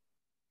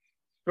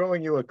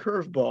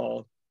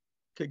curveball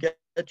to get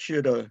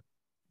you to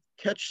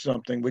catch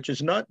something, which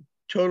is not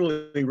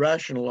totally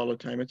rational all the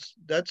time.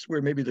 That's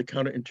where maybe the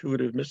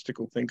counterintuitive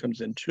mystical thing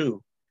comes in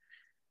too.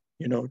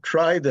 You know,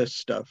 try this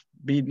stuff.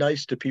 Be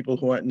nice to people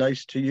who aren't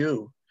nice to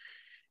you.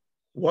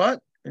 What?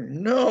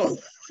 No.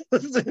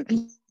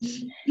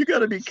 You got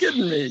to be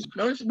kidding me.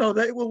 No,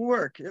 that will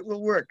work. It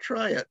will work.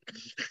 Try it.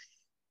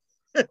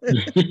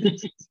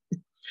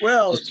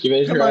 Well, Just give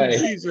it a come on, try.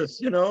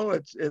 Jesus. You know,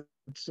 it's.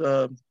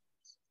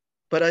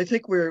 But I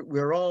think we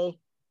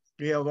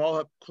have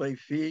all clay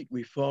feet.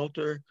 We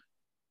falter.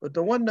 But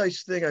the one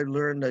nice thing I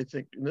learned, I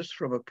think, and this is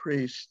from a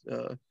priest,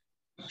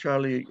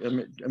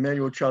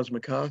 Emmanuel Charles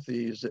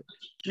McCarthy, is that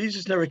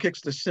Jesus never kicks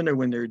the sinner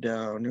when they're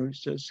down. He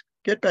says,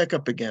 "Get back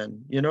up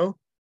again." You know,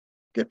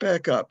 get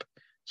back up.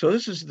 So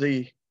this is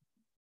the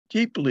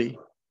deeply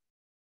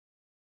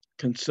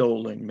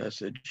consoling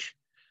message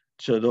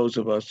to those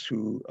of us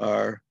who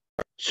are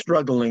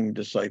struggling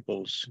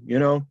disciples. You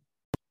know,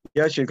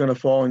 yes, you're going to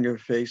fall on your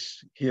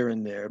face here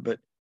and there, but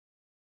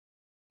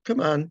come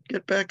on,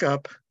 get back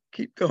up,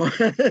 keep going.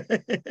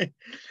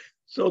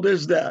 So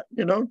there's that,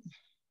 you know,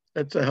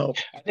 that's a help.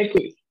 I think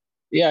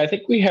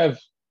we have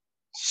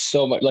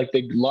so much, like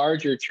the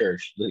larger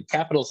church, the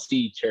capital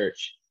C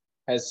church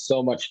has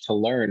so much to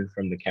learn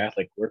from the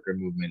Catholic worker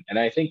movement. And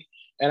I think,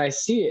 and I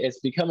see it's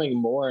becoming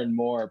more and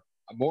more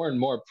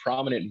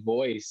prominent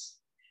voice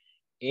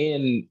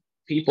in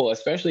people,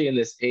 especially in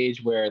this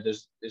age where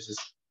there's this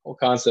whole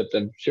concept,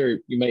 I'm sure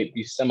you might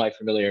be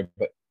semi-familiar,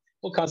 but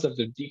whole concept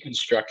of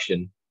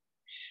deconstruction.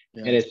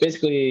 Yeah. And it's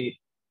basically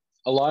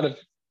a lot of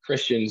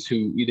Christians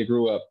who either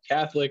grew up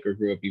Catholic or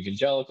grew up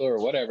evangelical or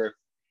whatever,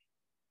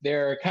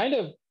 they're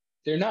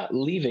not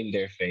leaving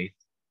their faith.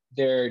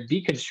 They're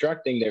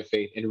deconstructing their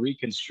faith and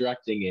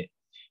reconstructing it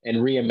and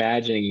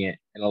reimagining it.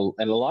 And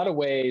in a lot of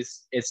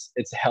ways,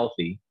 it's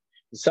healthy.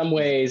 In some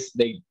ways,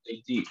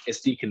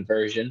 it's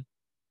deconversion,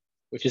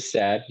 which is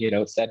sad. You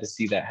know, it's sad to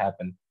see that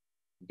happen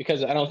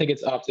because I don't think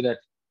it's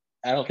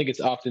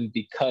often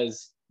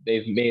because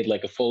they've made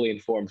like a fully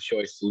informed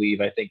choice to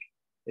leave. I think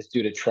it's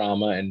due to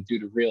trauma and due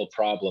to real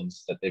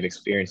problems that they've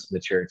experienced in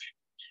the church,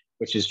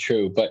 which is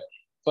true. But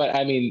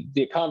I mean,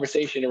 the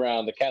conversation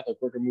around the Catholic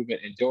worker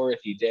movement and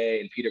Dorothy Day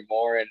and Peter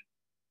Morin,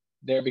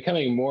 they're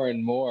becoming more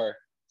and more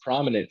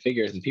prominent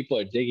figures, and people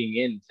are digging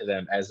into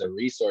them as a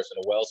resource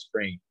and a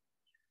wellspring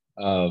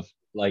of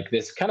like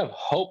this kind of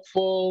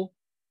hopeful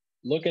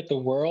look at the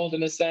world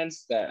in a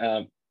sense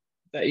that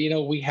you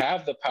know, we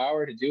have the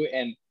power to do it,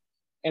 and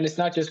it's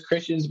not just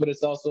Christians, but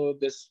it's also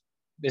this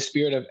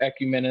spirit of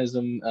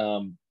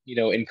ecumenism. You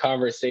know, in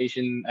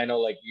conversation, I know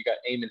like you got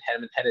Eamon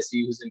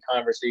Hennessy who's in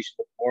conversation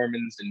with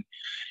Mormons, and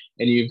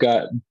you've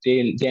got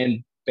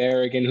Dan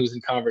Berrigan who's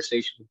in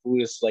conversation with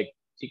Buddhists like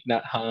Thich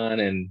Nhat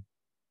Hanh, and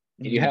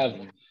you have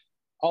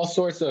all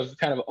sorts of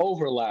kind of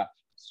overlap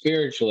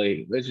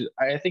spiritually, which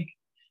I think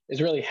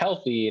is really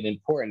healthy and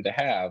important to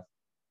have.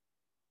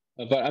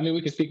 But I mean,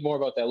 we could speak more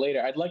about that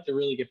later. I'd like to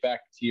really get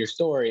back to your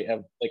story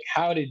of like,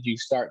 how did you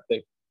start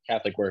the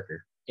Catholic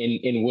worker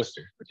in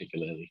Worcester,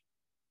 particularly?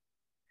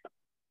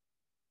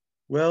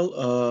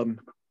 Well,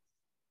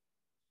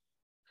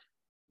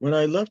 when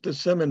I left the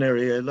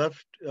seminary, I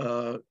left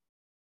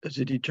as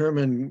a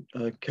determined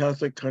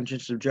Catholic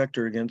conscience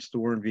objector against the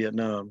war in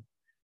Vietnam.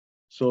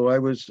 So I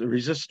was a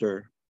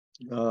resistor,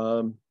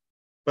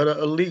 but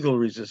a legal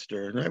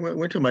resistor. And I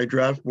went to my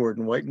draft board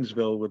in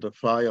Whitensville with a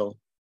file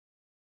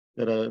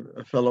that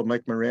a fellow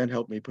Mike Moran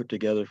helped me put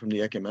together from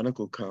the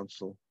Ecumenical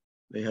Council.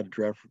 They had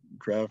a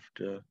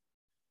draft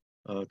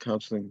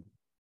counseling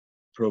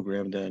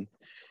program then.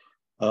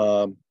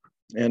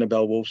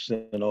 Annabelle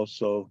Wolfson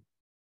also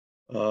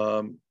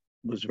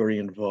was very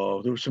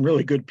involved. There were some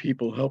really good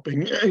people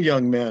helping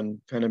young men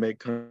kind of make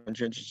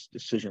conscientious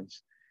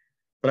decisions.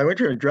 But I went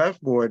to a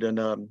draft board in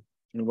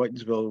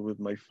Whitensville with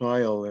my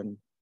file, and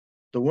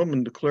the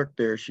woman, the clerk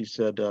there, she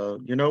said,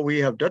 you know, we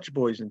have Dutch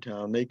boys in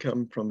town. They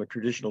come from a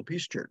traditional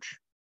peace church,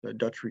 the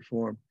Dutch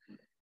Reform.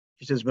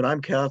 She says, but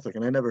I'm Catholic,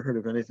 and I never heard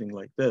of anything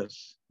like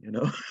this, you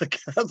know, a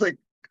Catholic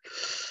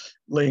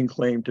laying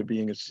claim to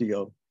being a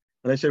CO.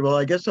 And I said, well,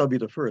 I guess I'll be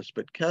the first,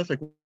 but Catholic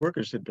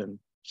workers had been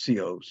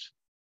COs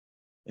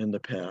in the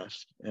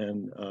past.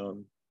 And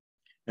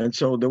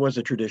so there was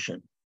a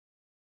tradition.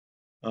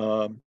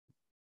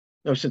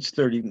 Since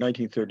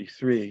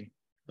 1933,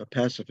 a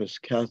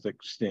pacifist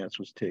Catholic stance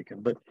was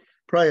taken. But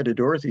prior to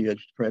Dorothy, you had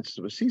Francis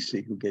of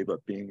Assisi, who gave up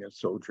being a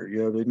soldier.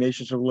 You have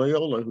Ignatius of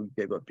Loyola, who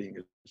gave up being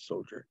a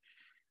soldier.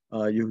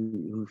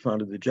 Who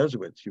founded the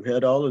Jesuits. You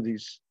had all of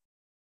these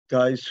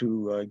guys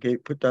who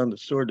put down the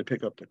sword to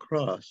pick up the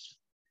cross.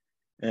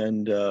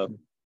 And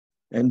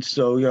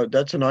so, you know,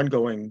 that's an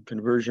ongoing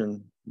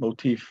conversion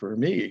motif for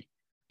me.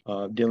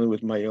 dealing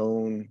with my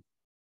own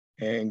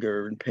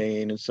anger and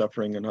pain and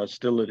suffering and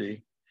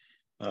hostility.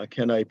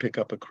 Can I pick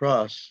up a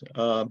cross?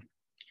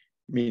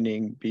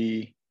 Meaning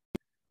be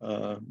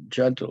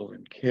gentle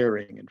and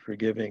caring and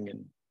forgiving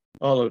and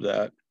all of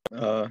that.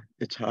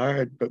 It's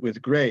hard, but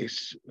with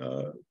grace,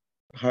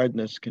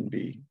 hardness can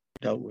be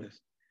dealt with.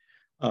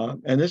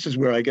 And this is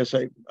where I guess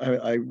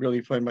I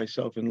really find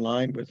myself in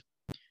line with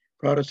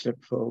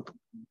Protestant folk,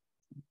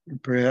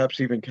 perhaps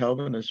even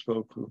Calvinist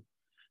folk who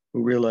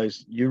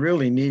realize you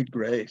really need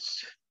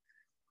grace.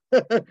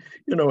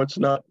 It's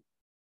not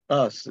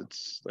us.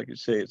 It's like you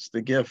say, it's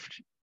the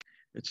gift.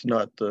 It's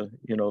not the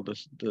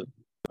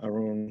our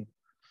own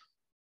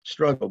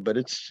struggle. But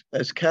it's,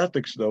 as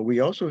Catholics, though, we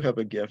also have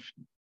a gift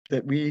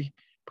that we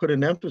put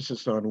an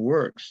emphasis on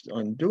works,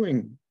 on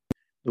doing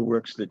the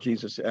works that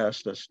Jesus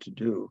asked us to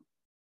do,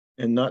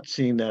 and not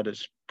seeing that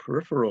as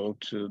peripheral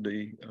to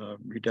the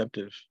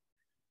redemptive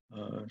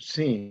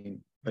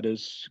scene, but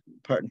as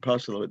part and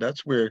parcel of it.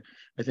 That's where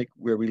I think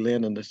where we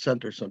land in the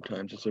center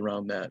sometimes is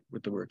around that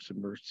with the works of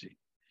mercy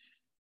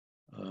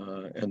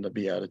and the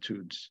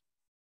Beatitudes.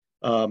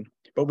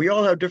 But we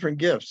all have different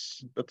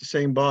gifts, but the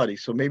same body.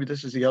 So maybe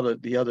this is the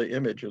other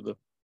image of the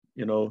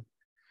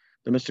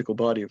mystical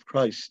body of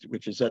Christ,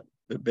 which is at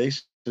the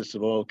basis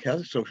of all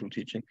Catholic social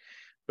teaching,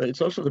 but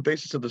it's also the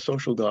basis of the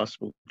social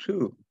gospel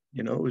too.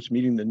 It's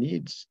meeting the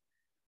needs,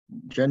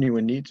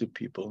 genuine needs of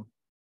people.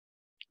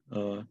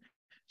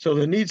 So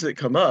the needs that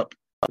come up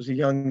was a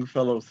young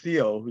fellow,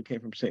 Theo, who came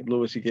from St.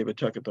 Louis. He gave a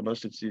talk at the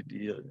Mustard Seed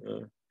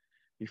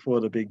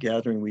before the big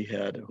gathering we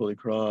had at Holy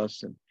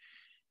Cross, and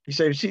he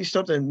said, "See,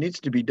 something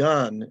needs to be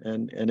done,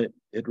 and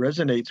it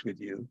resonates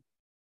with you.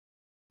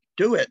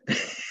 Do it."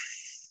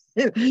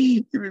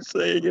 He was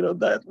saying,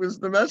 that was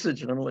the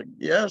message, and I'm like,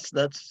 yes,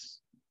 that's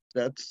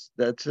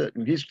it.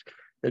 And he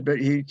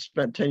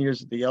spent 10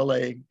 years at the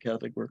LA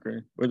Catholic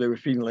Worker, where they were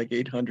feeding like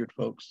 800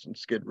 folks in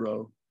Skid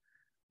Row.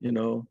 I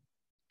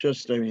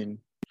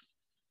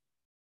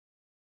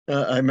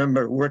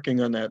remember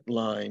working on that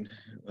line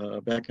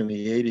back in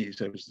the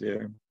 80s. I was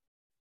there,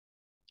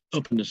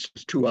 open to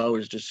 2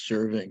 hours just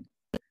serving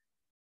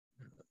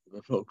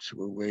the folks who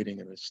were waiting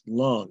in this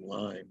long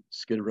line,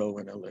 Skid Row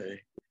in LA.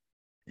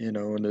 And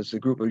there's a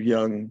group of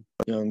young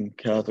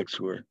Catholics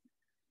who are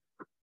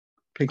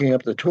picking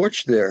up the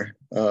torch there,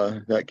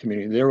 that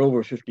community. They're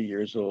over 50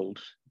 years old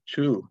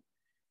too.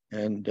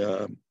 And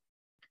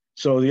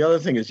so the other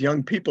thing is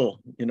young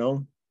people,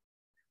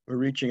 we're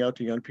reaching out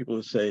to young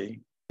people to say,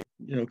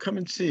 come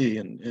and see,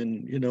 and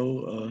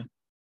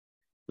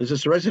does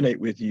this resonate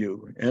with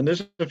you? And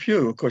there's a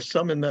few, of course,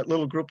 some in that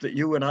little group that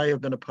you and I have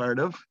been a part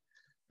of.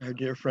 Our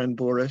dear friend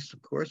Boris,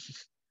 of course,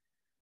 has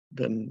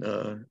been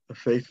a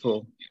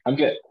faithful. I'm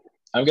going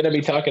to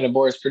be talking to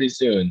Boris pretty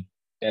soon,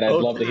 and I'd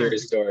love to hear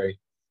his story.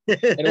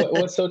 And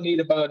what's so neat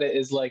about it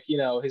is, like,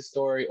 his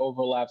story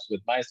overlaps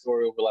with my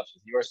story, overlaps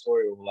with your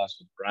story, overlaps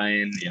with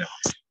Brian,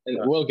 and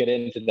we'll get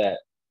into that,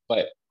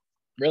 but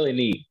really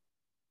neat.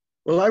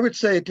 Well, I would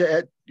say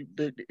to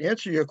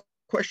answer your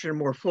question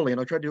more fully,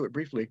 and I'll try to do it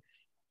briefly,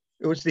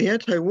 it was the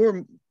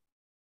anti-war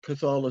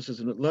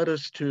Catholicism that led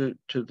us to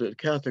the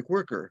Catholic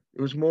Worker.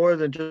 It was more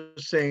than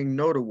just saying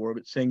no to war,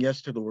 but saying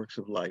yes to the works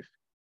of life.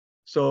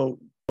 So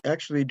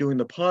actually doing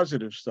the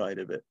positive side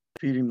of it,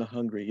 feeding the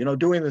hungry,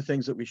 doing the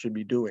things that we should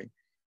be doing,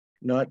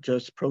 not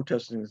just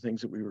protesting the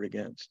things that we were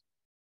against.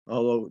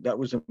 Although that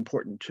was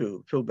important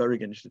too. Phil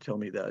Berrigan used to tell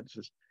me that. It's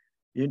just,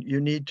 you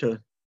need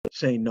to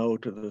say no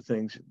to the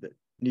things that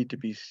need to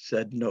be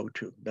said no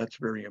to. That's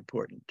very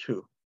important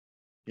too,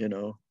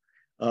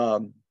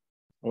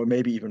 or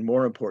maybe even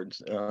more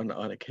important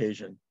on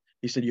occasion.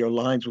 He said, your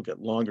lines will get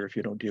longer if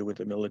you don't deal with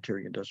the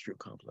military industrial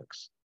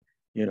complex,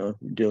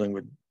 dealing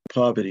with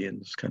poverty in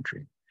this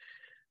country.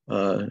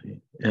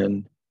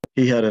 And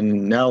he had an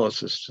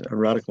analysis, a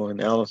radical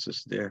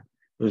analysis there.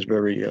 It was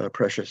very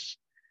precious.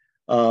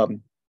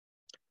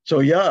 So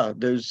yeah,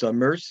 there's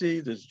mercy,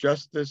 there's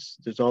justice,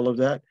 there's all of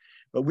that.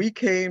 But we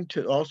came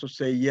to also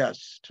say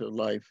yes to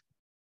life,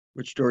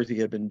 which Dorothy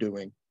had been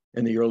doing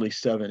in the early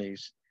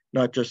 70s,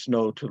 not just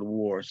no to the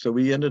war. So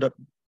we ended up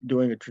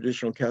doing a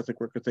traditional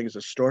Catholic Worker thing as a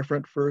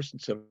storefront first in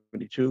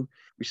 72.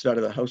 We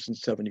started a house in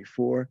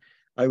 74.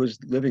 I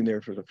was living there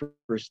for the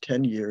first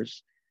 10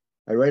 years.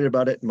 I write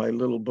about it in my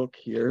little book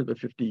here, The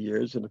 50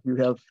 Years. And if you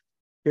have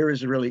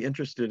hearers really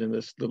interested in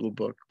this little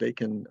book, they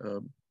can,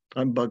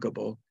 I'm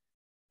buggable.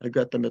 I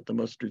got them at the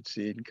Mustard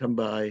Seed. Come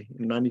by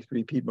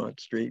 93 Piedmont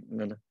Street, and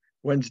then a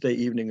Wednesday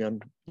evening, I'm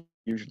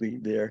usually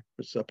there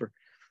for supper.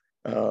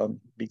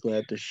 Be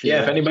glad to share.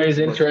 Yeah, if anybody's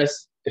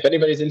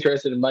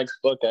interested in Mike's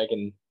book, I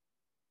can.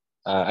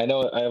 I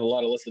know I have a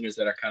lot of listeners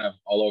that are kind of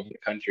all over the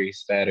country,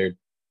 scattered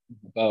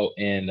about,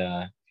 and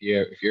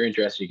if you're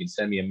interested, you can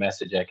send me a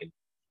message. I can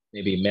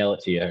maybe mail it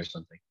to you or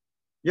something.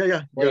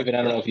 Yeah. Or even,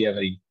 I don't know if you have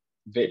any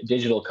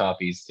digital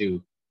copies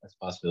too. That's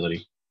a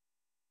possibility.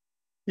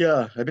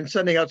 Yeah, I've been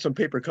sending out some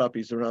paper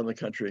copies around the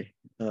country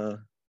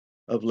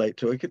of late,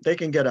 so they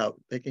can get out.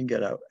 They can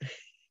get out.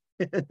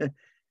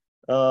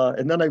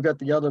 And then I've got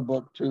the other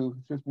book too,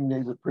 15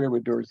 Days of Prayer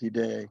with Dorothy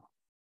Day.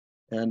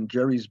 and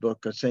Jerry's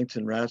book, Saints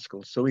and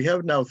Rascals. So we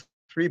have now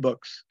 3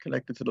 books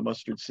connected to the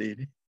mustard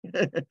seed.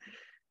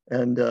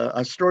 And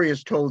our story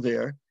is told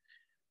there.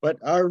 But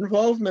our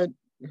involvement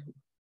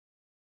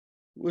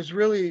was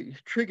really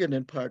triggered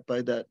in part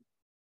by that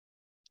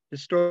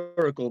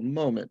historical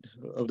moment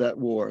of that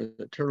war,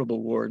 the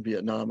terrible war in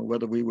Vietnam, and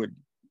whether we would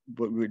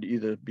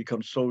either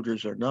become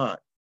soldiers or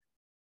not.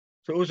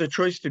 So it was a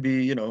choice to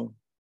be,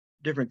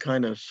 different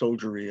kind of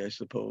soldiery, I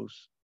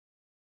suppose,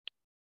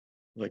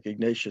 like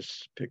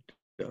Ignatius picked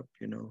up,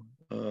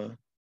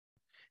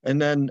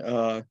 and then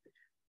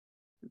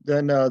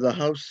the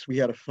house, we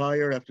had a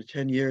fire after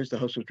 10 years. The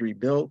house was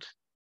rebuilt.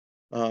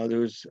 There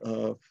was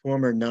a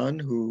former nun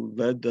who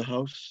led the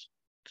house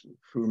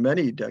for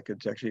many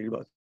decades, actually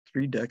about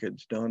 3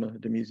 decades, Donna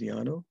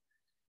Demiziano.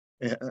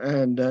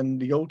 And then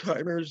the old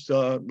timers,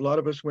 a lot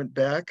of us went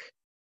back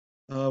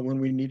when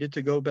we needed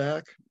to go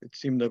back. It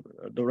seemed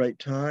the right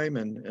time,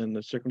 and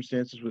the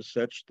circumstances was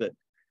such that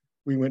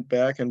we went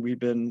back, and we've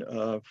been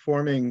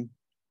forming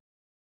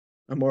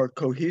a more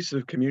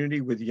cohesive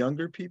community with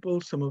younger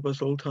people, some of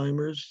us old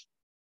timers,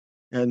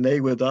 and they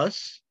with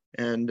us.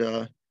 And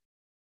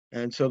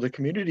so the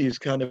community has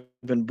kind of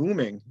been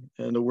booming,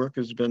 and the work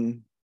has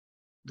been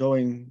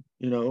going,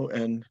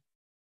 and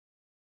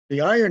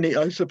the irony,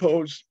 I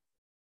suppose,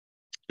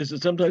 is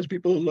that sometimes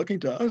people are looking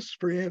to us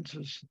for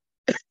answers.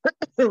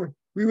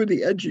 We were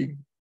the edgy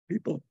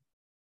people.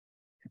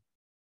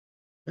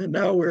 And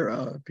now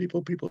we're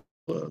people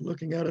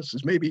looking at us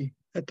as maybe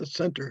at the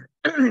center,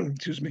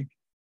 excuse me,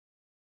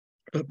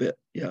 a bit,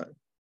 yeah.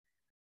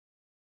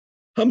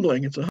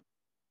 Humbling, it's a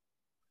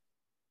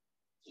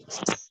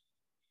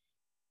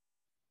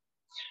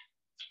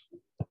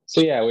So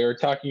yeah, we were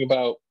talking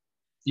about,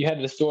 you had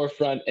the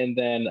storefront, and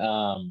then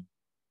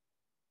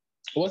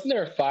wasn't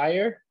there a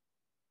fire?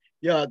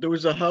 Yeah, there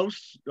was a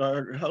house.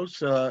 Our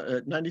house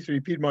at 93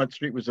 Piedmont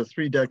Street was a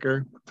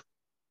 3-decker,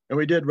 and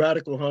we did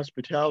radical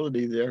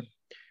hospitality there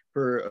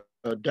for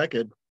a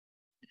decade.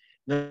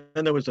 Then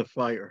there was a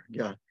fire,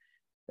 yeah,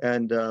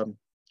 and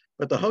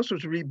but the house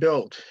was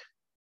rebuilt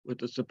with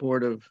the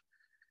support of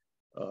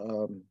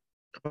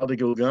Father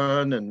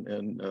Gilgun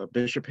and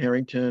Bishop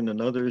Harrington and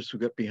others who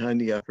got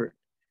behind the effort,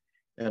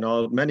 and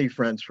many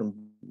friends from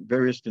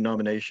various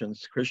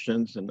denominations,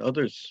 Christians and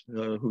others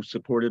who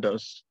supported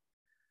us.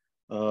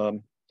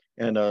 And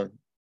a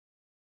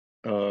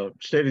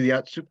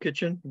state-of-the-art soup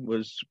kitchen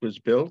was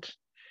built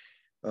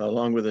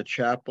along with a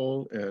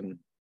chapel, and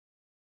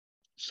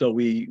so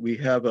we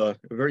have a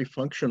very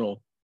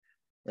functional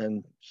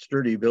and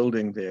sturdy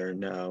building there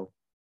now,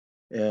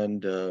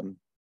 and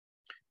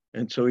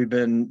so we've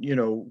been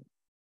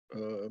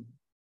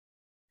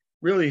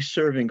really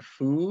serving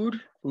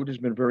food. Food has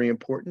been very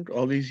important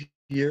all these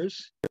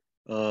years,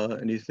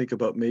 and you think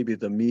about maybe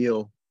the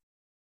meal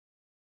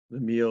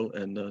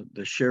and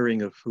the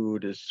sharing of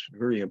food is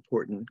very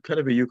important, kind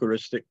of a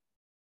Eucharistic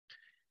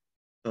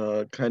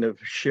kind of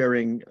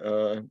sharing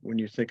when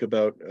you think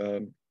about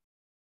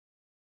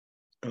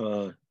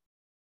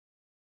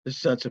this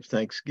sense of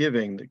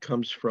thanksgiving that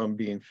comes from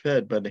being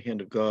fed by the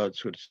hand of God,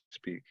 so to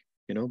speak,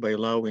 by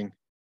allowing,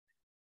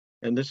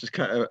 and this is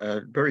kind of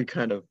a very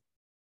kind of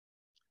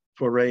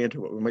foray into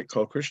what we might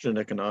call Christian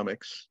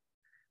economics.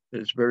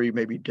 It's very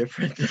maybe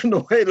different than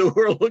the way the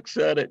world looks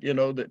at it,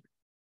 that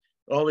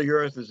all the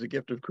earth is a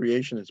gift of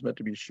creation. It's meant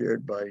to be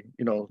shared by,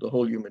 the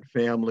whole human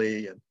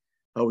family, and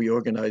how we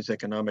organize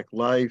economic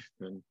life,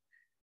 and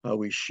how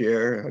we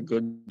share our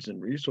goods and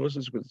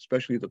resources with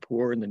especially the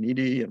poor and the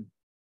needy. And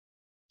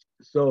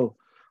so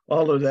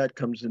all of that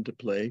comes into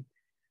play.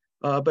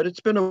 But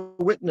it's been a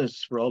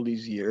witness for all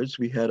these years.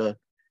 We had a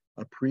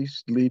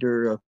priest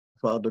leader,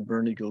 Father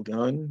Bernie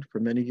Gilgun, for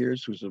many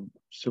years, who was a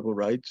civil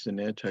rights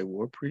and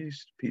anti-war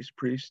priest, peace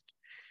priest,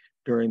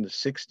 during the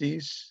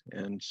 60s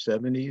and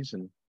 70s.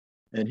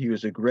 And he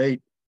was a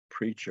great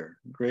preacher,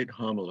 great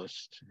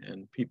homilist,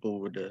 and people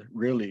would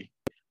really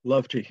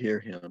love to hear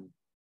him.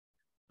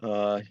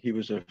 He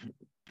was a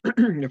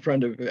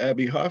friend of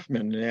Abby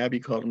Hoffman, and Abby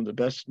called him the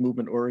best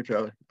movement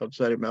orator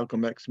outside of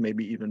Malcolm X,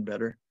 maybe even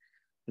better,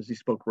 because he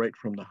spoke right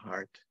from the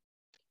heart.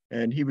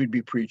 And he would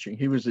be preaching.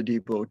 He was a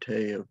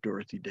devotee of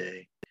Dorothy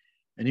Day,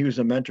 and he was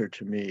a mentor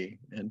to me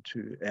and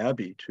to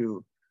Abby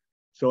too.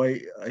 So I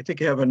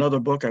think I have another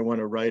book I want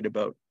to write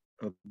about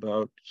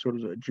sort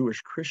of a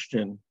Jewish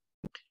Christian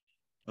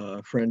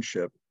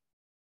friendship,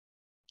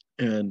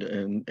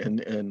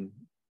 and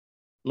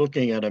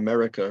looking at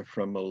America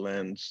from a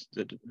lens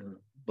that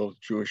both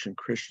Jewish and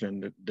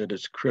Christian, that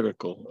is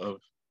critical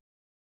of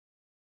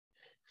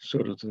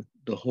sort of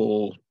the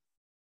whole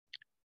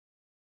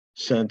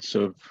sense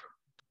of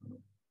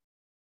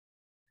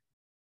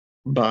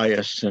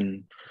bias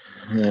and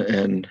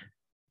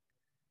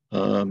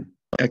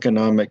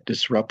economic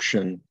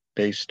disruption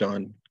based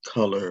on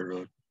color,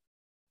 or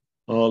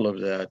all of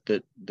that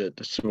the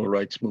civil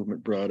rights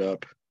movement brought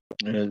up,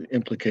 and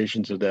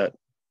implications of that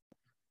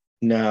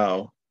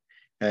now,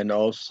 and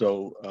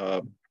also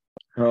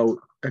how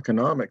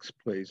economics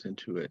plays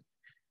into it,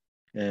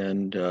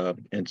 and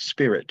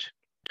spirit.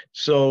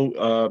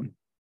 So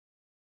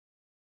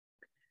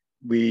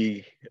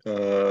we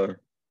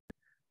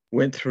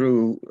went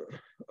through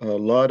a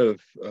lot of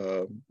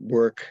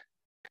work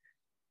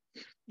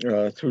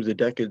through the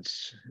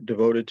decades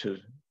devoted to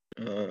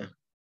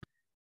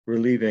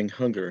relieving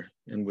hunger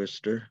in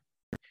Worcester,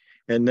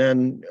 and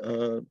then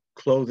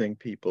clothing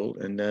people.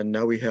 And then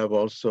now we have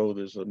also,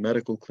 there's a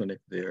medical clinic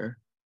there.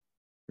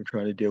 We're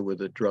trying to deal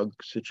with a drug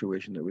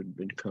situation that would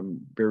become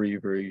very,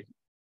 very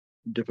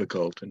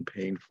difficult and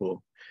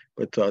painful,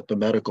 but thought the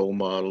medical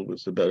model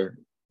was the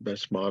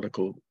best model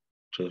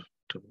to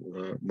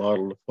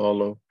model to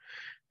follow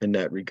in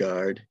that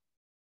regard.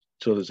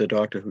 So there's a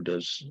doctor who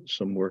does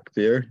some work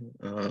there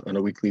on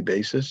a weekly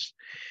basis,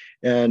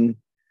 and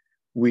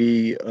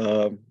we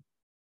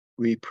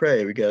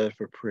pray. We gather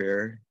for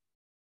prayer,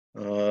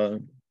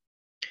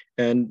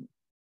 and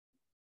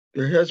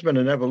there has been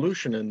an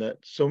evolution in that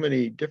so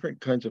many different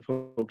kinds of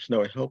folks now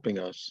are helping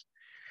us,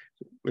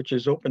 which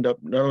has opened up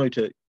not only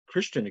to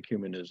Christian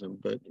ecumenism,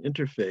 but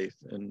interfaith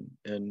and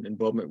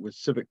involvement with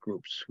civic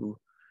groups who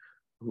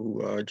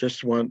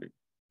just want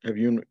have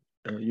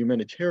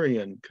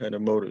humanitarian kind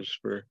of motives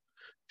for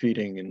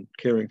feeding and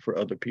caring for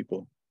other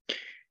people,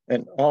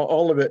 and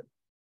all of it,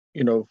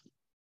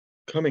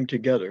 coming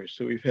together.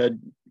 So we've had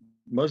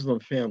Muslim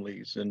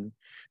families and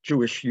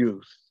Jewish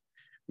youth.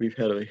 We've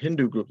had a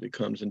Hindu group that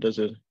comes and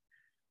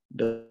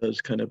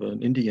does kind of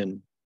an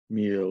Indian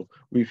meal.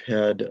 We've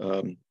had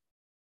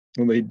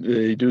when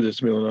they do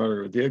this meal in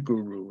honor of their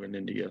guru in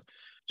India.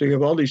 So you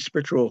have all these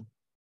spiritual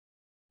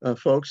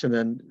folks, and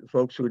then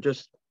folks who are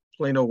just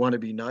plain old want to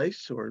be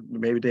nice, or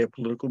maybe they have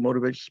political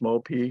motivation, small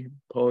p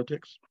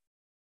politics,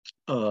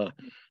 to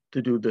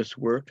do this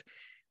work.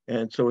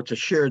 And so it's a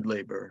shared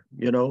labor,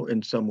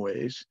 in some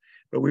ways.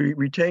 But we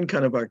retain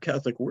kind of our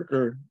Catholic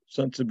worker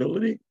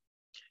sensibility.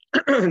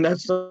 And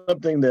that's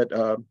something that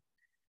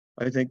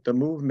I think the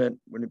movement,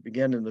 when it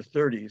began in the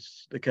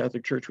 30s, the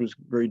Catholic Church was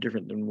very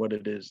different than what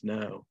it is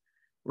now.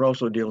 We're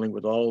also dealing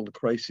with all the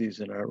crises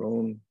in our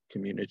own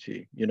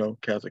community,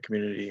 Catholic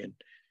community, and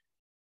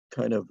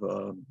kind of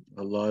a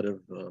lot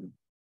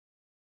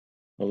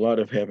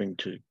of having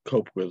to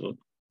cope with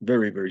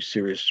very, very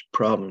serious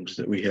problems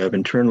that we have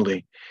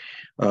internally,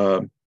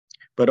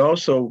 but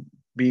also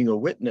being a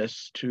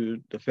witness to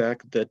the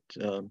fact that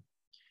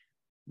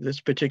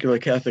this particular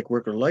Catholic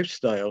worker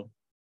lifestyle,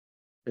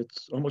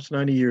 it's almost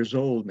 90 years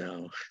old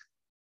now.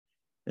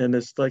 And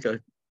it's like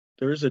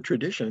there is a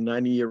tradition, a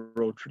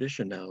 90-year-old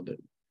tradition now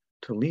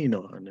to lean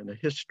on, and a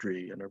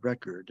history and a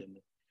record. And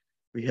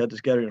we had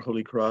this gathering at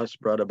Holy Cross,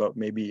 brought about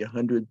maybe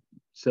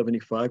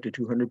 175 to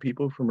 200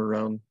 people from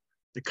around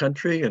the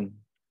country, and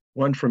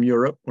one from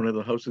Europe, one of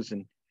the houses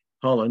in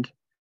Holland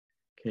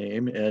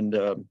came. And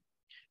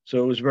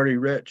so it was very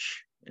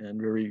rich and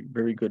very,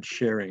 very good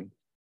sharing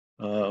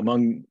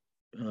among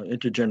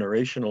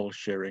intergenerational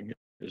sharing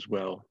as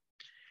well.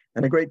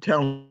 And a great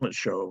talent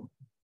show.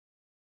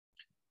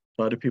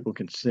 A lot of people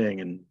can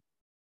sing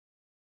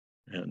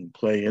and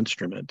play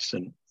instruments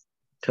and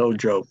tell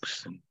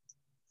jokes, and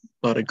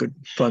a lot of good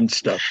fun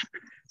stuff.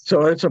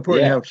 So it's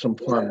important to have some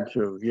fun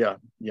too. Yeah.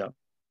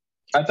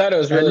 I thought it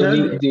was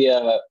really neat,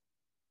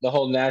 the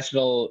whole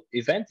national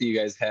event that you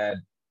guys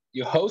had.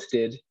 You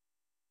hosted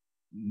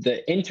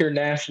the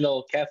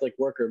International Catholic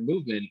Worker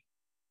Movement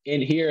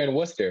here in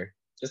Worcester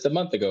just a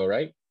month ago,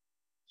 right?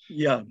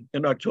 Yeah,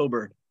 in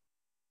October.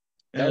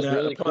 That was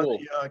really upon cool.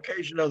 the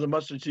occasion of the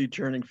mustard seed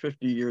turning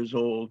 50 years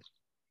old.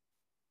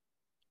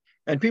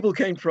 And people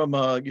came from,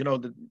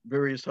 the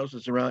various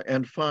houses around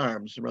and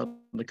farms around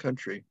the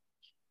country.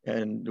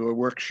 And there were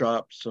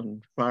workshops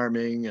on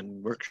farming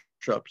and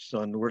workshops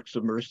on works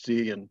of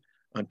mercy and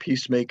on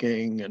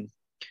peacemaking. And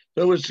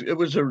so it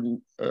was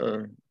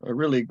a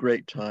really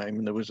great time.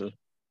 And there was a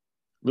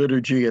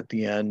liturgy at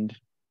the end.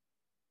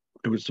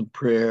 There was some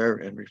prayer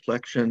and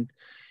reflection.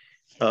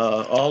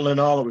 All in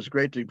all, it was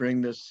great to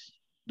bring this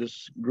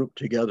group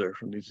together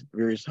from these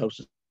various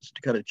houses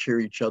to kind of cheer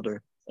each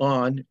other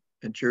on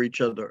and cheer each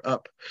other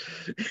up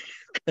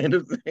kind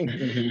of thing.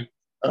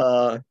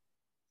 Mm-hmm.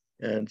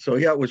 And so,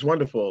 yeah, it was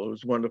wonderful. It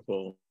was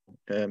wonderful.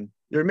 And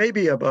there may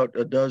be about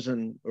a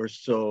dozen or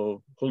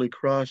so Holy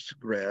Cross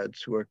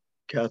grads who are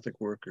Catholic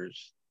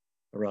workers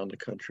around the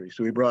country.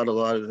 So we brought a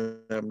lot of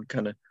them,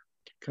 kind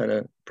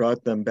of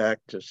brought them back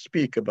to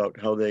speak about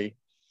how they,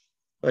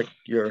 like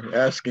you're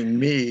asking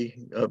me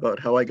about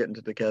how I got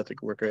into the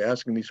Catholic work, or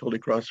asking these Holy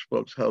Cross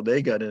folks how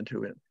they got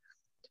into it.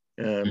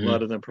 And mm-hmm. A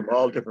lot of them from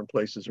all different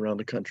places around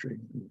the country,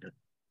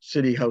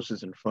 city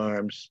houses and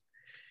farms,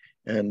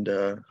 and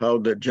how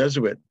the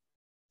Jesuit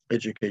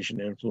education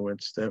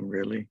influenced them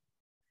really.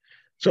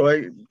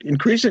 So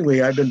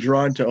increasingly I've been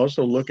drawn to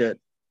also look at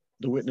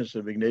the witness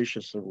of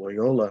Ignatius of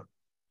Loyola,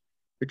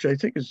 which I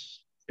think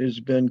has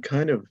been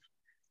kind of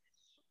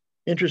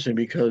interesting,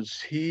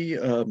 because he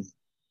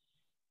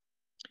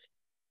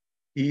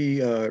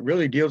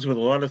really deals with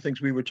a lot of things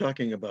we were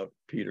talking about,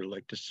 Peter,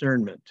 like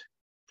discernment,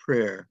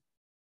 prayer,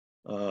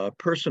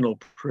 personal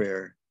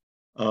prayer.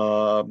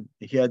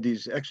 He had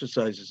these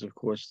exercises, of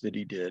course, that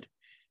he did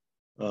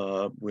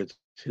with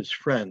his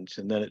friends,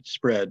 and then it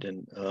spread.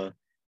 And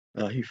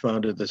He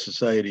founded the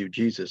Society of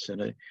Jesus.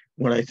 And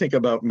when I think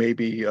about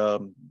maybe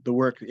the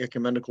work, the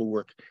ecumenical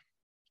work,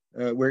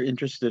 we're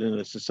interested in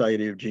a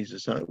Society of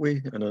Jesus, aren't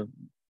we? On a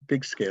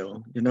big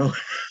scale, you know,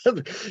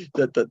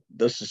 that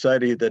the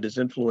society that is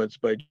influenced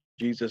by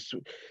Jesus,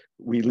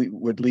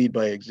 would lead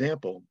by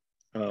example,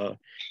 and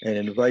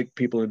invite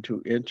people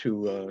into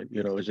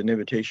you know, as an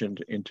invitation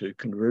into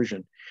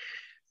conversion.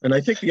 And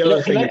I think the You know,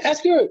 other thing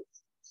that's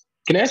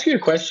can I ask you a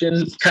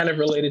question kind of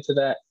related to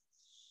that?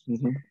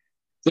 mhm,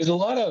 There's a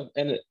lot of,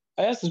 and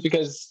I asked this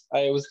because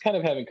I was kind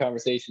of having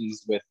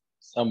conversations with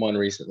someone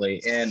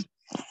recently, and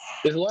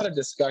there's a lot of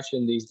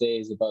discussion these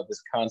days about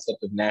this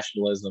concept of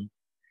nationalism,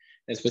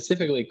 and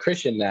specifically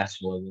Christian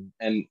nationalism.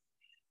 And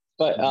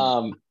but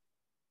mhm.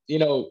 you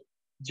know,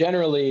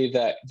 generally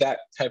that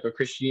type of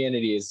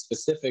Christianity is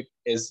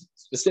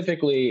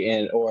specifically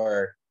in,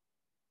 or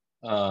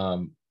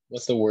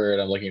what's the word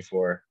I'm looking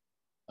for?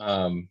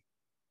 Um,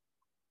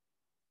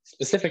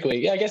 specifically,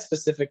 yeah, I guess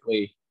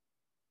specifically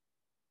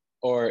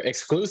or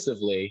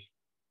exclusively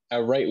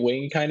a right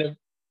wing kind of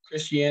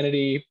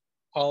Christianity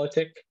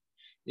politic,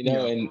 you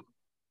know, Yeah.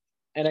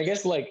 and I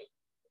guess like,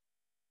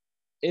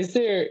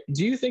 do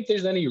you think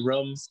there's any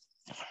room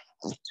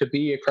to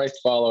be a Christ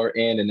follower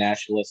and a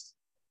nationalist?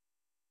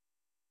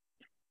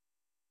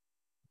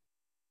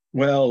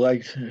 Well,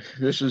 like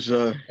this is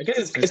I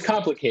guess it's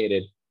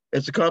complicated.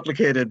 it's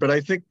complicated, but I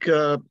think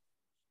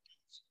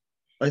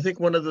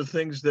one of the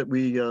things that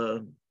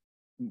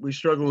we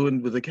struggle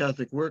with the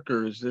Catholic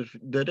worker is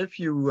if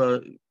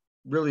you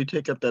really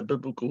take up that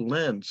biblical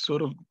lens,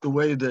 sort of the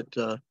way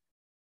that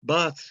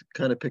Barth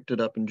kind of picked it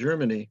up in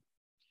Germany,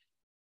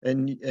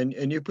 and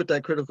you put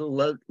that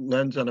critical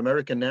lens on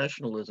American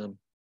nationalism,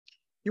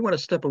 you want to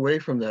step away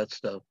from that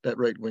stuff, that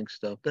right wing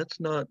stuff. That's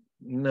not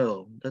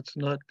no, that's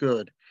not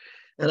good.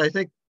 And I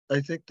think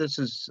this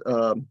is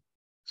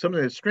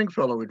something that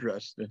Stringfellow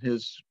addressed in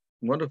his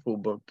wonderful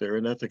book there,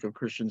 An Ethic of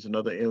Christians and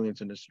Other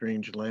Aliens in a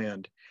Strange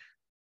Land.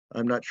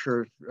 I'm not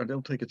sure, I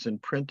don't think it's in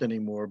print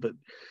anymore, but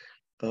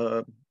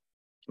uh,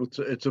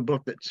 it's a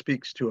book that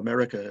speaks to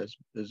America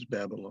as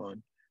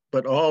Babylon,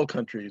 but all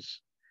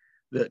countries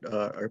that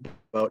are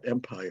about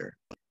empire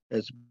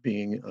as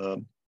being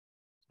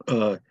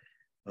uh,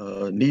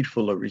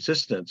 needful of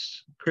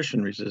resistance,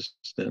 Christian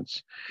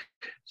resistance.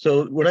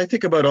 So when I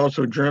think about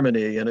also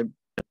Germany, and I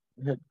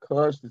had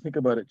cause to think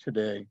about it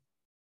today,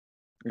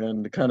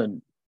 and the kind of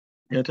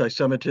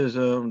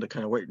anti-Semitism, the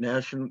kind of white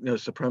national,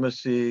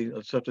 supremacy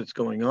of stuff that's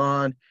going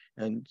on,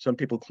 and some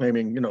people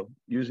claiming,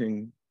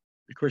 using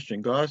the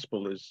Christian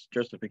gospel as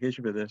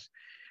justification for this.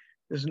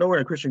 There's nowhere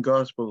in the Christian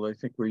gospel, I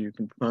think, where you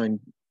can find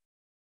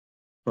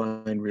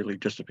really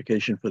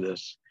justification for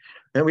this.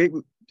 And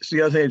it's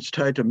the other thing that's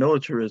tied to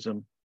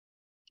militarism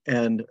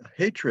and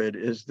hatred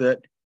is that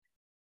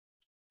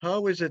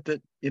how is it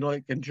that,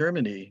 like in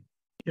Germany,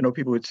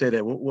 people would say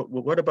that,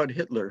 what about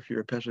Hitler? If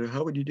you're a pastor,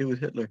 how would you deal with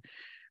Hitler?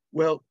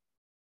 Well,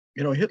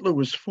 Hitler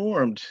was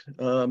formed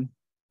in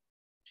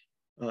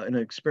an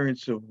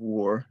experience of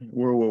war,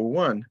 World War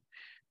One,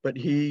 but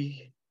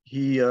he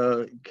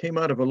came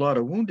out of a lot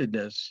of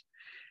woundedness,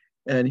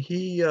 and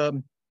he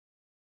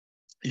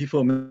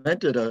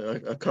fomented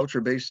a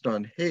culture based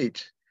on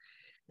hate,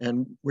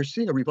 and we're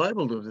seeing a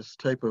revival of this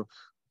type of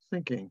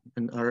thinking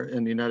in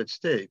the United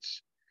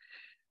States,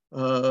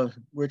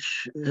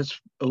 which has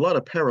a lot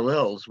of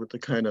parallels with the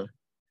kind of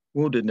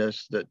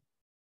woundedness that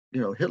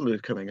Hitler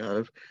is coming out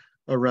of,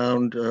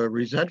 around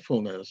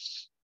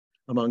resentfulness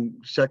among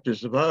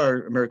sectors of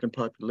our American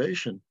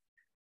population,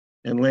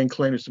 and laying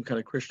claim to some kind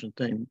of Christian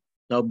thing.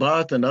 Now,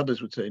 Barth and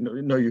others would say,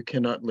 no, you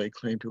cannot lay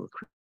claim to a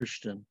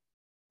Christian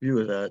view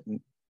of that. And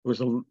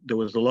there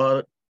was a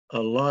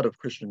lot of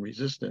Christian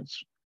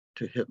resistance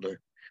to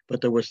Hitler,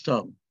 but there was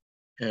some.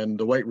 And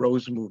the White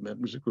Rose movement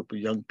was a group of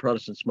young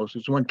Protestants, mostly.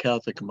 There was one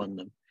Catholic among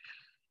them.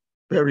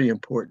 Very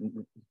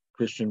important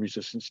Christian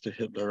resistance to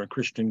Hitler on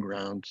Christian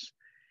grounds.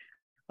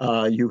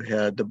 You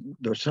had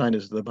the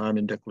signers of the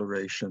Barmen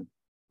Declaration.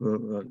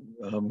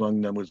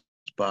 Among them was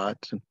Barth.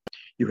 And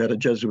you had a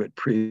Jesuit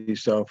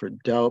priest,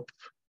 Alfred Daup,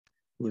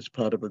 who was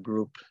part of a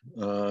group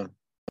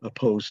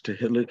opposed to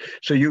Hitler.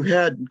 So you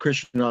had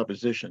Christian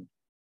opposition,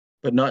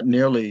 but not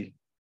nearly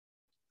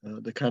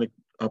the kind of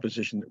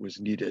opposition that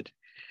was needed.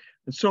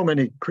 And so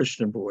many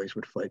Christian boys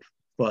would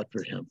fought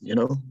for him,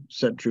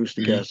 sent Jews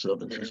to gas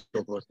ovens and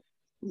so forth.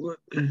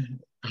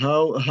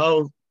 How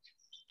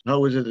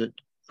is it that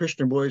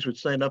Christian boys would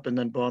sign up and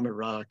then bomb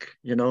Iraq,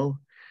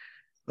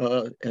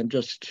 and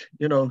just,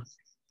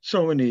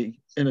 so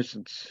many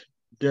innocents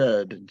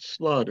dead and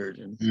slaughtered,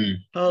 and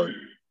how,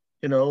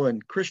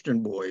 and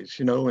Christian boys,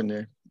 in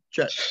their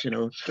jets,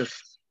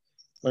 just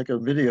like a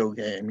video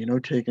game,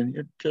 taken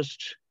it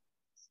just,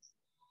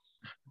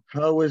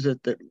 how is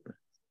it that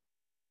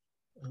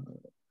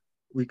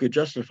we could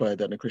justify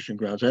that on Christian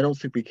grounds? I don't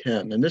think we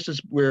can. And this is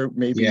where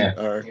maybe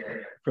our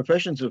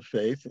professions of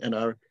faith and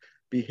our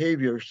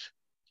behaviors,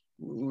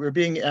 we're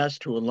being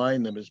asked to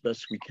align them as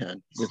best we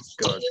can with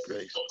God's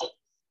grace.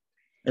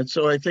 And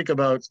so I think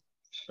about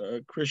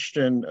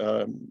Christian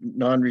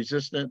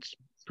non-resistance,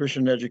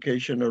 Christian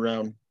education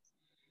around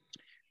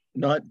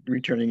not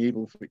returning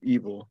evil for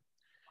evil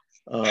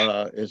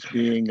as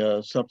being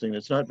something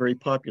that's not very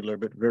popular,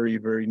 but very,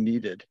 very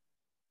needed.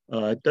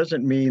 It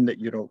doesn't mean that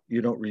you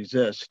don't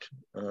resist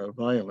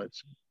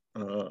violence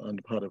on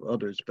the part of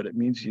others, but it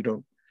means you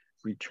don't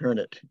return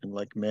it in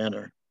like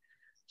manner.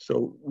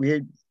 So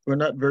we're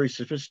not very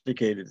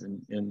sophisticated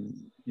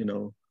in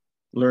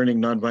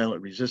learning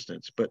nonviolent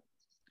resistance, but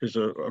there's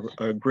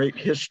a great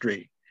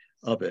history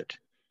of it,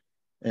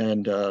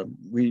 and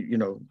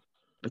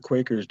the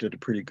Quakers did a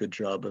pretty good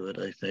job of it.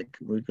 I think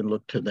we can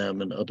look to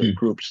them and other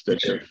groups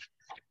that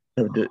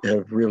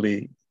have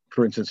really,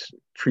 for instance,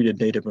 treated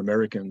Native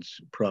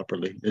Americans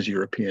properly as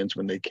Europeans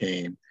when they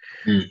came,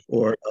 Mm.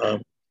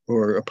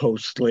 or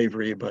opposed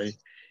slavery by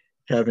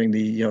having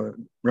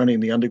running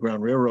the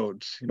Underground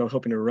Railroads,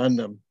 helping to run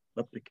them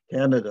up to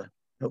Canada,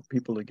 help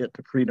people to get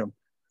to freedom.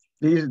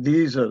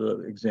 These are the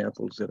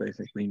examples that I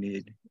think we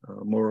need,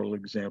 moral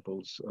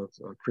examples of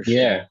Christian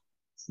Yeah.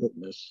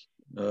 witness.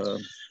 Oh,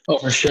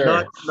 for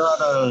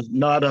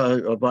Not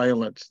sure. a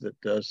violence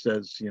that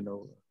says,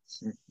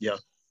 yeah,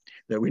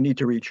 that we need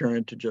to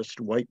return to just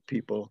white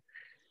people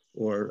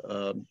or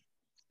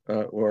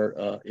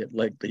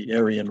like the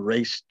Aryan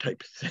race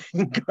type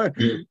thing.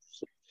 Mm.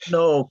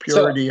 No So,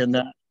 purity in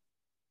that.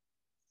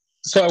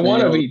 so I You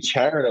want to know, be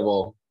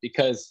charitable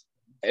because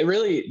it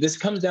really this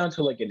comes down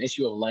to like an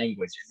issue of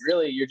language, and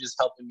really you're just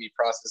helping me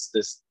process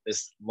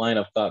this line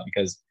of thought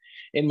because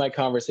in my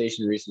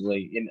conversation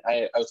recently,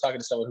 I was talking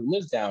to someone who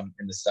lives down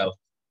in the south,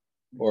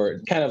 or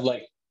kind of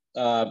like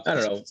I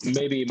don't know,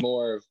 maybe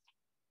more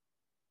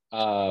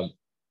uh,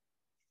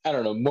 I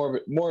don't know,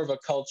 more of a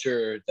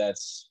culture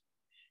that's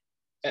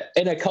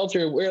in a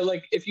culture where,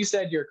 like, if you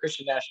said you're a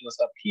Christian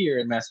nationalist up here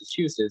in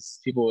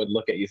Massachusetts, people would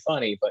look at you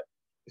funny. But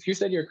if you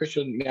said you're a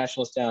Christian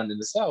nationalist down in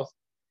the South,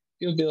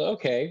 people would be like,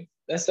 okay,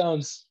 that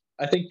sounds,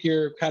 I think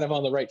you're kind of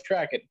on the right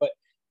track. But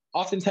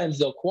oftentimes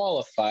they'll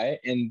qualify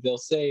it and they'll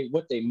say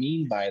what they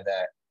mean by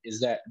that is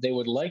that they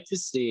would like to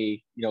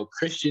see,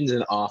 Christians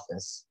in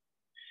office.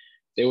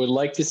 They would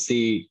like to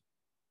see,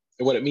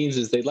 what it means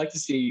is they'd like to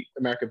see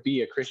America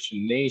be a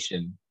Christian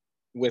nation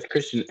with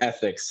Christian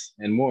ethics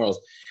and morals.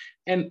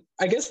 And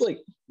I guess like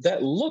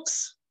that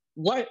looks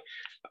what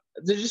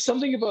there's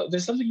something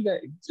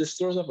that just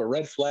throws up a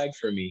red flag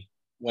for me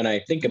when I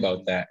think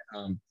about that.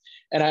 And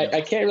yeah.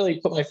 I can't really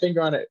put my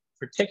finger on it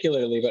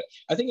particularly, but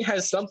I think it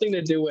has something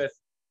to do with,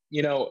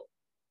 you know,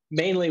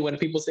 mainly when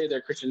people say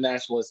they're Christian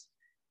nationalists,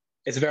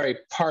 it's very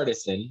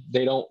partisan.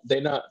 They're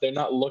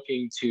not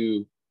looking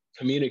to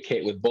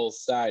communicate with both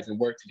sides and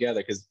work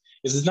together because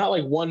this is not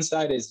like one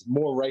side is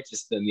more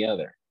righteous than the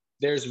other.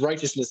 There's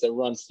righteousness that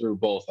runs through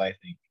both, I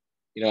think.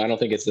 I don't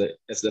think it's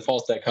a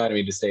false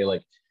dichotomy to say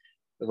like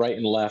the right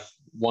and left,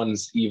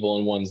 one's evil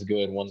and one's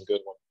good, one's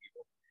good, one's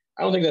evil.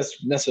 I don't think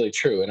that's necessarily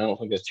true, and I don't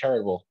think that's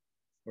charitable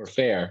or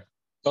fair.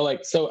 But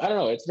like, so I don't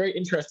know. It's very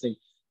interesting.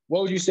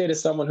 What would you say to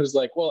someone who's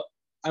like, well,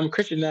 I'm a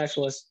Christian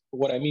nationalist.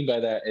 What I mean by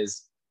that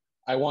is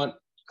I want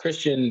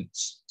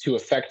Christians to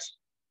affect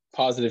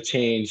positive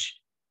change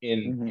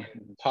in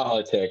Mm-hmm.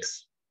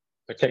 politics,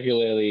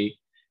 particularly.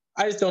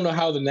 I just don't know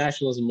how the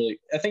nationalism really.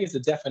 I think it's a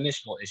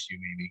definitional issue,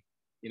 maybe.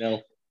 You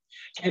know,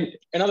 and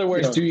in other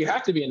words, Yeah, do you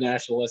have to be a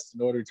nationalist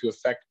in order to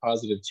affect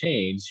positive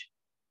change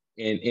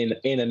in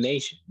a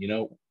nation?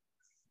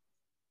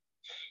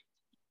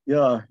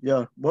 yeah.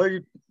 Well,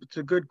 it's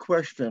a good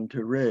question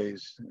to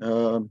raise.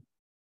 The,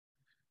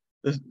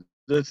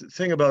 the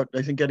thing about,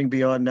 I think, getting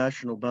beyond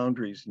national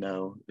boundaries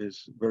now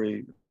is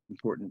very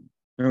important.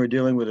 And we're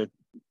dealing with a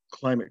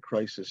climate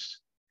crisis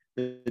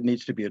that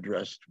needs to be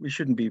addressed. We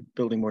shouldn't be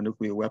building more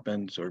nuclear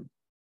weapons or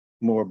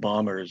more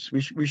bombers.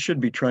 We should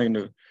be trying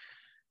to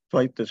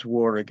fight this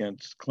war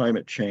against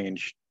climate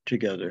change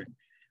together.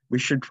 We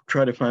should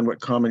try to find what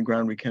common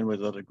ground we can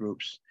with other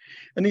groups.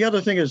 And the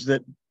other thing is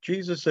that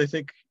Jesus, I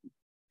think,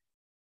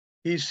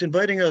 he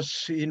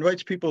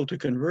invites people to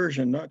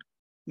conversion,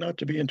 not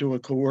to be into a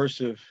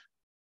coercive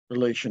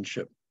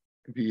relationship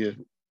via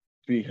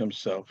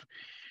himself.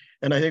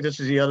 And I think this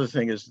is the other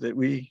thing is that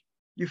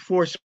you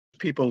force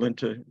people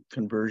into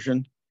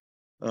conversion.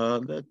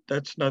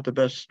 That's not the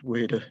best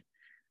way to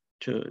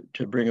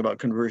bring about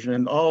conversion.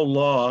 And all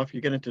law, if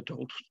you get into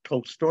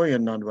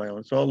Tolstoyan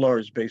nonviolence, all law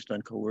is based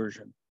on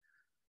coercion.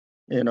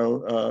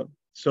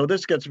 So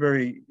this gets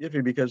very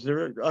iffy because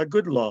there are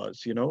good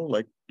laws,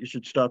 like you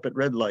should stop at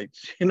red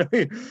lights.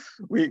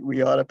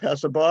 We ought to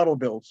pass a bottle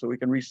bill so we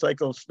can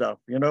recycle stuff.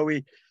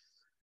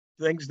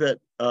 Things that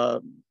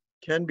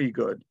can be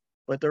good,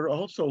 but there are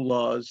also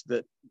laws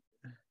that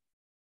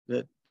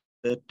that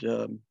that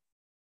um,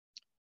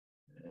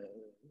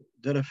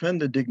 that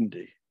offend the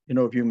dignity,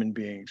 of human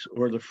beings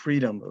or the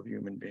freedom of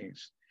human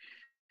beings.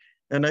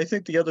 And I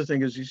think the other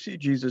thing is, you see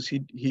Jesus,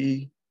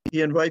 he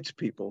invites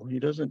people. He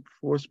doesn't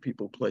force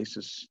people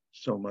places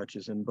so much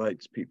as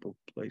invites people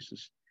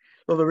places.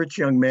 Well, the rich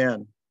young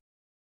man,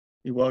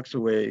 he walks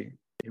away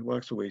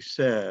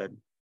sad.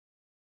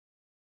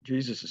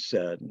 Jesus is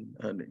sad.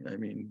 And I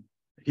mean,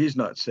 he's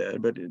not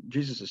sad, but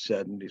Jesus is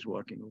sad and he's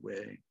walking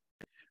away.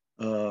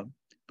 Uh,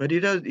 But he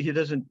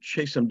doesn't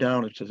chase them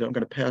down and says, I'm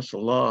going to pass a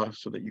law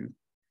so that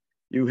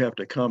you have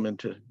to come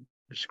into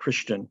this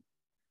Christian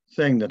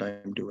thing that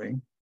I'm doing.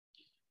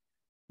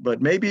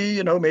 But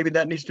maybe, maybe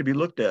that needs to be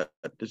looked at.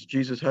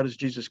 How does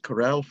Jesus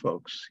corral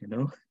folks,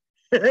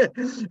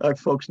 Our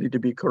folks need to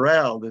be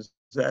corralled. Is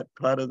that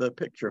part of the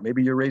picture?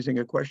 Maybe you're raising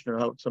a question of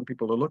how some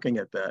people are looking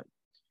at that.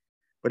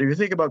 But if you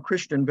think about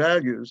Christian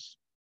values,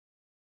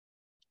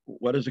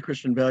 what does a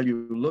Christian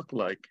value look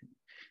like?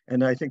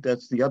 And I think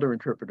that's the other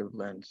interpretive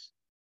lens.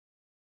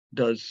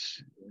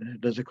 Does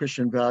a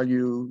Christian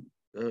value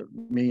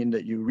mean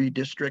that you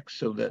redistrict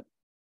so that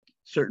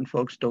certain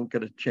folks don't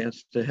get a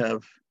chance to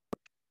have,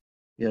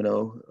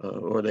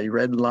 or they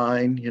red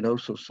line,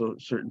 so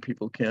certain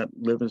people can't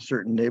live in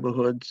certain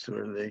neighborhoods,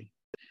 or they,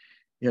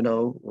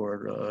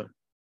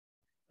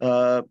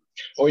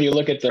 or you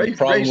look at the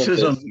problem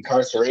racism. with the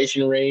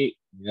incarceration rate,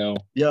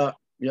 Yeah.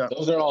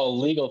 Those are all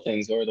legal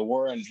things, or the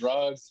war on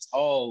drugs. It's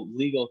all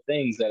legal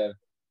things that have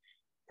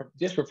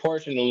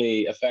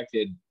disproportionately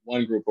affected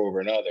one group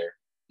over another,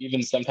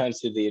 even sometimes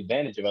to the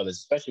advantage of others,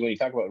 especially when you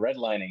talk about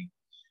redlining.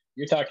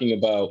 You're talking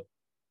about,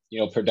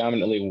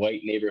 predominantly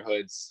white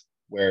neighborhoods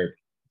where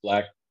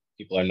Black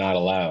people are not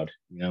allowed,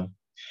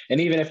 and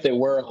even if they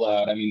were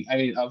allowed, I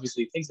mean,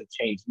 obviously things have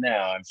changed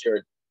now. I'm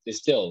sure there's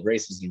still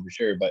racism for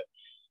sure, but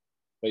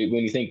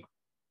when you think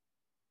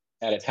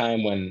at a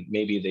time when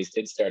maybe they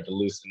did start to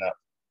loosen up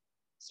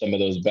some of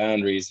those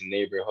boundaries in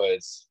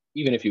neighborhoods,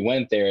 even if you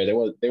went there,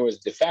 there was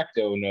de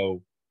facto no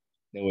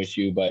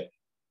issue, but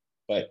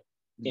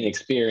in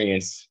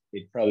experience,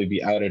 they'd probably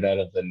be outed out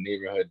of the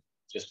neighborhood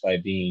just by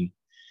being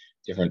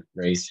different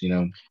race,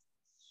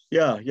 Yeah,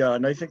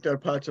 and I think there are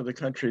parts of the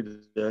country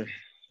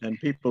and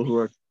people who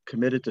are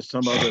committed to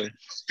some other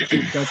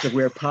sense of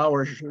where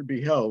power should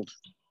be held.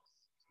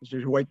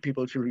 There's white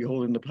people should be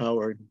holding the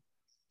power,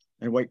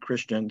 and white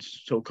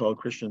Christians, so-called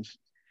Christians.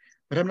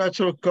 But I'm not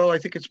so-called. I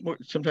think it's more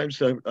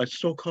sometimes a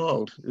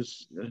so-called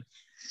is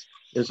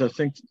I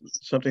think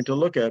something to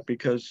look at,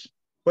 because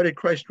what did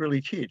Christ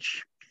really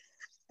teach?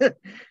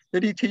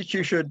 Did he teach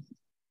you should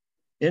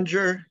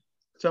injure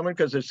someone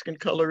because their skin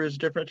color is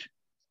different?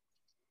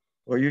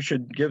 Or you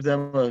should give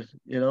them a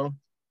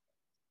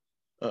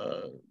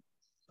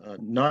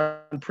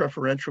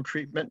non-preferential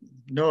treatment?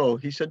 No,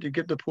 he said to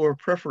give the poor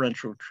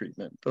preferential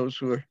treatment, those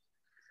who are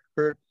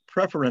hurt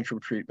preferential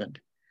treatment,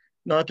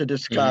 not to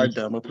discard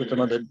them or put them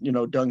on the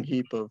dung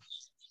heap of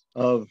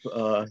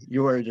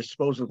you are a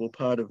disposable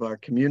part of our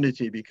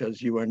community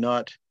because you are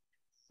not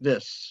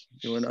this,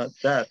 you are not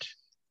that.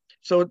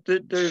 So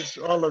there's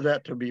all of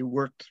that to be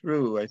worked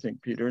through, I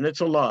think, Peter, and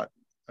it's a lot.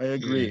 I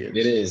agree. It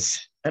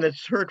is. And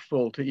it's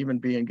hurtful to even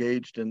be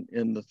engaged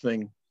in the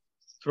thing,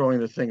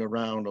 throwing the thing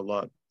around a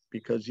lot,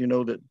 because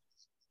that,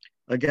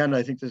 again,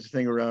 I think there's a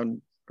thing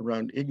around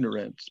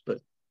ignorance,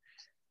 but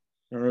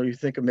I don't know, you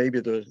think of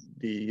maybe the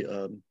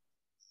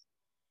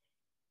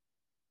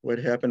what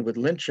happened with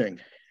lynching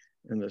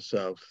in the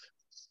South.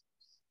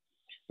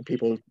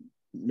 People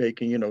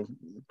making,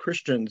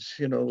 Christians,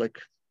 like,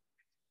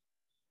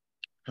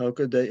 how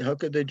could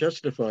they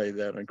justify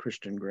that on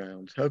Christian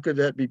grounds? How could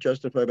that be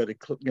justified by the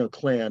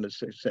Klan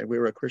as saying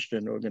we're a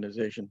Christian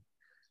organization,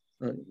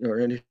 or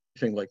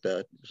anything like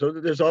that? So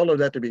there's all of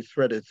that to be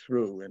threaded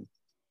through,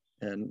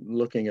 and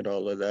looking at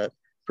all of that.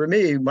 For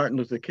me, Martin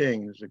Luther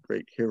King is a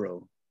great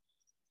hero,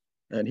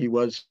 and he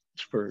was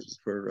for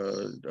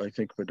I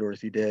think for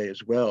Dorothy Day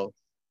as well,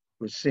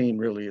 was seen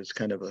really as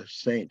kind of a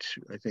saint,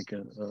 I think,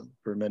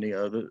 for many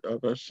other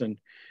of us. And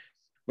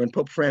when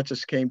Pope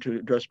Francis came to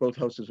address both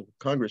houses of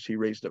Congress, he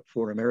raised up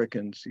 4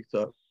 Americans he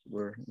thought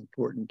were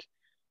important.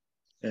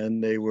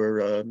 And they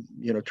were,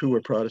 2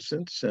 were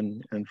Protestants,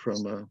 and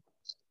from,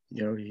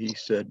 he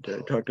said,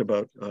 talked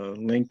about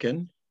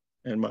Lincoln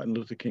and Martin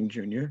Luther King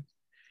Jr.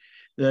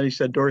 Then he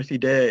said Dorothy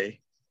Day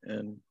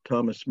and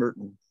Thomas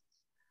Merton,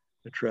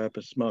 the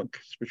Trappist monk,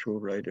 spiritual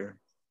writer,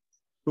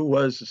 who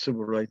was a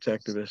civil rights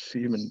activist,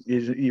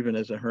 even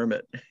as a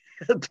hermit,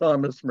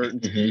 Thomas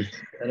Merton,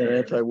 and an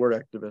anti-war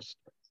activist.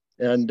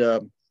 And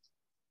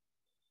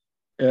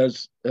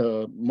as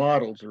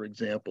models or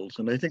examples.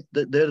 And I think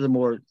that they're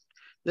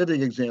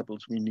the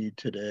examples we need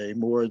today,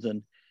 more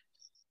than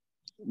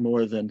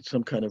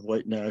some kind of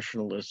white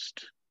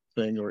nationalist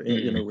thing, or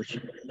which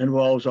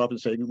involves often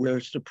saying we're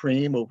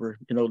supreme over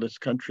this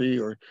country,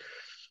 or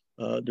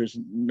there's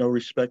no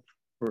respect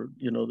for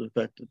the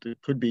fact that there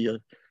could be a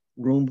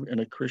room in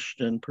a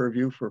Christian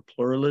purview for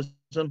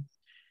pluralism.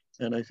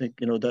 And I think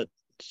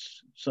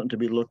that's something to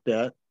be looked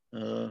at.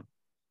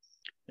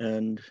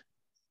 And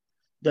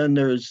then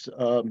there's,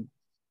 of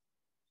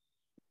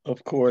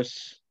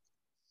course,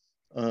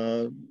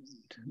 the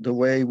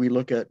way we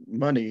look at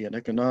money and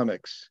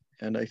economics.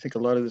 And I think a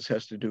lot of this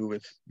has to do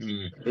with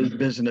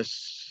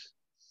business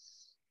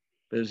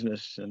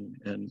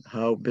and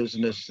how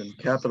business and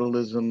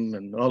capitalism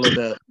and all of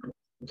that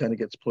kind of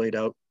gets played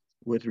out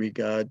with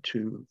regard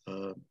to,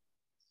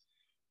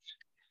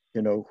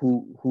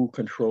 who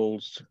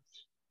controls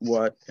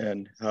what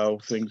and how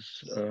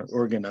things are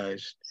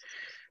organized.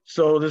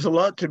 So there's a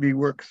lot to be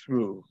worked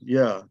through.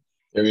 Yeah.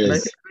 There And I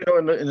is. think,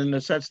 in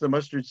the sense, the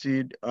mustard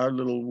seed, our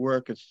little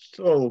work is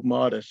so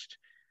modest,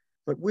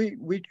 but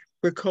we're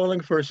calling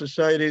for a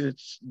society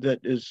that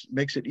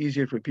makes it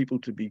easier for people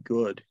to be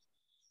good.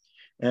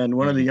 And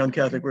one of the Mhm. young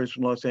Catholic workers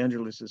from Los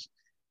Angeles is,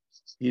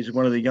 he's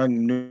one of the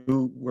young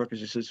new workers.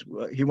 He says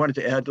he wanted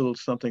to add a little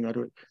something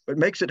onto it, but it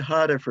makes it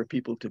harder for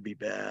people to be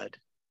bad.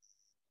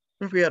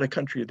 What if we had a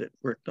country that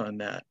worked on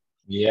that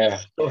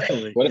Yeah.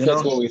 socially, What if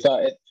that's what we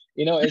thought? That's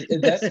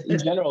in yeah.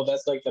 general,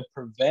 that's like the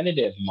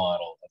preventative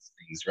model of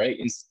things, right?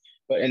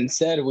 But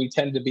instead, we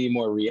tend to be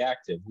more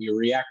reactive. We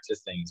react to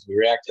things. We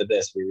react to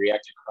this. We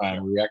react to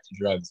crime. We react to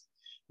drugs,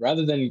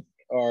 rather than,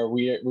 or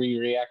we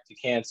react to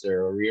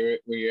cancer, or we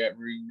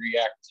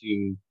react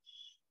to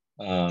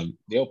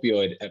the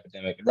opioid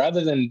epidemic,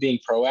 rather than being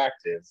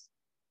proactive,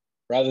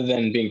 rather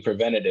than being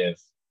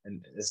preventative.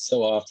 And it's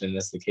so often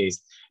that's the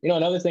case.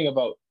 Another thing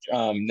about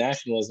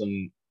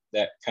nationalism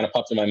that kind of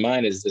popped in my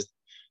mind is this: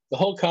 the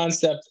whole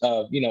concept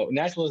of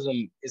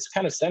nationalism is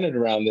kind of centered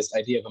around this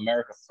idea of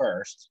America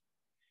first.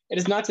 It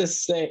is not to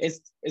say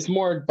it's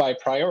more by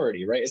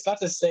priority, right? It's not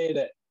to say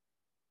that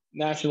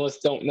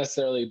nationalists don't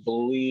necessarily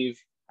believe.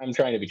 I'm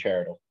trying to be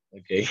charitable,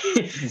 okay?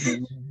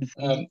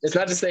 It's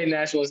not to say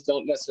nationalists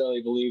don't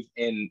necessarily believe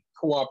in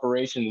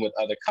cooperation with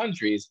other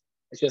countries.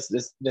 It's just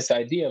this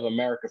idea of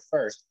America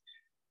first.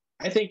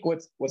 I think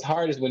what's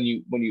hard is when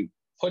you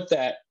put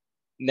that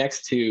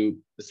next to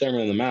the Sermon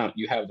on the Mount.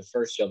 You have the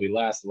first shall be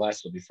last, the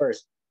last shall be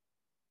first.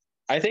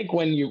 I think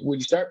when you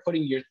start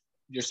putting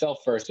yourself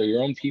first, or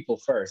your own people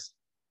first,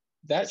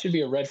 that should be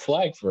a red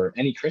flag for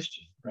any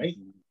Christian, right?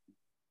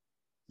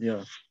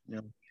 Yeah, yeah,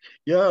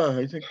 yeah.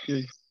 I think,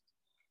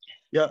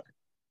 yeah,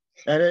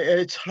 and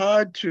it's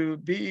hard to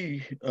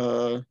be,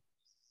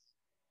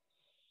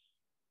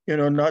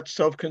 not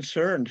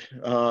self-concerned,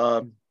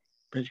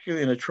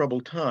 particularly in a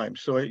troubled time.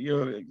 So,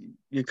 you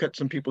cut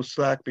some people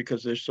slack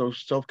because they're so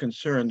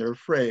self-concerned. They're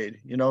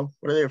afraid. What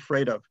are they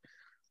afraid of?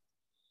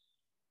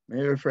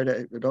 Maybe they're afraid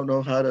they don't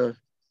know how to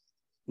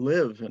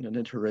live in an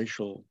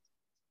interracial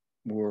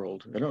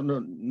world. They don't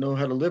know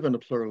how to live in a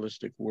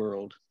pluralistic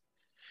world.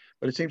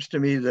 But it seems to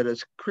me that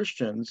as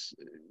Christians,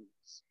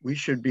 we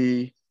should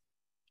be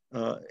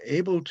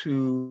able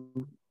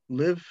to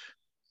live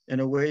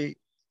in a way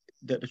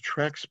that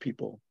attracts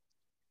people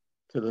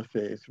to the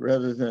faith,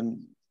 rather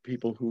than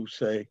people who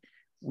say,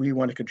 we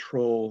want to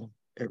control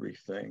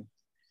everything.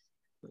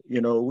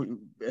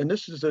 And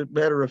this is a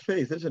matter of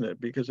faith, isn't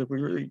it? Because if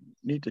we really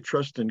need to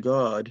trust in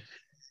God,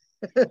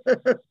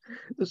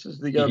 this is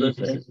the other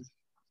thing.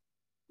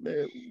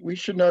 We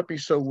should not be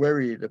so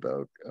worried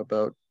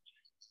about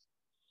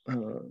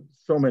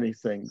so many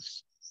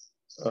things.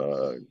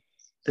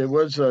 There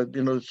was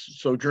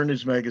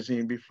Sojourners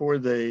magazine. Before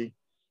they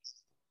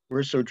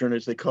were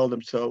Sojourners, they called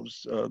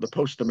themselves the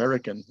Post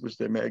American was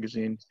their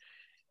magazine,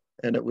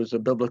 and it was a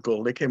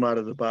biblical. They came out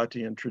of the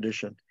Batian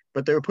tradition,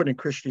 but they were putting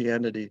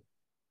Christianity,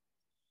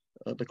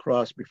 the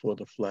cross before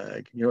the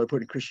flag.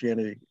 Putting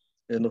Christianity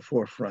in the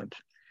forefront,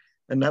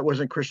 and that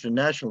wasn't Christian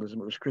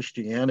nationalism. It was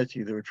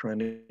Christianity they were trying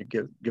to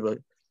give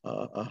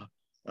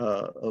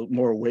a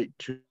more weight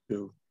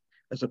to,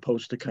 as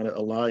opposed to kind of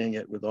allying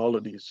it with all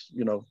of these,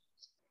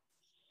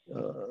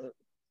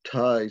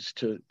 ties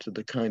to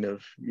the kind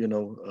of,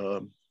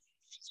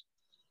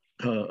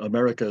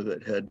 America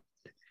that had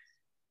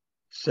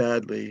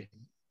sadly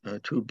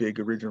two big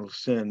original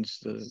sins: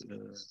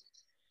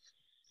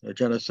 the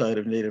genocide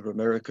of Native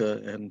America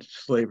and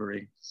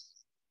slavery,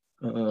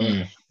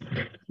 Mm.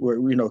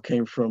 where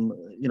came from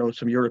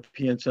some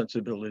European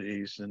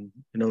sensibilities. And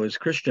as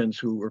Christians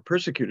who were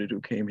persecuted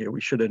who came here,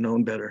 we should have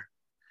known better.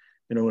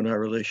 In our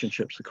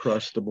relationships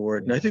across the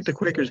board. And I think the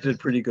Quakers did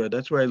pretty good.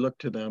 That's why I look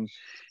to them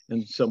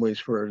in some ways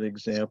for an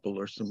example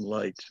or some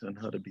light on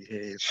how to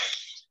behave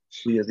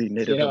via the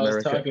Native I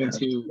was American. talking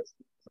to,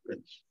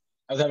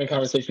 I was having a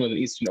conversation with an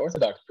Eastern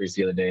Orthodox priest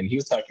the other day, and he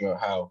was talking about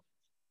how,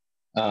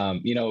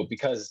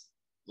 because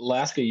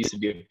Alaska used to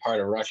be a part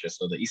of Russia,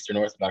 so the Eastern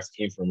Orthodox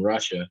came from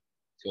Russia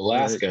to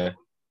Alaska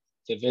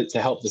to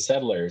help the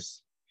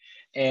settlers,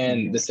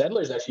 and the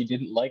settlers actually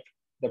didn't like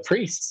the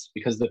priests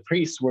because the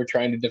priests were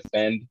trying to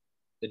defend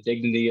the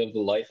dignity of the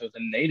life of the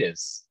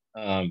natives.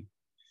 And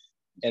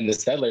the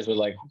settlers were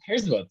like, who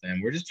cares about them?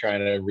 We're just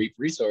trying to reap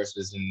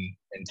resources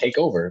and take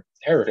over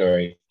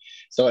territory.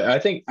 So I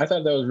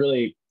thought that was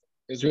really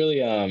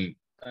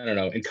I don't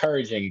know,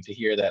 encouraging to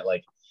hear that,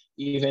 like,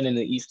 even in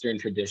the Eastern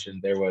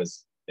tradition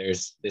there's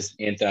this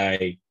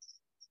anti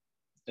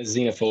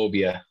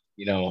xenophobia,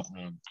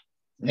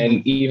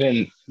 and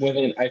even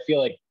within, I feel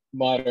like,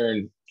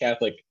 modern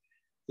Catholic,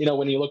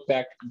 when you look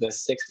back the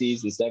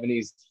 60s and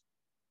 70s,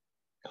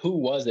 who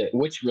was it?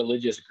 Which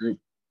religious group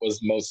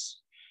was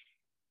most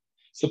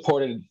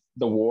supported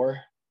the war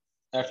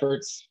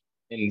efforts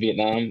in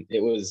Vietnam?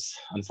 It was,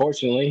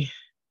 unfortunately,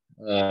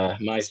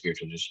 my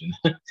spiritual tradition.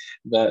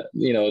 That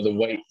the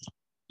white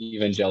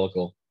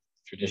evangelical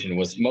tradition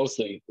was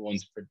mostly the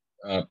ones.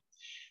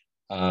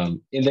 And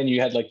then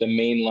you had like the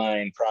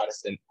mainline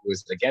Protestant who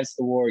was against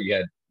the war. You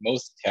had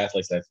most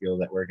Catholics, I feel,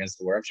 that were against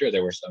the war. I'm sure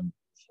there were some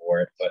for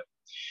it, but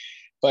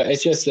But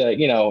it's just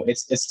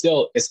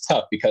it's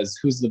tough because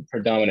who's the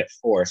predominant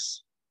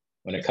force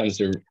when it comes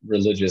to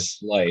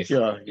religious life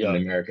in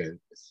America?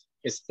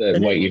 It's the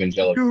white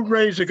evangelical. You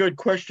raise a good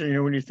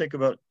question, when you think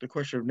about the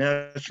question of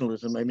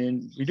nationalism. I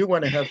mean, we do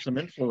want to have some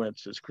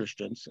influence as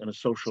Christians in a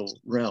social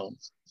realm.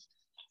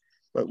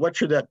 But what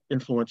should that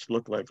influence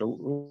look like?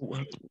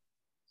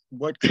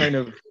 What kind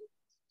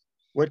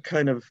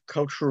of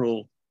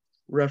cultural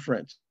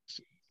reference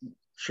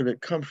should it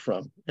come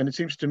from? And it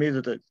seems to me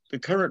that the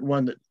current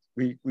one that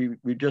we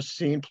just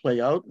seen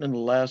play out in the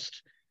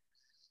last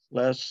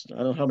I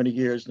don't know how many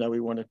years now we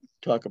want to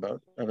talk about.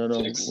 I don't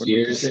know. 6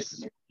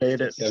 years,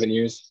 7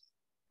 years.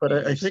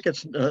 But I think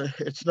it's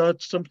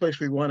not someplace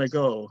we want to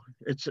go.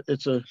 It's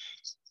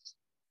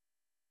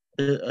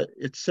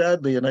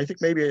sadly, and I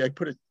think maybe I could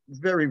put it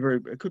very,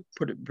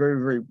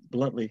 very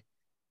bluntly.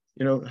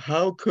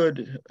 How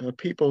could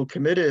people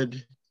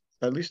committed,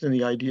 at least in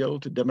the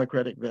ideal, to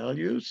democratic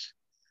values,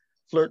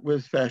 flirt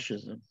with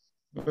fascism?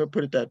 I'll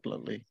put it that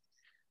bluntly.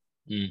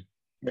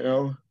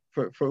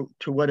 For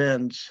to what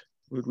ends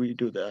would we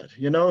do that?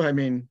 I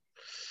mean,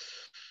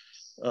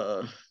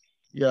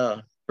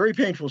 very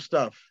painful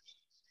stuff.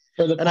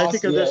 And I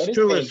think of this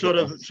too as sort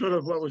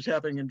of what was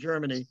happening in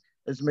Germany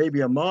as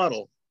maybe a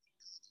model,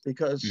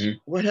 because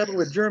what happened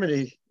with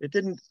Germany, it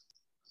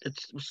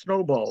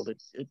snowballed.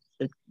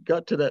 It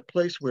got to that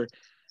place where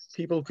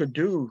people could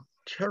do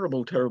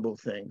terrible, terrible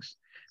things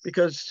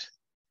because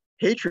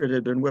hatred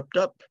had been whipped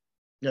up.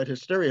 That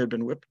hysteria had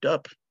been whipped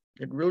up.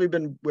 It had really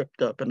been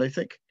whipped up. And I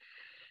think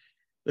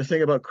the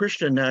thing about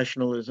Christian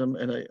nationalism,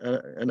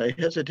 and I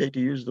hesitate to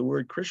use the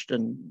word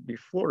Christian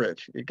before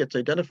it gets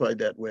identified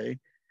that way,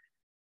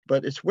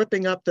 but it's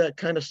whipping up that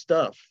kind of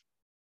stuff.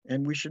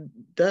 And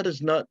that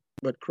is not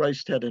what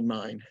Christ had in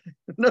mind.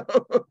 No,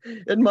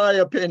 in my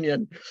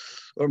opinion,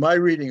 or my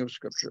reading of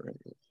scripture.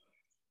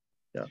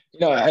 Yeah.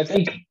 I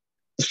think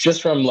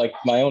just from like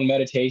my own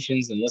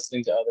meditations and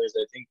listening to others,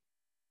 I think,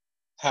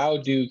 how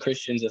do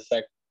Christians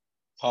affect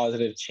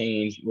positive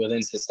change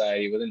within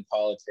society, within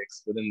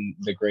politics, within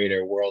the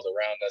greater world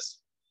around us?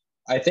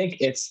 I think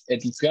it's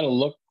going to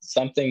look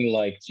something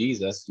like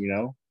Jesus,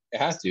 it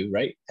has to,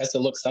 right? It has to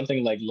look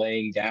something like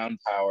laying down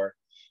power,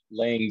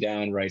 laying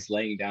down rights,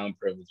 laying down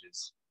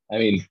privileges. I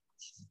mean,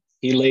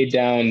 he laid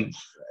down,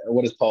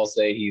 what does Paul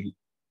say?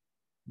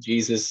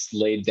 Jesus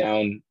laid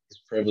down his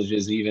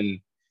privileges,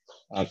 even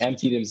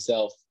emptied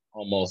himself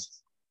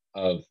almost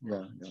in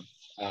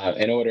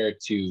order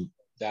to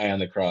die on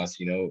the cross.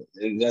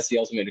 And that's the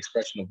ultimate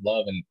expression of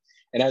love.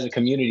 And as a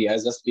community,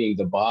 as us being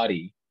the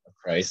body of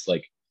Christ,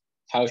 like,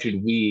 how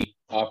should we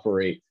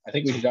operate? I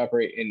think we should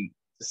operate in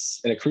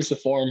a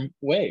cruciform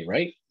way,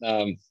 right?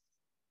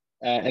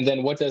 And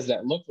then what does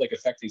that look like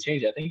affecting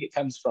change? I think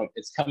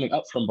it's coming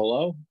up from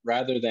below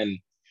rather than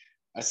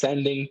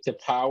ascending to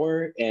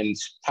power and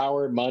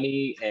power,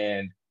 money,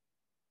 and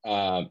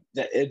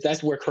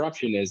that's where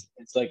corruption is.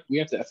 It's like we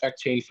have to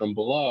affect change from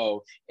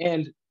below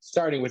and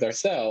starting with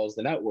ourselves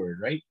and outward,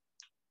 right?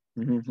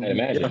 Mm-hmm. I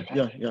imagine.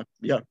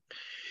 Yeah.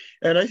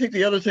 And I think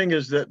the other thing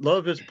is that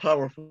love is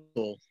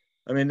powerful.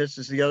 I mean, this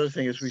is the other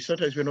thing is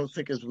sometimes we don't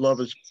think of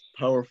love as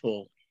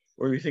powerful,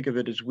 or we think of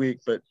it as weak,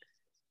 but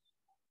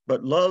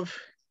love,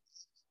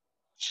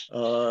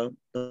 the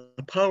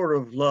power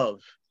of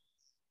love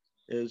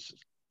is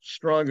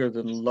stronger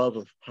than love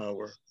of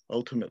power,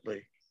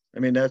 ultimately. I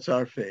mean, that's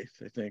our faith.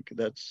 I think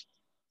that's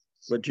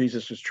what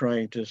Jesus was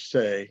trying to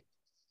say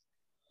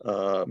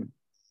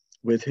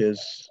with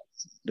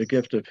the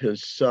gift of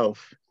his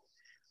self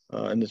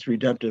and this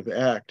redemptive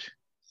act,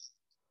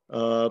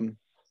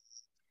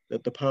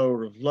 that the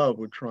power of love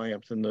would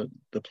triumph. And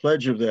the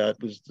pledge of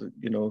that was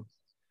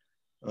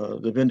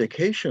the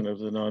vindication of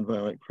the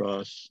nonviolent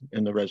cross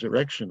and the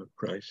resurrection of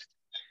Christ,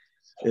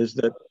 is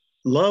that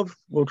love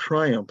will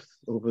triumph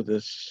over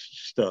this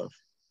stuff,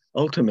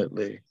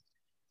 ultimately.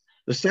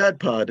 The sad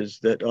part is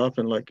that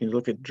often, like you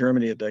look at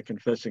Germany, at that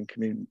confessing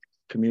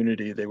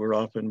community, they were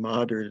often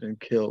martyred and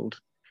killed.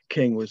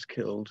 King was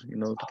killed,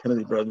 the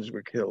Kennedy brothers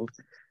were killed.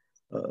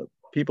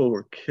 People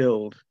were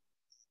killed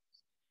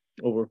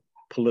over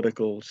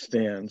political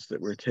stands that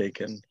were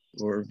taken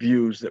or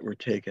views that were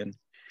taken.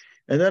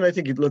 And then I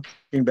think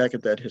looking back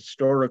at that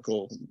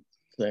historical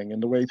thing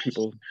and the way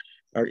people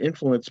are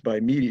influenced by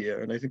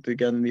media, and I think,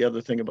 again, the other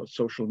thing about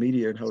social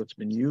media and how it's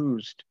been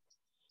used,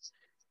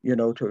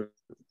 to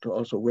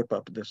also whip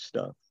up this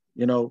stuff,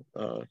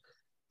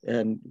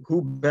 and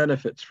who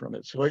benefits from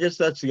it. So I guess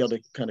that's the other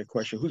kind of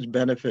question: who's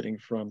benefiting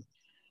from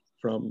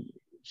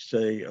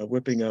say,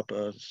 whipping up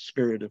a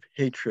spirit of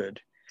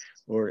hatred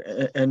or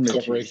enmity?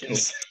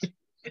 Corporations.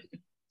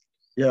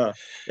 Yeah,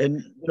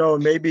 and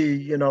maybe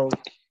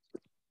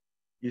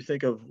you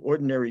think of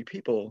ordinary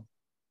people.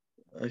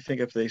 I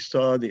think if they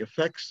saw the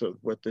effects of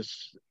what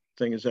this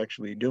thing is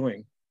actually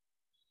doing,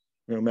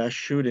 mass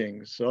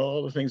shootings,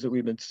 all the things that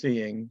we've been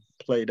seeing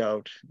played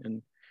out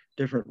in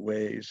different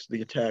ways,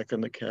 the attack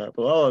on the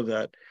Capitol, all of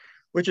that,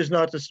 which is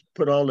not to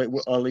put all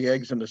the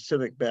eggs in the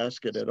civic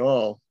basket at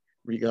all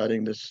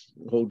regarding this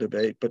whole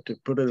debate, but to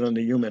put it on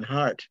the human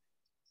heart.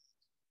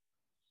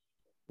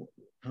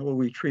 how are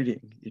we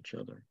treating each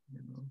other?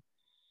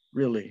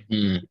 Really,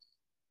 Mm.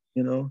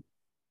 you know,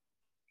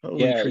 how are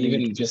we Yeah,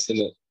 treating each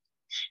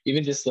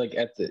even just like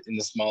in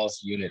the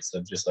smallest units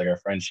of just like our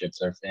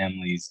friendships, our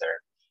families,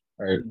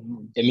 our other?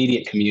 Hmm.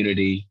 immediate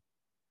community,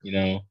 you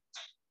know,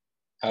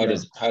 Yeah,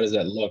 how does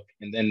that look?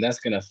 And then that's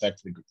going to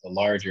affect the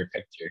larger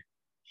picture.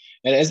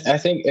 And I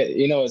think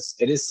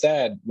it is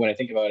sad when I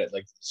think about it,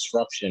 like the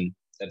disruption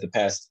that the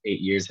past 8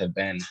 years have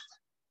been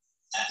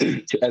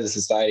as a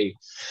society.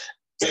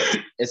 I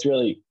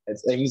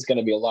think it's going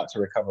to be a lot to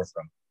recover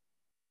from.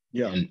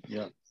 yeah, And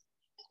yeah.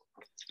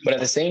 but at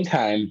the same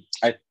time,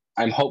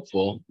 I'm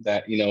hopeful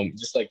that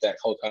just like that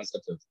whole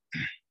concept of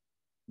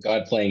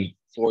God playing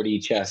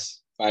 4D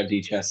chess,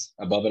 5D chess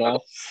above it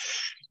all,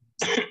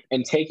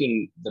 and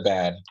taking the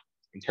bad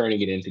and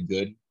turning it into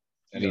good.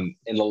 I Yeah. mean,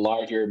 in the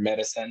larger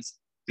meta sense,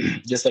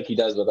 just like He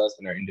does with us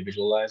in our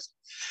individual lives.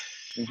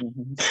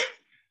 Mhm.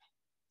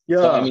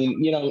 So I Yeah, mean,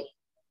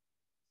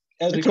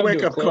 as we it's a come to a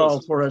wake-up call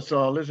close, for us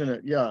all, isn't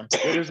it? Yeah,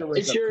 it is a it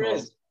wake-up sure call.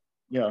 is.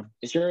 Yeah.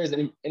 It sure is.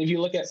 And if you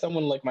look at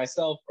someone like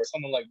myself or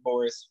someone like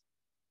Boris,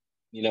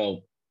 you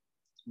know,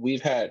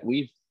 we've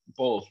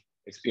both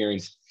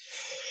experienced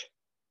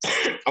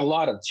a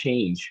lot of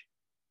change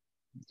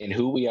in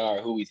who we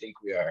are, who we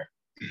think we are,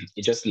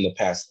 just in the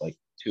past like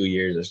 2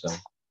 years or so,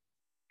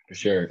 for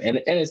sure. And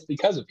it's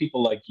because of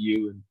people like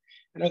you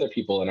and other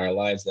people in our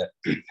lives that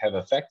have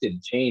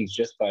affected change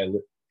just by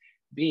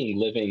being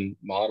living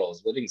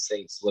models, living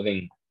saints,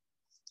 living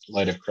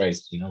light of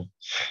Christ.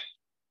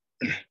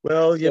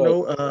 Well,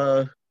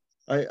 So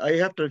I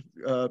have to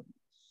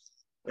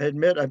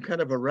admit I'm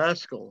kind of a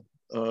rascal,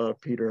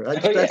 Peter.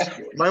 That's yeah,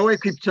 my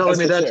wife keeps telling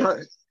that's me for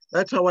sure.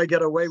 that's how I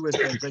get away with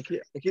things. I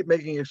keep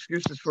making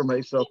excuses for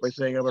myself by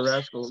saying I'm a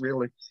rascal.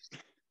 Really,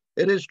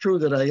 it is true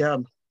that I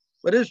am.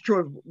 But it is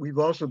true we've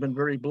also been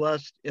very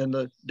blessed in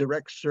the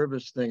direct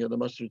service thing of the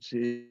mustard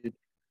seed,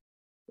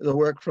 the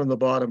work from the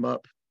bottom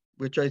up,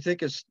 which I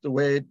think is the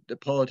way the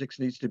politics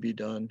needs to be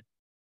done.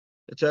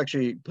 It's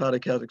actually part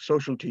of Catholic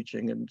social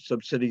teaching and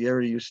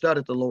subsidiarity. You start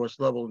at the lowest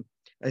level.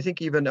 I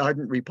think even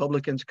ardent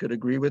Republicans could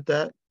agree with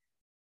that.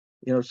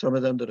 Some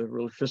of them that are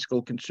really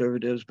fiscal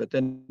conservatives, but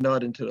then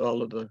not into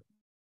all of the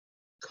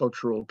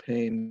cultural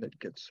pain that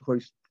gets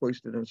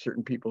hoisted on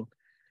certain people.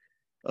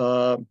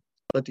 Uh,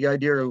 but the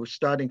idea of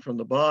starting from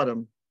the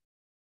bottom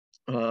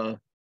uh,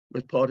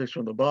 with politics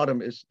from the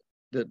bottom is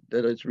that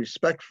it's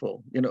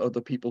respectful, of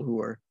the people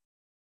who are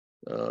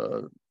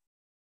uh,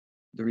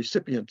 the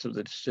recipients of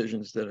the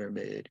decisions that are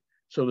made.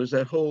 So there's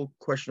that whole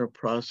question of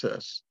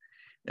process.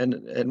 And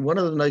one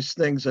of the nice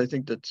things I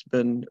think that's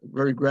been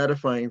very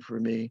gratifying for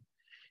me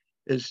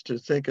is to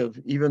think of,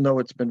 even though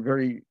it's been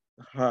very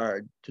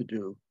hard to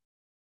do,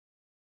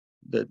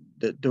 that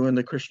doing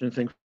the Christian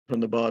thing from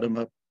the bottom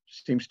up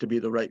seems to be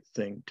the right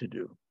thing to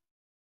do.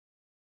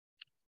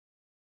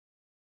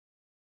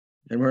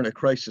 And we're in a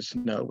crisis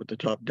now with the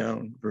top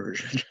down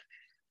version.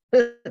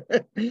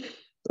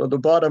 So the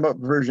bottom up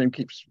version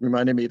keeps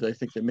reminding me that I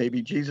think that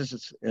maybe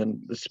Jesus and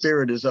the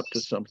Spirit is up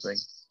to something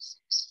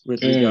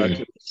with regard Mm.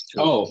 to this too.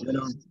 Oh,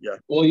 Yeah.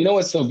 well,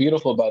 what's so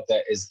beautiful about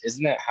that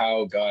isn't that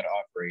how God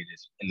operated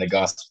in the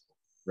gospel,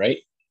 right?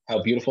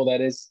 How beautiful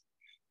that is.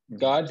 Mm-hmm.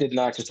 God did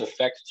not just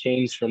affect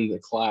change from the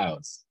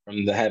clouds,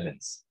 from the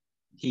heavens.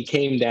 He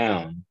came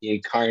down, he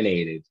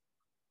incarnated,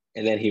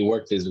 and then he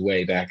worked his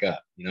way back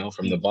up,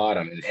 from the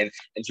bottom and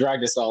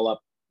dragged us all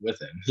up with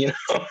him.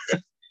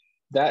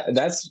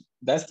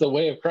 That's the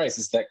way of Christ.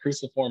 It's that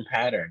cruciform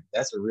pattern.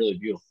 That's a really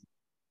beautiful.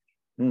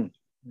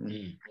 Mm-hmm.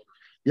 Mm.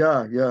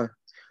 Yeah, yeah.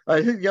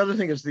 I think the other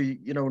thing is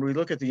when we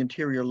look at the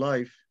interior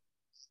life,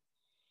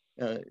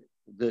 that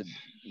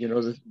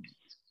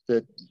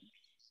that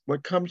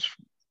what comes,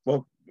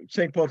 well,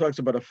 St. Paul talks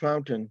about a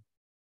fountain,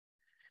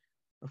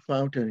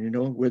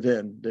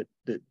 within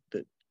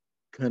that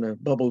kind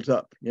of bubbles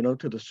up,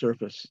 to the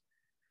surface.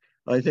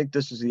 I think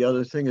this is the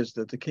other thing, is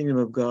that the kingdom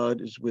of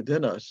God is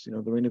within us,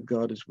 the reign of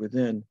God is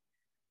within.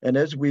 And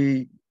as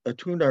we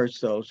attune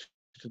ourselves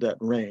to that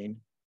reign,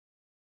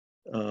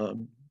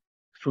 um,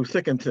 through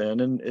thick and thin,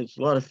 and it's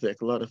a lot of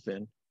thick, a lot of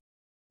thin,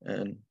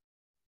 and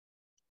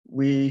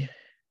we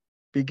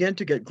begin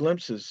to get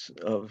glimpses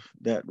of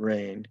that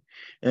reign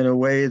in a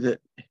way that,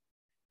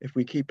 if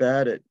we keep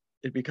at it,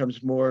 it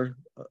becomes more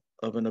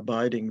of an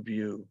abiding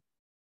view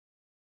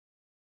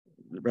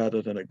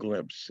rather than a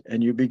glimpse,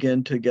 and you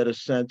begin to get a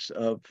sense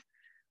of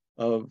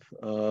um,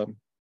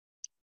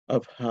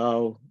 of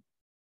how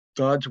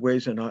God's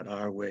ways are not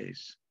our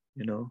ways.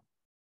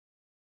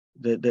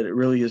 That it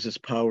really is this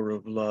power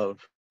of love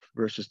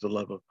versus the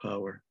love of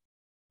power.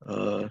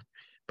 Uh,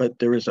 but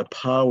there is a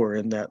power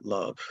in that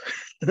love,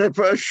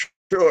 for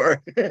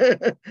sure.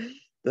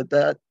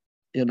 that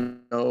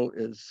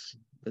is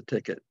the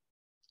ticket.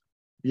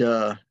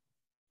 Yeah.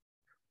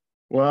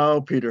 Wow,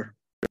 Peter.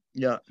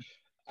 Yeah.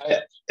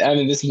 I, I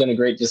mean, this has been a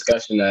great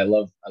discussion. I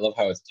love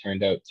how it's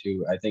turned out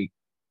too. I think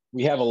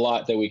we have a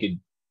lot that we could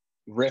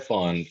riff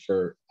on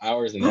for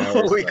hours and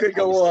hours, We but could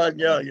go on.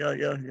 Yeah, yeah,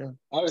 yeah, yeah.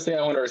 obviously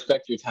I want to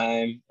respect your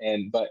time,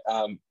 but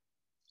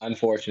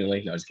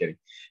unfortunately, no, just kidding.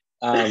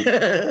 Yeah.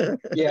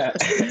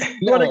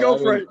 You want to No, go I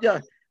for mean, it? Yeah.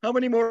 How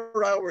many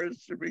more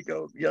hours should we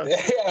go? Yeah.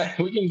 yeah,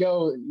 we can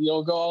go,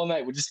 go all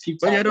night. We'll just keep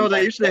Well, talking.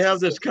 they used to That's have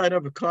this just kind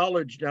of a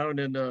college down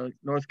in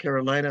North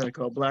Carolina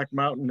called Black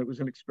Mountain. It was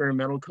an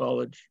experimental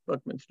college.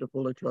 Buckminster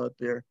Fuller taught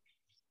there.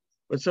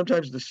 But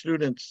sometimes the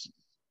students,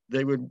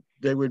 they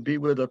would be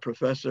with a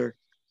professor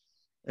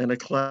in a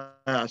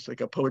class,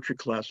 like a poetry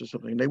class or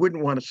something. They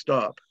wouldn't want to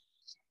stop.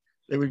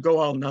 They would go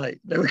all night.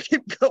 They would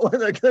keep going.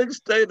 The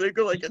next day, they'd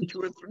go like a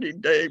 2 or 3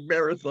 day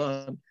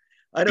marathon.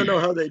 I don't know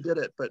how they did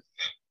it, but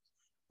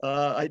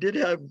I did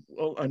have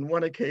on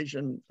one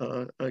occasion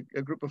a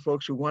group of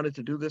folks who wanted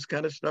to do this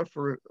kind of stuff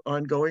for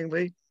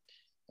ongoingly,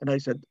 and I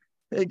said,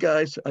 "Hey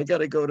guys, I got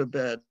to go to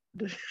bed.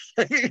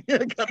 I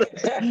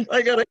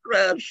gotta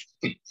crash."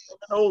 I'm an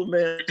old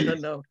man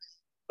now,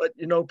 but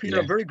Peter,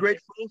 yeah. I'm very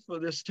grateful for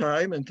this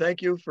time, and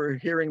thank you for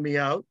hearing me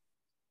out.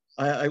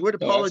 I would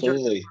No, apologize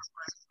absolutely.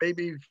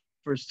 maybe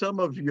for some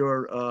of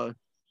your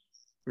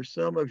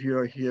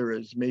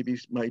hearers. Maybe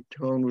my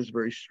tone was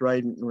very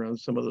strident around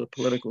some of the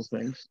political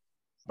things.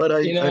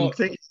 But You I'm know,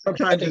 thinking I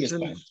sometimes think it's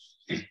fine.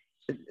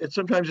 it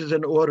sometimes is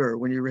in order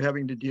when you're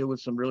having to deal with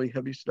some really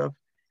heavy stuff.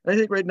 And I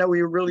think right now we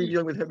are really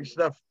dealing with heavy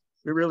stuff.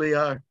 We really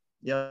are.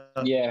 Yeah.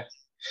 Yeah.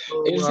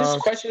 So It's just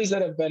questions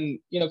that have been,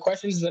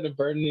 questions that have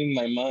burdening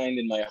my mind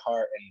and my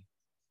heart.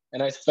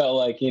 And I felt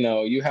like,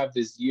 you have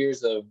this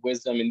years of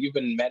wisdom and you've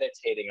been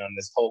meditating on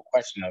this whole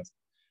question of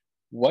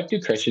what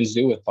do Christians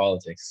do with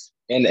politics?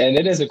 And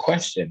it is a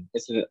question.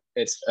 It's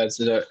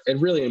a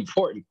really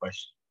important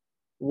question,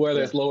 whether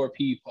yeah, it's lower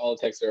P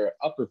politics or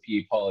upper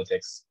P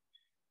politics.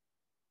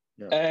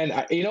 yeah, And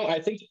I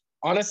think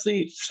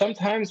honestly,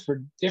 sometimes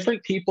for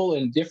different people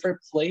in different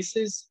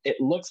places,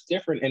 it looks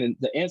different, and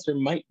the answer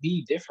might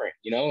be different.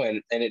 And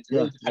it yeah,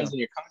 really yeah, depends on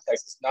your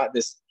context. It's not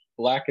this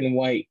black and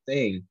white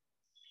thing.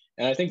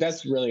 And I think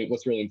that's really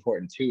what's really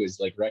important too,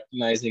 is like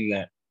recognizing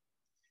that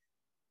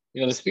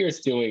the Spirit's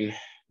doing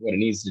what it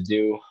needs to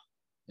do,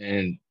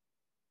 and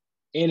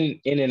in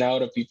and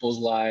out of people's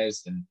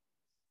lives. And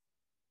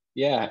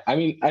yeah, I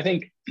mean, I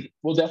think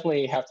we'll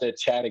definitely have to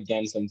chat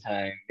again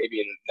sometime, maybe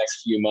in the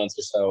next few months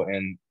or so.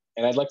 And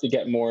I'd like to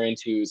get more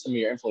into some of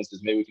your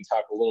influences. Maybe we can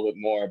talk a little bit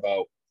more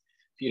about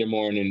Peter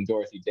Morton and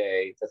Dorothy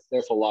Day,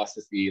 their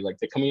philosophy, like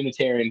the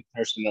communitarian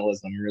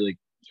personalism. I'm really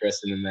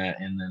interested in that.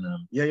 And then,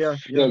 yeah, yeah,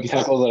 we yeah. can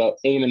talk a little about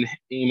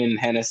Eamon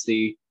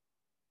Hennessy.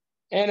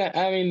 And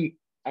I mean,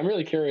 I'm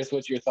really curious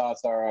what your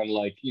thoughts are on,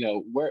 like,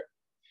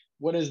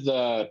 what is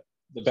the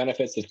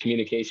benefits of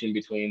communication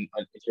between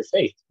it's your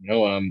faith,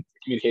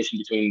 communication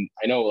between,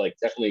 I know, like,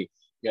 definitely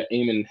you got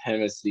Eamon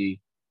Hennessy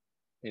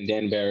and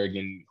Dan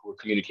Berrigan who are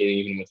communicating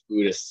even with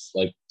Buddhists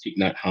like Thich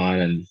Nhat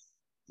Hanh and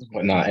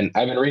whatnot. And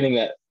I've been reading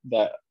that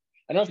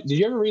I don't know, did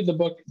you ever read the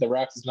book The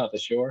Rocks Is Not the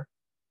Shore?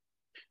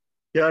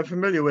 Yeah, I'm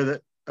familiar with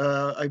it.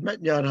 I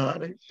met Jan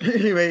Hane.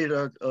 He made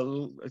I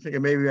think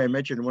maybe I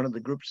mentioned in one of the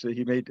groups that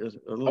he made a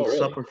Oh, little really?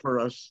 supper for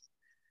us,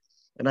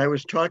 and I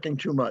was talking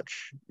too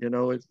much. It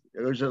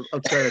was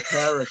outside of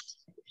Paris,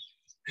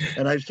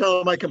 and I was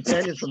telling my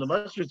companions from the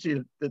mustard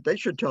seed that they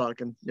should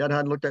talk. And Jan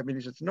Han looked at me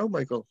and he said, "No,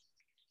 Michael,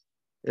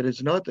 it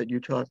is not that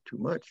you talk too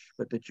much,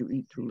 but that you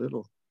eat too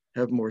little.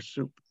 Have more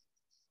soup."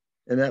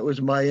 And that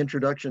was my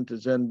introduction to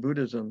Zen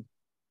Buddhism.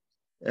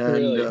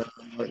 And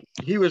Really?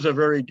 he was a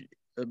very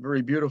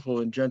beautiful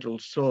and gentle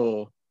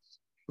soul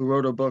who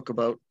wrote a book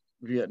about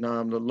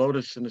Vietnam, The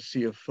Lotus in a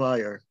Sea of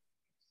Fire.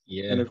 And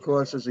Yeah. of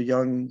course, as a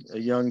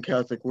young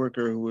Catholic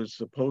worker who was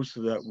opposed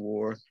to that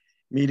war,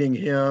 meeting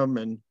him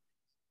and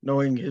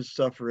knowing his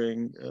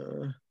suffering,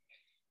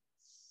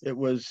 he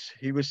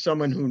was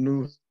someone who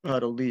knew how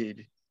to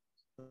lead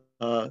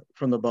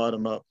from the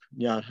bottom up.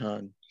 Nhat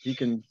Hanh. He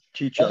can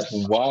teach That's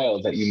us.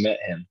 wild that you met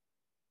him.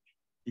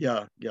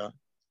 Yeah, yeah, And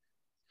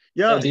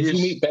yeah. did you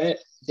meet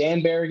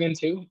Dan Berrigan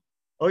too?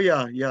 Oh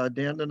yeah, yeah.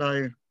 Dan and I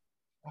are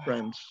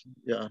friends.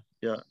 Yeah,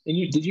 yeah,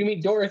 And did you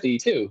meet Dorothy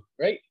too,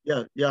 right?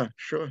 yeah, yeah.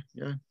 Sure,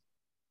 yeah.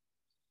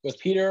 Was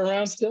Peter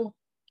around still?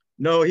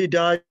 No, he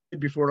died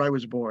before I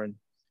was born.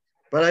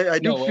 But I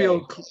do No feel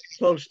way.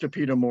 close to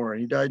Peter Moore.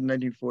 He died in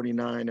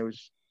 1949. I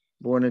was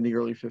born in the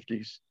early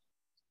 50s.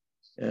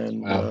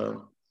 And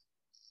Wow.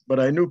 but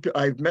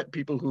I've met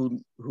people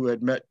who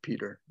had met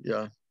Peter.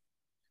 Yeah.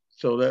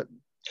 So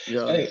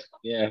yeah.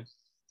 Yeah,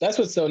 that's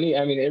what's so neat.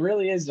 I mean, it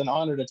really is an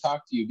honor to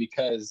talk to you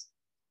because,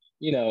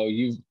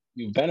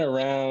 you've been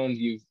around,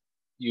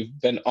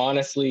 you've been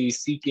honestly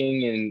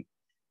seeking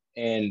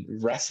and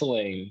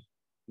wrestling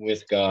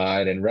with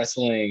God and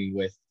wrestling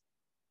with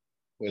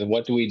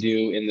what do we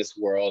do in this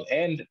world.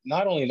 And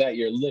not only that,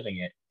 you're living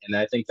it. And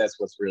I think that's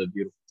what's really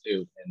beautiful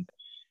too.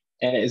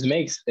 And it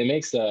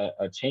makes a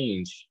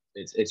change.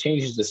 It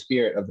changes the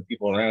spirit of the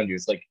people around you.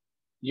 It's like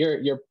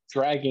you're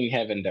dragging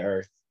heaven to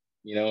earth,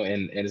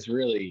 and it's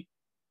really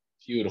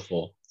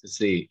beautiful to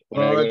see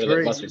when I Oh, go that's to the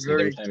very, mustard seed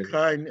every very time.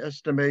 kind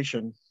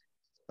estimation.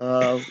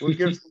 We'll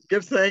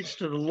give thanks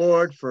to the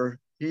Lord, for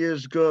he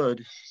is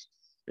good.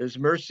 His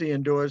mercy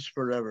endures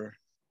forever.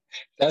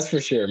 That's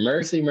for sure.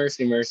 Mercy,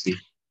 mercy, mercy.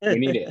 We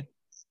need it.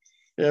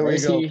 There we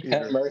go, Mercy,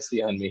 have Peter.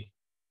 mercy on me.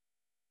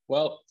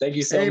 Well, thank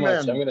you so much.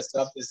 Amen. I'm going to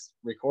stop this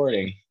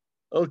recording.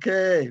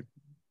 Okay.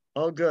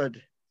 All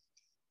good.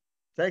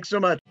 Thanks so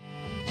much.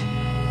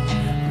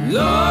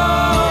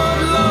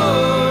 Lord,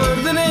 Lord,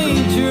 the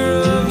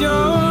nature of your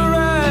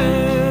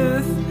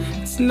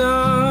wrath, it's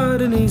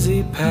not an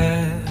easy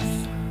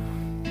path,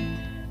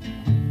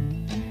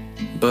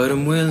 but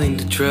I'm willing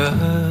to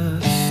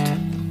trust,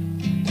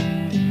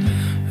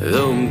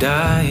 though I'm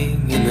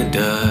dying in the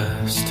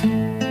dust.